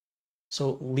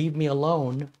 So leave me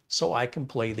alone so I can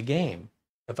play the game.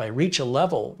 If I reach a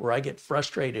level where I get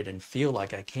frustrated and feel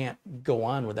like I can't go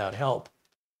on without help,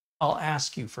 I'll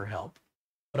ask you for help.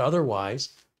 But otherwise,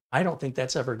 I don't think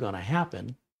that's ever going to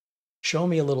happen. Show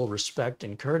me a little respect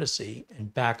and courtesy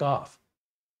and back off.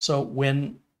 So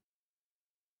when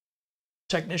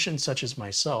technicians such as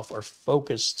myself are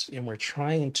focused and we're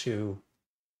trying to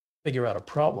figure out a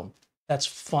problem, that's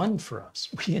fun for us.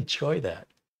 We enjoy that.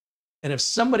 And if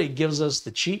somebody gives us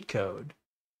the cheat code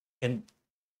and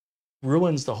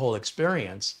ruins the whole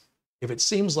experience, if it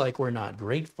seems like we're not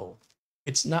grateful,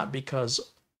 it's not because,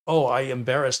 oh, I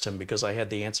embarrassed him because I had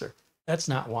the answer. That's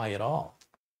not why at all.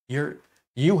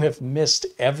 You have missed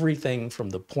everything from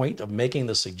the point of making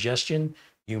the suggestion.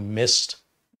 You missed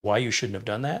why you shouldn't have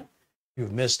done that.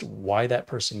 You've missed why that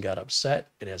person got upset.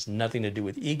 It has nothing to do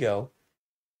with ego.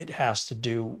 It has to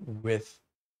do with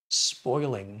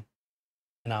spoiling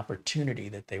an opportunity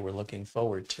that they were looking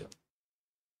forward to.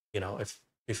 You know,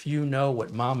 if you know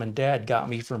what mom and dad got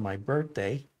me for my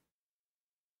birthday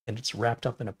and it's wrapped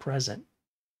up in a present,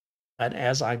 and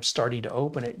as I'm starting to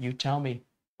open it, you tell me,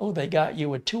 oh, they got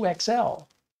you a 2XL.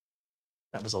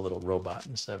 That was a little robot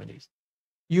in the 70s.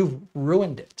 You've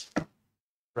ruined it,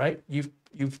 right?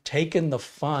 You've taken the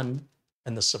fun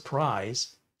and the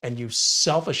surprise and you've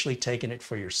selfishly taken it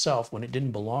for yourself when it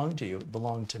didn't belong to you, it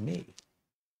belonged to me.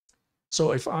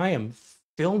 So if I am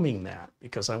filming that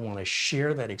because I want to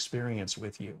share that experience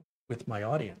with you, with my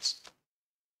audience,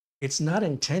 it's not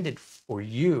intended for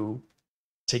you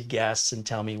to guess and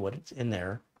tell me what's in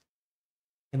there,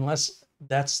 unless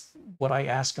that's what I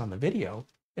ask on the video.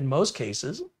 In most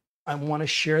cases, I want to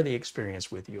share the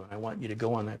experience with you and I want you to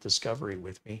go on that discovery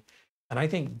with me. And I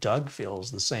think Doug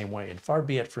feels the same way, and far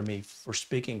be it for me for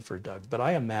speaking for Doug, but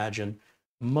I imagine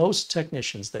most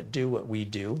technicians that do what we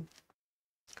do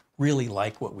really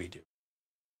like what we do.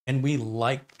 And we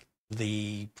like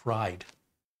the pride,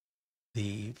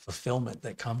 the fulfillment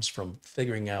that comes from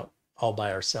figuring out all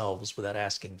by ourselves without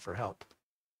asking for help.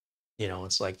 You know,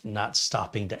 it's like not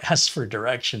stopping to ask for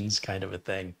directions kind of a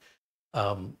thing.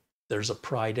 There's a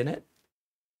pride in it,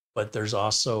 but there's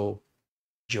also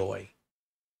joy.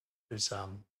 There's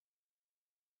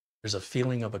a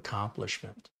feeling of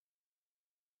accomplishment.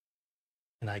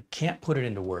 And I can't put it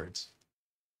into words,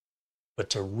 but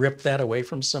to rip that away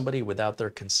from somebody without their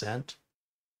consent,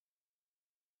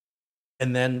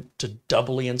 and then to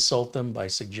doubly insult them by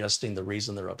suggesting the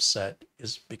reason they're upset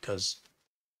is because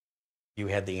you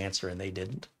had the answer and they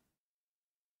didn't.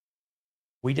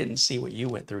 We didn't see what you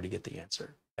went through to get the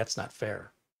answer. That's not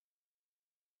fair.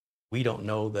 We don't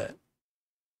know that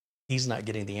he's not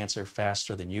getting the answer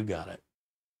faster than you got it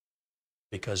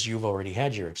because you've already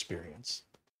had your experience.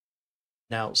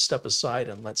 Now step aside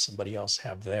and let somebody else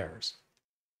have theirs.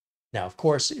 Now, of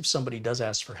course, if somebody does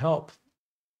ask for help,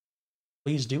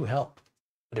 please do help.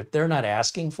 But if they're not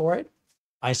asking for it,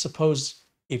 I suppose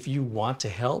if you want to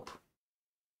help,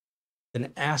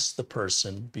 then ask the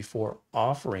person before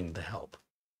offering the help.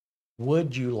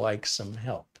 Would you like some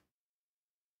help?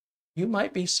 You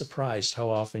might be surprised how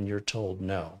often you're told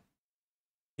no.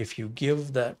 If you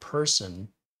give that person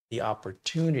the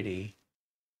opportunity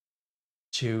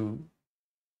to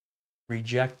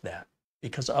reject that,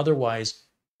 because otherwise,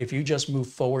 if you just move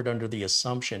forward under the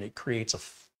assumption, it creates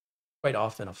quite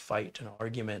often a fight, an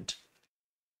argument.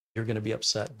 You're going to be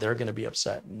upset. They're going to be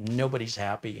upset. Nobody's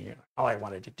happy. And you're like, all I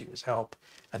wanted to do was help.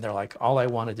 And they're like, all I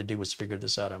wanted to do was figure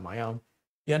this out on my own.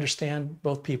 You understand?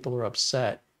 Both people are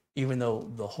upset, even though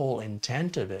the whole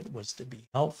intent of it was to be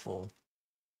helpful.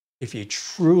 If you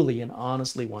truly and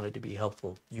honestly wanted to be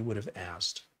helpful, you would have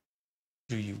asked,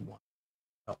 do you want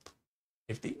help?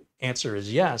 If the answer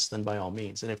is yes, then by all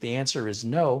means. And if the answer is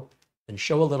no, then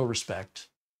show a little respect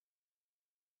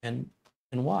and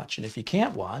watch. And if you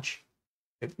can't watch,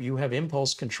 if you have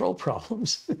impulse control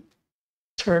problems,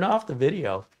 turn off the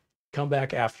video, come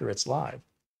back after it's live.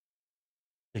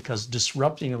 Because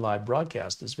disrupting a live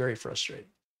broadcast is very frustrating.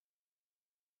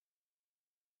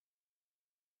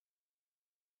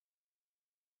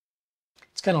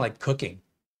 It's kind of like cooking.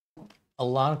 A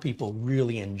lot of people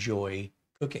really enjoy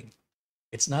cooking.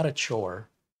 It's not a chore.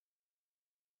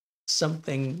 It's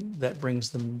something that brings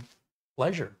them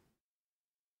pleasure,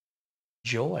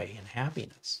 joy, and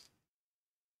happiness.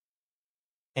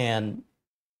 And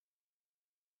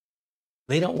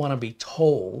they don't want to be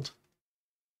told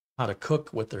how to cook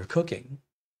what they're cooking.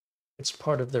 It's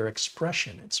part of their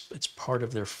expression. It's part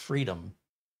of their freedom.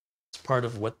 It's part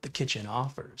of what the kitchen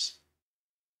offers.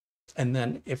 And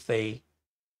then if they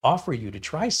offer you to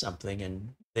try something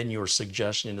and then your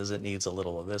suggestion is it needs a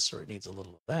little of this or it needs a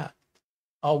little of that,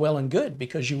 all well and good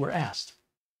because you were asked.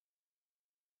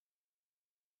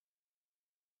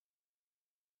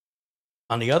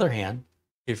 On the other hand,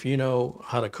 if you know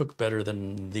how to cook better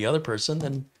than the other person,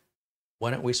 then Why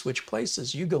don't we switch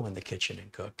places? You go in the kitchen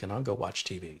and cook, and I'll go watch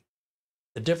TV.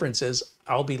 The difference is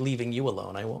I'll be leaving you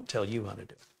alone. I won't tell you how to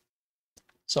do it.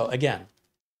 So again,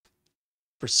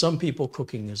 for some people,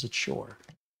 cooking is a chore.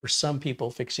 For some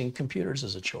people, fixing computers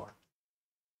is a chore.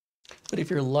 But if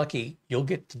you're lucky, you'll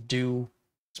get to do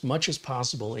as much as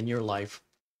possible in your life,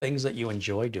 things that you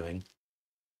enjoy doing,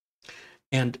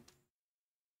 and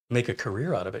make a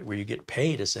career out of it where you get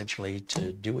paid essentially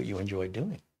to do what you enjoy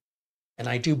doing. And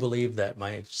I do believe that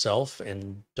myself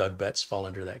and Doug Betts fall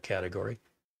under that category.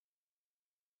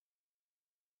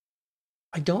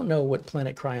 I don't know what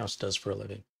Planet Cryos does for a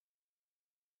living,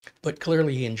 but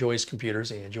clearly he enjoys computers.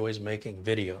 He enjoys making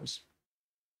videos.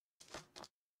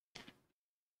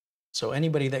 So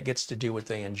anybody that gets to do what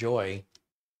they enjoy,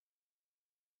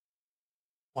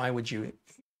 why would you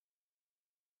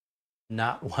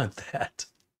not want that?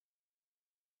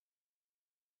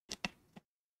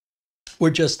 We're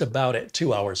just about at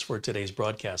 2 hours for today's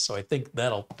broadcast, so I think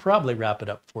that'll probably wrap it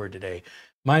up for today.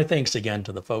 My thanks again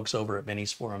to the folks over at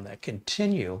Minisforum that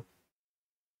continue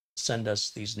to send us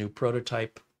these new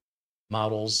prototype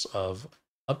models of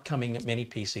upcoming mini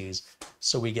PCs,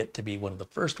 so we get to be one of the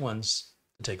first ones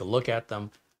to take a look at them,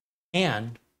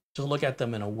 and to look at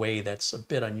them in a way that's a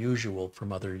bit unusual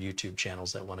from other YouTube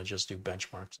channels that want to just do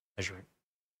benchmarks and measuring.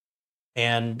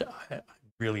 And I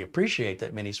really appreciate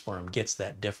that Minisforum gets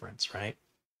that difference, right?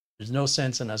 There's no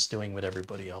sense in us doing what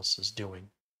everybody else is doing.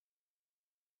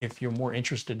 If you're more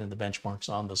interested in the benchmarks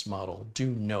on this model,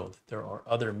 do know that there are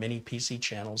other mini PC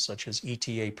channels such as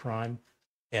ETA Prime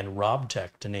and RobTech,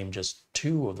 to name just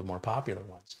two of the more popular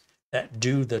ones, that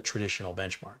do the traditional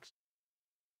benchmarks.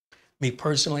 Me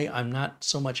personally, I'm not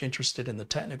so much interested in the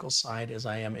technical side as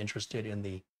I am interested in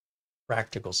the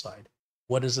practical side.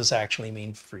 What does this actually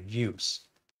mean for use?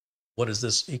 What does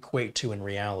this equate to in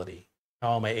reality?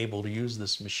 How am I able to use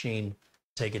this machine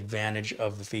to take advantage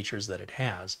of the features that it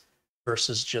has,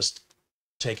 versus just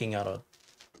taking out a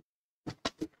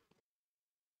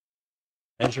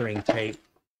measuring tape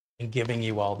and giving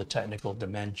you all the technical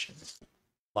dimensions?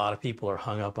 A lot of people are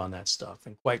hung up on that stuff.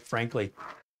 And quite frankly,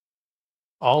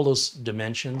 all those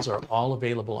dimensions are all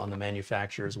available on the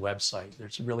manufacturer's website.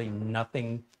 There's really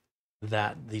nothing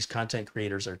that these content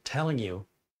creators are telling you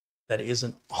that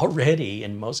isn't already,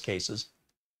 in most cases,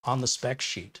 on the spec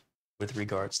sheet, with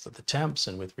regards to the temps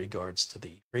and with regards to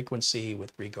the frequency,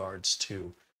 with regards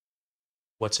to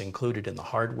what's included in the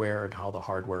hardware and how the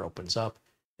hardware opens up.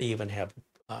 They even have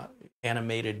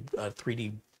animated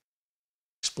 3D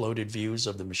exploded views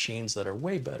of the machines that are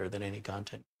way better than any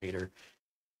content creator.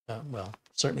 Well,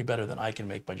 certainly better than I can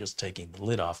make by just taking the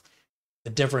lid off. The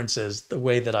difference is the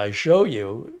way that I show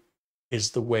you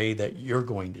is the way that you're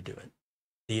going to do it.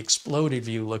 The exploded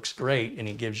view looks great, and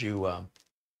it gives you a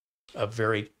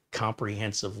very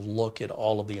comprehensive look at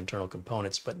all of the internal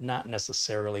components, but not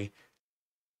necessarily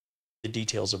the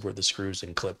details of where the screws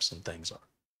and clips and things are.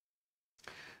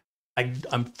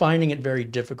 I'm finding it very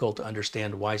difficult to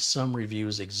understand why some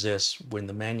reviews exist when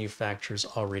the manufacturers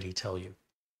already tell you.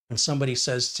 When somebody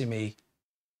says to me,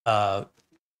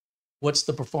 what's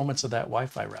the performance of that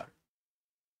Wi-Fi router?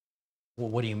 Well,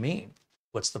 what do you mean?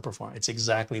 What's the performance? It's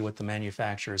exactly what the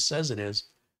manufacturer says it is.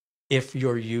 If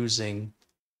you're using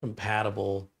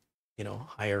compatible,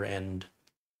 higher end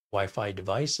Wi-Fi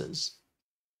devices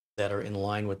that are in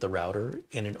line with the router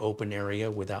in an open area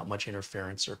without much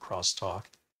interference or crosstalk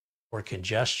or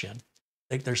congestion.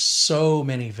 Like, there's so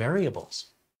many variables.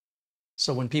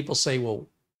 So when people say, well,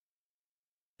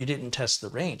 you didn't test the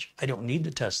range, I don't need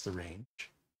to test the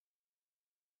range.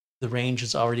 The range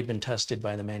has already been tested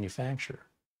by the manufacturer.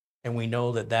 And we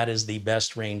know that that is the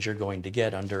best range you're going to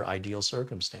get under ideal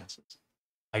circumstances.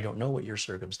 I don't know what your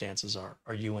circumstances are.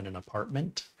 Are you in an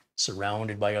apartment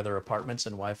surrounded by other apartments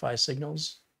and Wi-Fi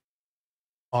signals?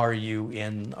 Are you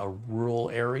in a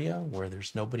rural area where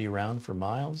there's nobody around for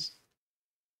miles?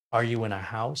 Are you in a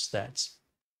house that's,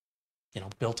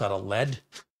 built out of lead?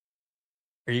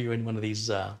 Are you in one of these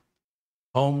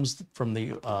homes from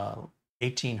the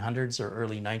 1800s or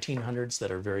early 1900s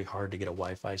that are very hard to get a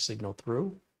Wi-Fi signal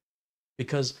through?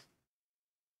 Because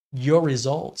your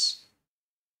results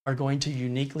are going to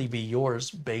uniquely be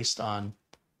yours based on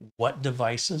what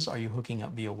devices are you hooking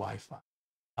up via Wi-Fi?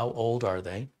 How old are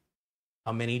they?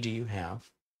 How many do you have?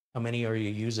 How many are you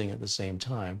using at the same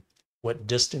time? What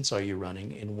distance are you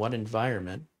running? In what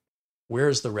environment? Where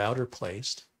is the router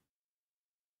placed?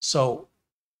 So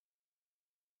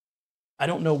I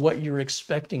don't know what you're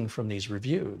expecting from these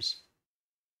reviews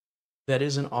that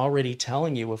isn't already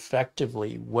telling you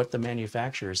effectively what the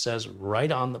manufacturer says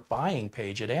right on the buying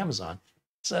page at Amazon.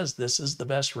 Says this is the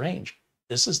best range.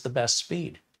 This is the best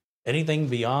speed. Anything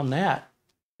beyond that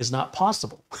is not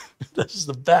possible. This is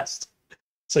the best.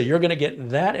 So you're going to get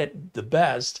that at the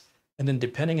best. And then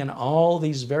depending on all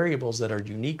these variables that are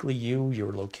uniquely you,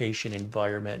 your location,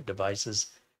 environment, devices,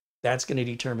 that's going to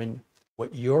determine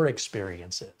what your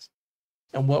experience is.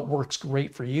 And what works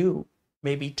great for you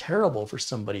may be terrible for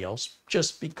somebody else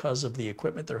just because of the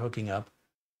equipment they're hooking up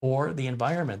or the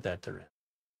environment that they're in.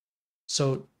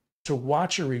 So to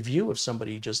watch a review of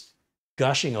somebody just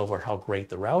gushing over how great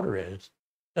the router is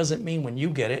doesn't mean when you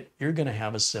get it, you're going to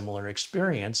have a similar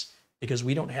experience, because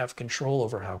we don't have control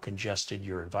over how congested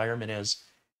your environment is,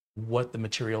 what the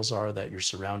materials are that you're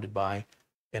surrounded by,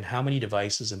 and how many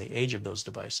devices and the age of those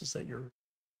devices that you're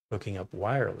hooking up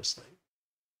wirelessly.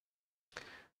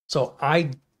 So I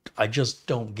just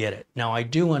don't get it. Now, I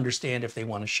do understand if they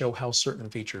want to show how certain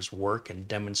features work and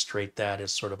demonstrate that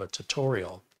as sort of a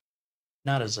tutorial,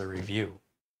 not as a review.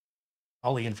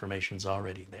 All the information's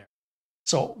already there.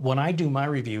 So when I do my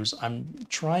reviews, I'm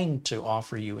trying to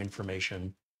offer you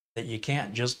information that you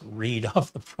can't just read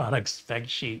off the product spec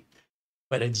sheet,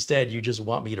 but instead you just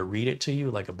want me to read it to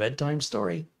you like a bedtime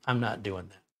story. I'm not doing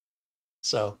that.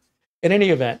 So in any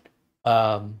event,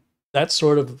 that's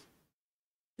sort of,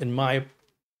 in my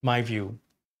view,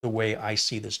 the way I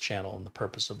see this channel and the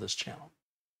purpose of this channel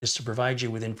is to provide you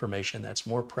with information that's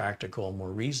more practical,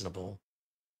 more reasonable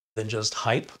than just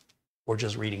hype or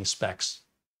just reading specs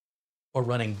or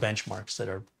running benchmarks that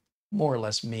are more or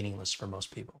less meaningless for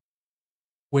most people.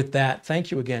 With that,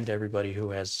 thank you again to everybody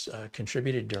who has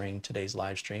contributed during today's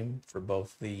live stream for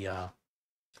both the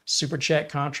Super Chat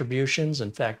contributions.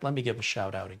 In fact, let me give a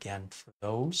shout out again for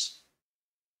those.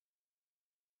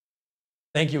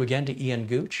 Thank you again to Ian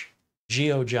Gooch,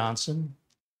 Gio Johnson,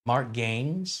 Mark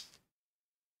Gaines,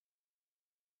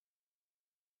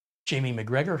 Jamie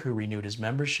McGregor, who renewed his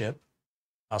membership,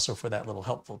 also for that little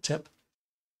helpful tip,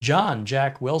 John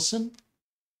Jack Wilson,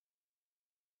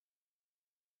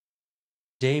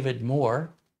 David Moore,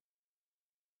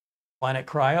 Planet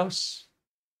Cryos,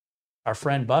 our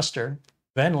friend Buster,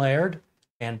 Ben Laird,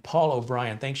 and Paul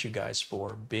O'Brien. Thanks, you guys,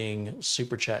 for being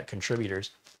Super Chat contributors.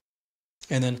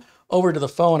 And then over to the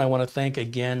phone, I want to thank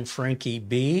again Frankie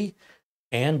B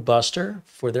and Buster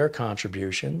for their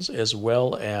contributions, as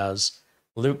well as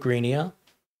Luke Greenia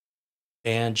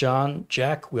and John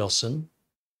Jack Wilson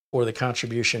for the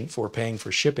contribution for paying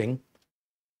for shipping.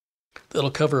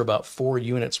 That'll cover about 4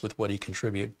 units with what he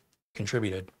contributed.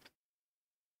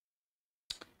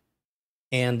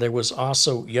 And there was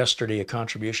also yesterday a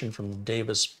contribution from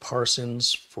Davis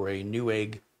Parsons for a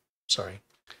Newegg,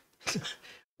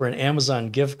 for an Amazon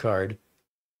gift card.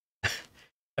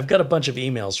 I've got a bunch of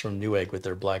emails from Newegg with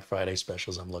their Black Friday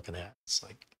specials I'm looking at. It's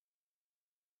like,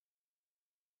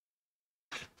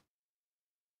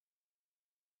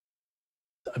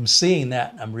 I'm seeing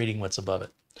that. I'm reading what's above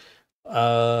it.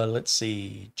 Let's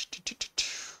see.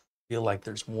 Feel like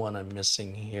there's one I'm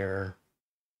missing here.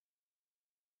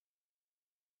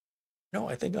 No,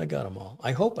 I think I got them all.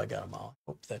 I hope I got them all.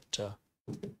 I hope that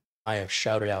I have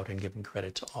shouted out and given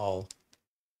credit to all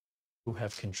who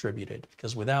have contributed,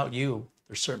 because without you,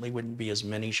 there certainly wouldn't be as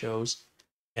many shows,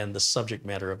 and the subject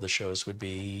matter of the shows would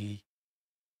be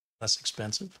less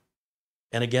expensive.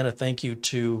 And again, a thank you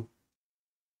to,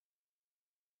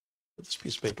 put this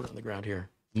piece of paper on the ground here,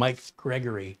 Mike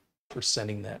Gregory, for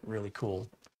sending that really cool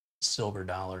silver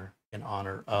dollar in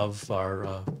honor of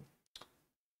our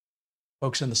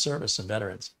folks in the service and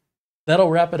veterans. That'll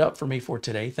wrap it up for me for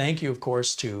today. Thank you, of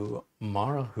course, to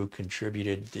Mara, who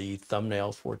contributed the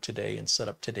thumbnail for today and set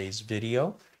up today's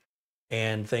video.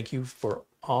 And thank you for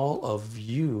all of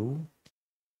you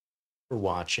for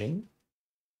watching.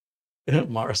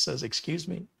 Mara says, excuse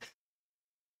me.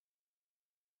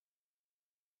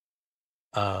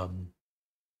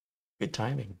 Good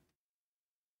timing.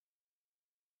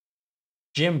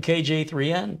 Jim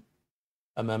KJ3N,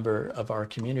 a member of our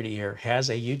community here, has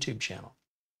a YouTube channel.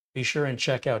 Be sure and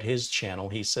check out his channel.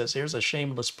 He says, here's a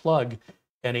shameless plug,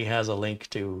 and he has a link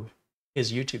to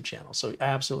his YouTube channel. So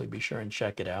absolutely be sure and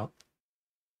check it out.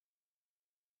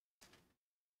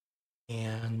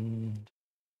 And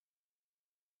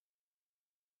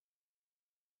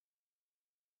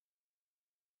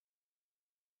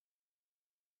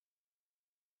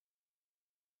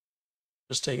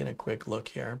just taking a quick look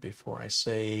here before I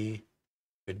say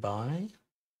goodbye.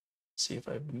 See if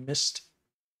I've missed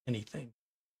anything.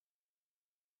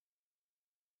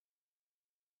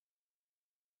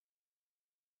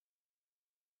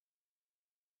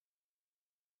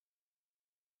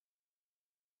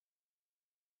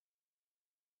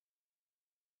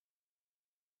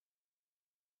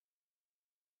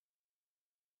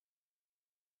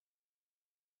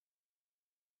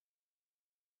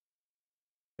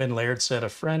 Ben Laird said, a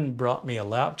friend brought me a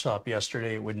laptop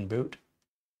yesterday. It wouldn't boot.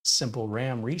 Simple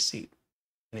RAM reseat.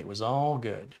 And it was all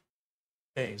good.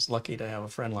 Hey, he's lucky to have a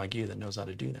friend like you that knows how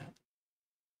to do that.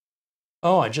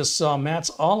 Oh, I just saw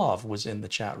Mats Olof was in the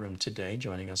chat room today,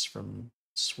 joining us from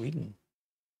Sweden.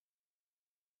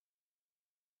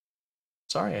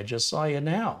 Sorry, I just saw you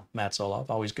now, Mats Olof.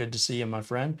 Always good to see you, my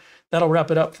friend. That'll wrap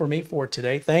it up for me for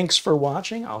today. Thanks for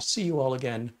watching. I'll see you all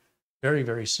again very,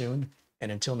 very soon.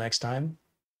 And until next time,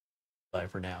 bye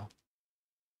for now.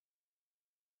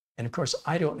 And of course,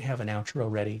 I don't have an outro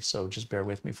ready, so just bear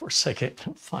with me for a second.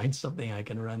 Find something I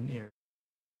can run here.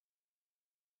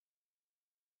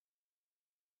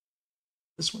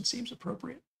 This one seems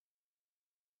appropriate.